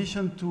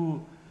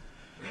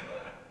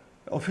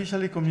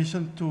officially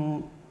commissioned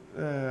to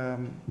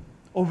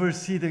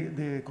oversee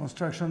the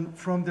construction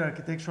from the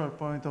architectural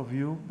point of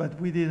view, but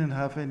we didn't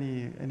have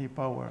any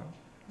power.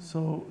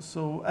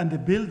 So and the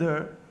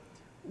builder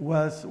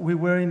we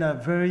were in a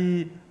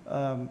very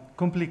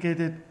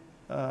complicated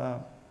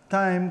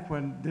time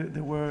when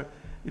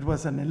it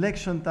was an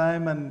election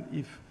time, and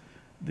if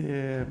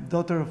the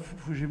daughter of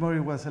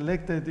Fujimori was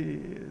elected,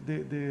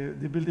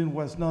 the building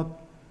was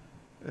not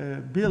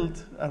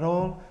built at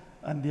all,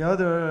 and the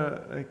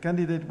other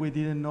candidate, we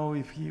didn't know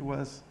if he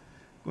was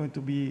going to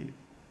be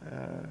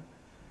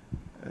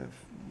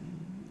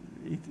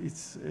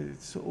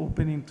it's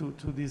opening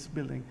to this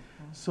building.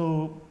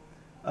 So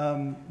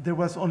there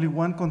was only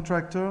one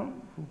contractor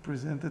who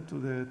presented to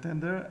the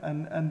tender,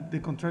 and the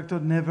contractor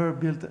never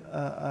built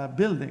a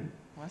building.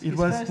 It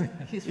was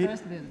his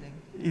first building.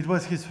 It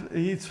was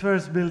his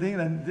first building,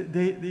 and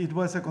it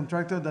was a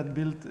contractor that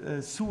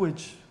built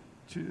sewage,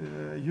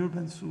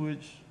 urban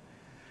sewage.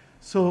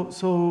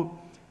 So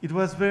it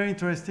was very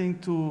interesting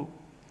to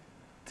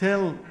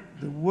tell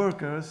the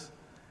workers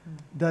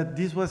that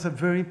this was a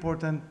very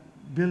important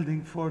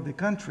building for the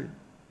country,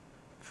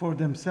 for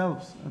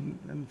themselves,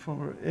 and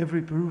for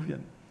every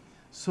Peruvian.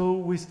 So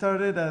we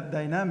started a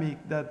dynamic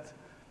that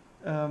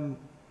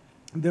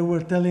they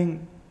were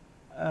telling,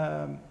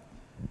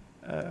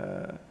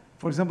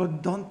 for example,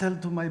 don't tell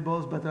to my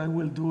boss, but I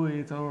will do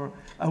it, or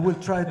I will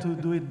try to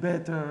do it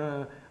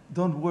better,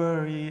 don't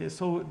worry.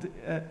 So,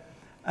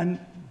 and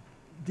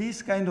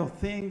these kind of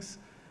things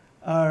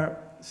are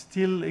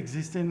still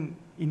existing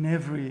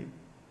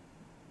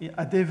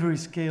at every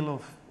scale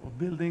of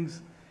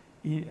buildings,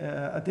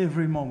 at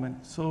every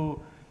moment.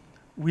 So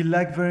we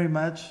like very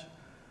much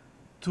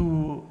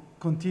to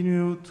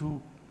continue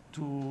to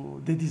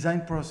the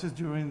design process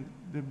during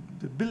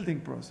the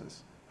building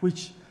process,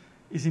 which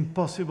is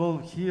impossible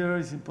here,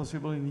 is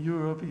impossible in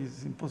Europe,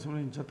 is impossible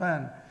in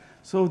Japan.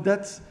 So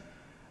that's,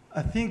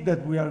 I think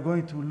that we are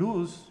going to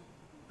lose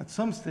at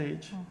some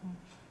stage,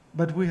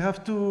 but we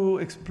have to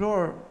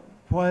explore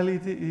while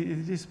it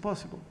is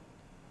possible.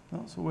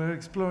 No? So we're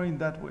exploring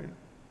that way.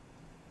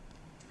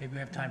 Maybe we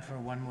have time for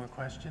one more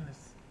question.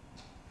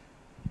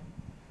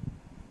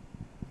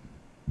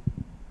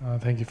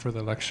 Thank you for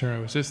the lecture. I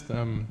was just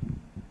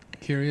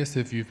curious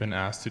if you've been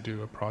asked to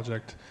do a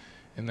project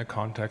in the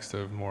context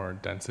of more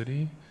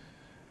density,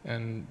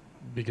 and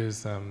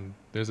because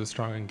there's a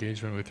strong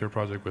engagement with your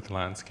project with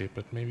landscape,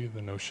 but maybe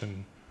the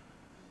notion,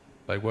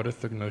 like what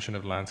if the notion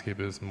of landscape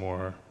is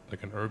more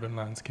like an urban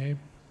landscape,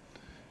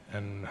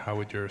 and how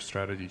would your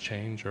strategy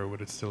change, or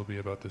would it still be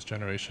about this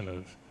generation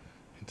of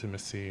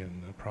intimacy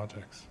in the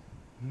projects?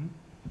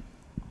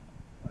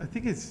 I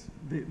think it's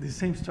the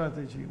same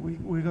strategy.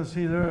 We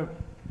consider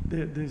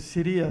the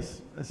city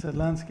as a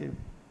landscape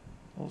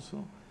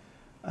also,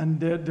 and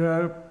there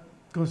are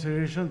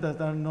considerations that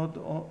are not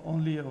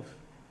only of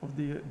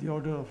the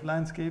order of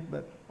landscape,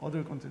 but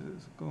other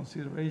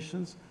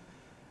considerations,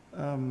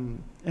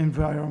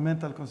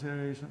 environmental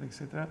considerations,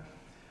 etc.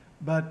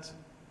 But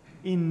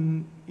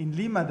in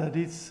Lima, that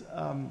is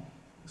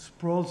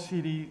sprawl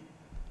city,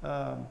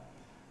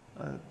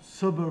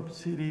 suburb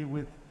city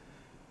with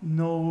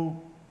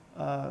no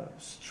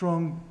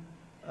strong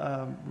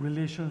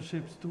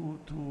relationships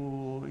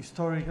to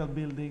historical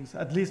buildings.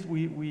 At least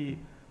we've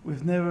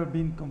never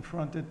been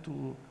confronted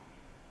to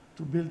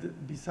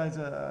build besides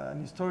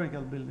an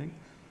historical building.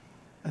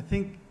 I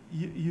think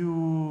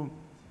you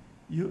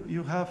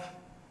have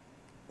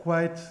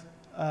quite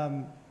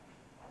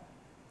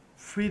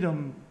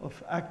freedom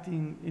of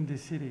acting in the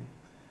city,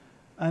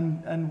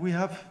 and we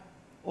have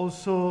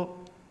also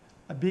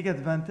a big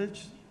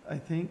advantage, I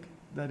think,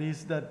 that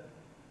is that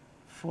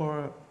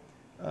for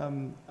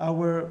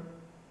our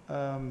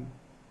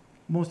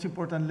most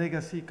important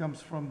legacy comes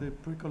from the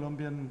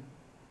pre-Columbian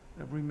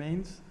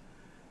remains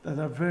that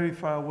are very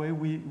far away.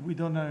 We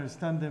don't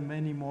understand them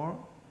anymore,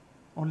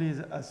 only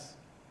as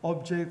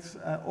objects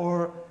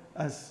or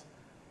as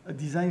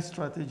design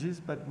strategies,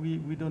 but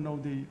we don't know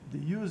the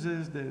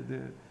uses.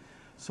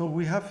 So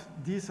we have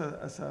this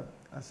as a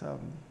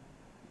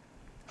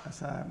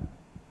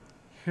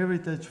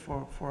heritage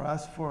for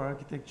us, for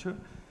architecture.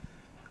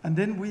 And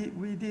then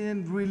we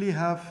didn't really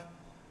had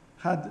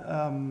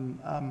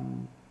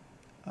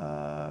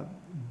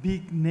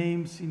big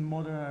names in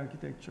modern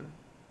architecture.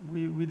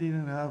 We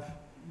didn't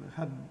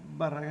had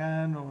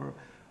Barragán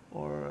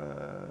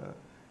or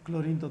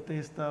Clorindo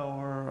Testa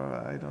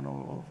or I don't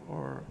know,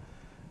 or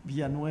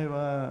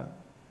Villanueva.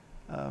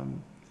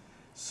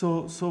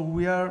 So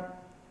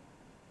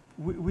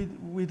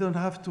we don't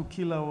have to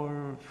kill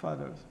our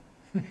fathers.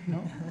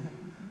 No?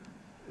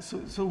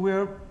 So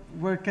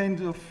we're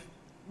kind of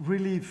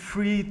really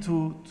free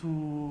to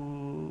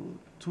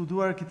do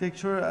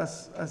architecture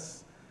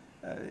as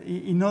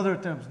in other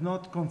terms,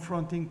 not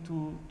confronting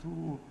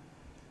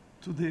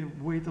to the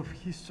weight of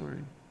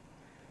history.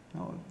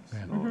 No,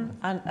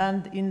 Yeah.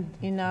 And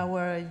in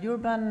our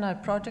urban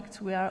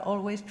projects, we are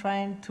always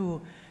trying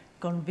to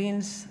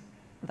convince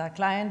the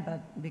client,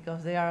 but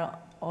because they are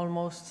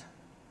almost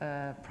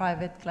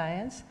private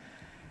clients,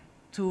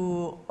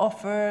 to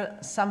offer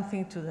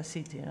something to the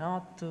city, you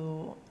know,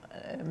 to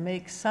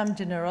make some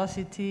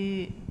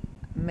generosity,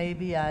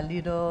 maybe a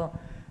little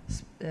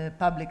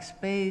public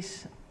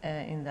space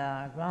in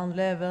the ground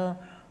level,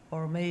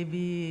 or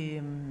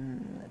maybe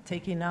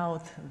taking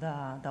out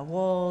the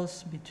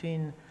walls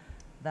between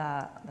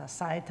the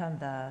site and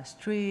the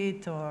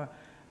street, or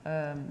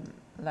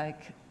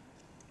like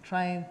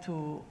trying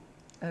to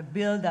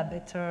build a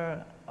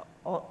better,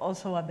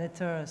 also a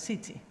better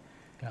city.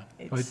 Yeah.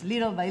 It's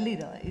little by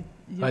little.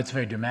 Well, it's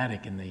very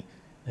dramatic in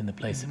the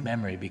place of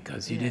memory,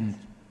 because you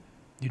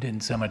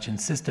didn't so much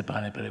insist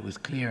upon it, but it was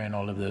clear in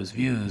all of those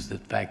views, the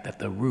fact that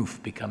the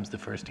roof becomes the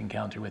first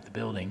encounter with the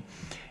building,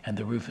 and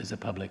the roof is a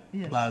public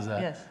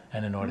plaza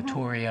and an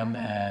auditorium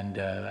and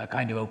a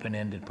kind of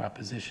open-ended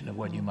proposition of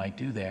what you might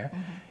do there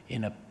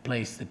in a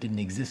place that didn't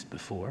exist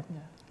before,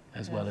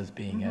 as well as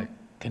being a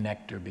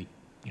connector,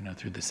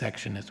 through the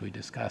section as we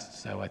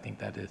discussed. So I think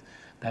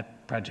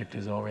that project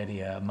is already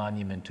a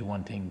monument to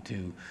wanting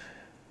to,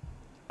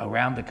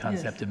 around the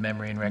concept of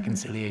memory and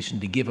reconciliation,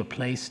 to give a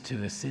place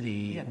to a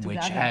city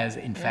which has,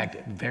 in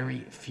fact, very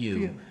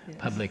few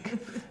public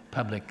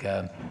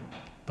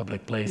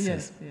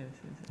places.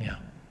 Yeah.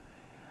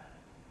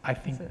 I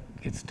think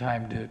it's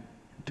time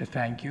to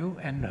thank you,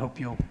 and hope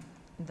you'll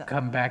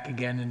come back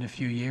again in a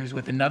few years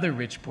with another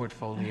rich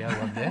portfolio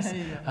of this.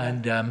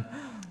 And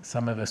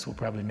some of us will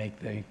probably make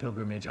the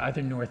pilgrimage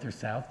either north or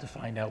south to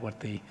find out what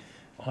the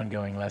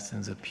ongoing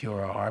lessons of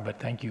Pura are. But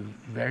thank you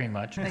very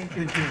much. Thank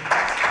you. Thank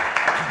you.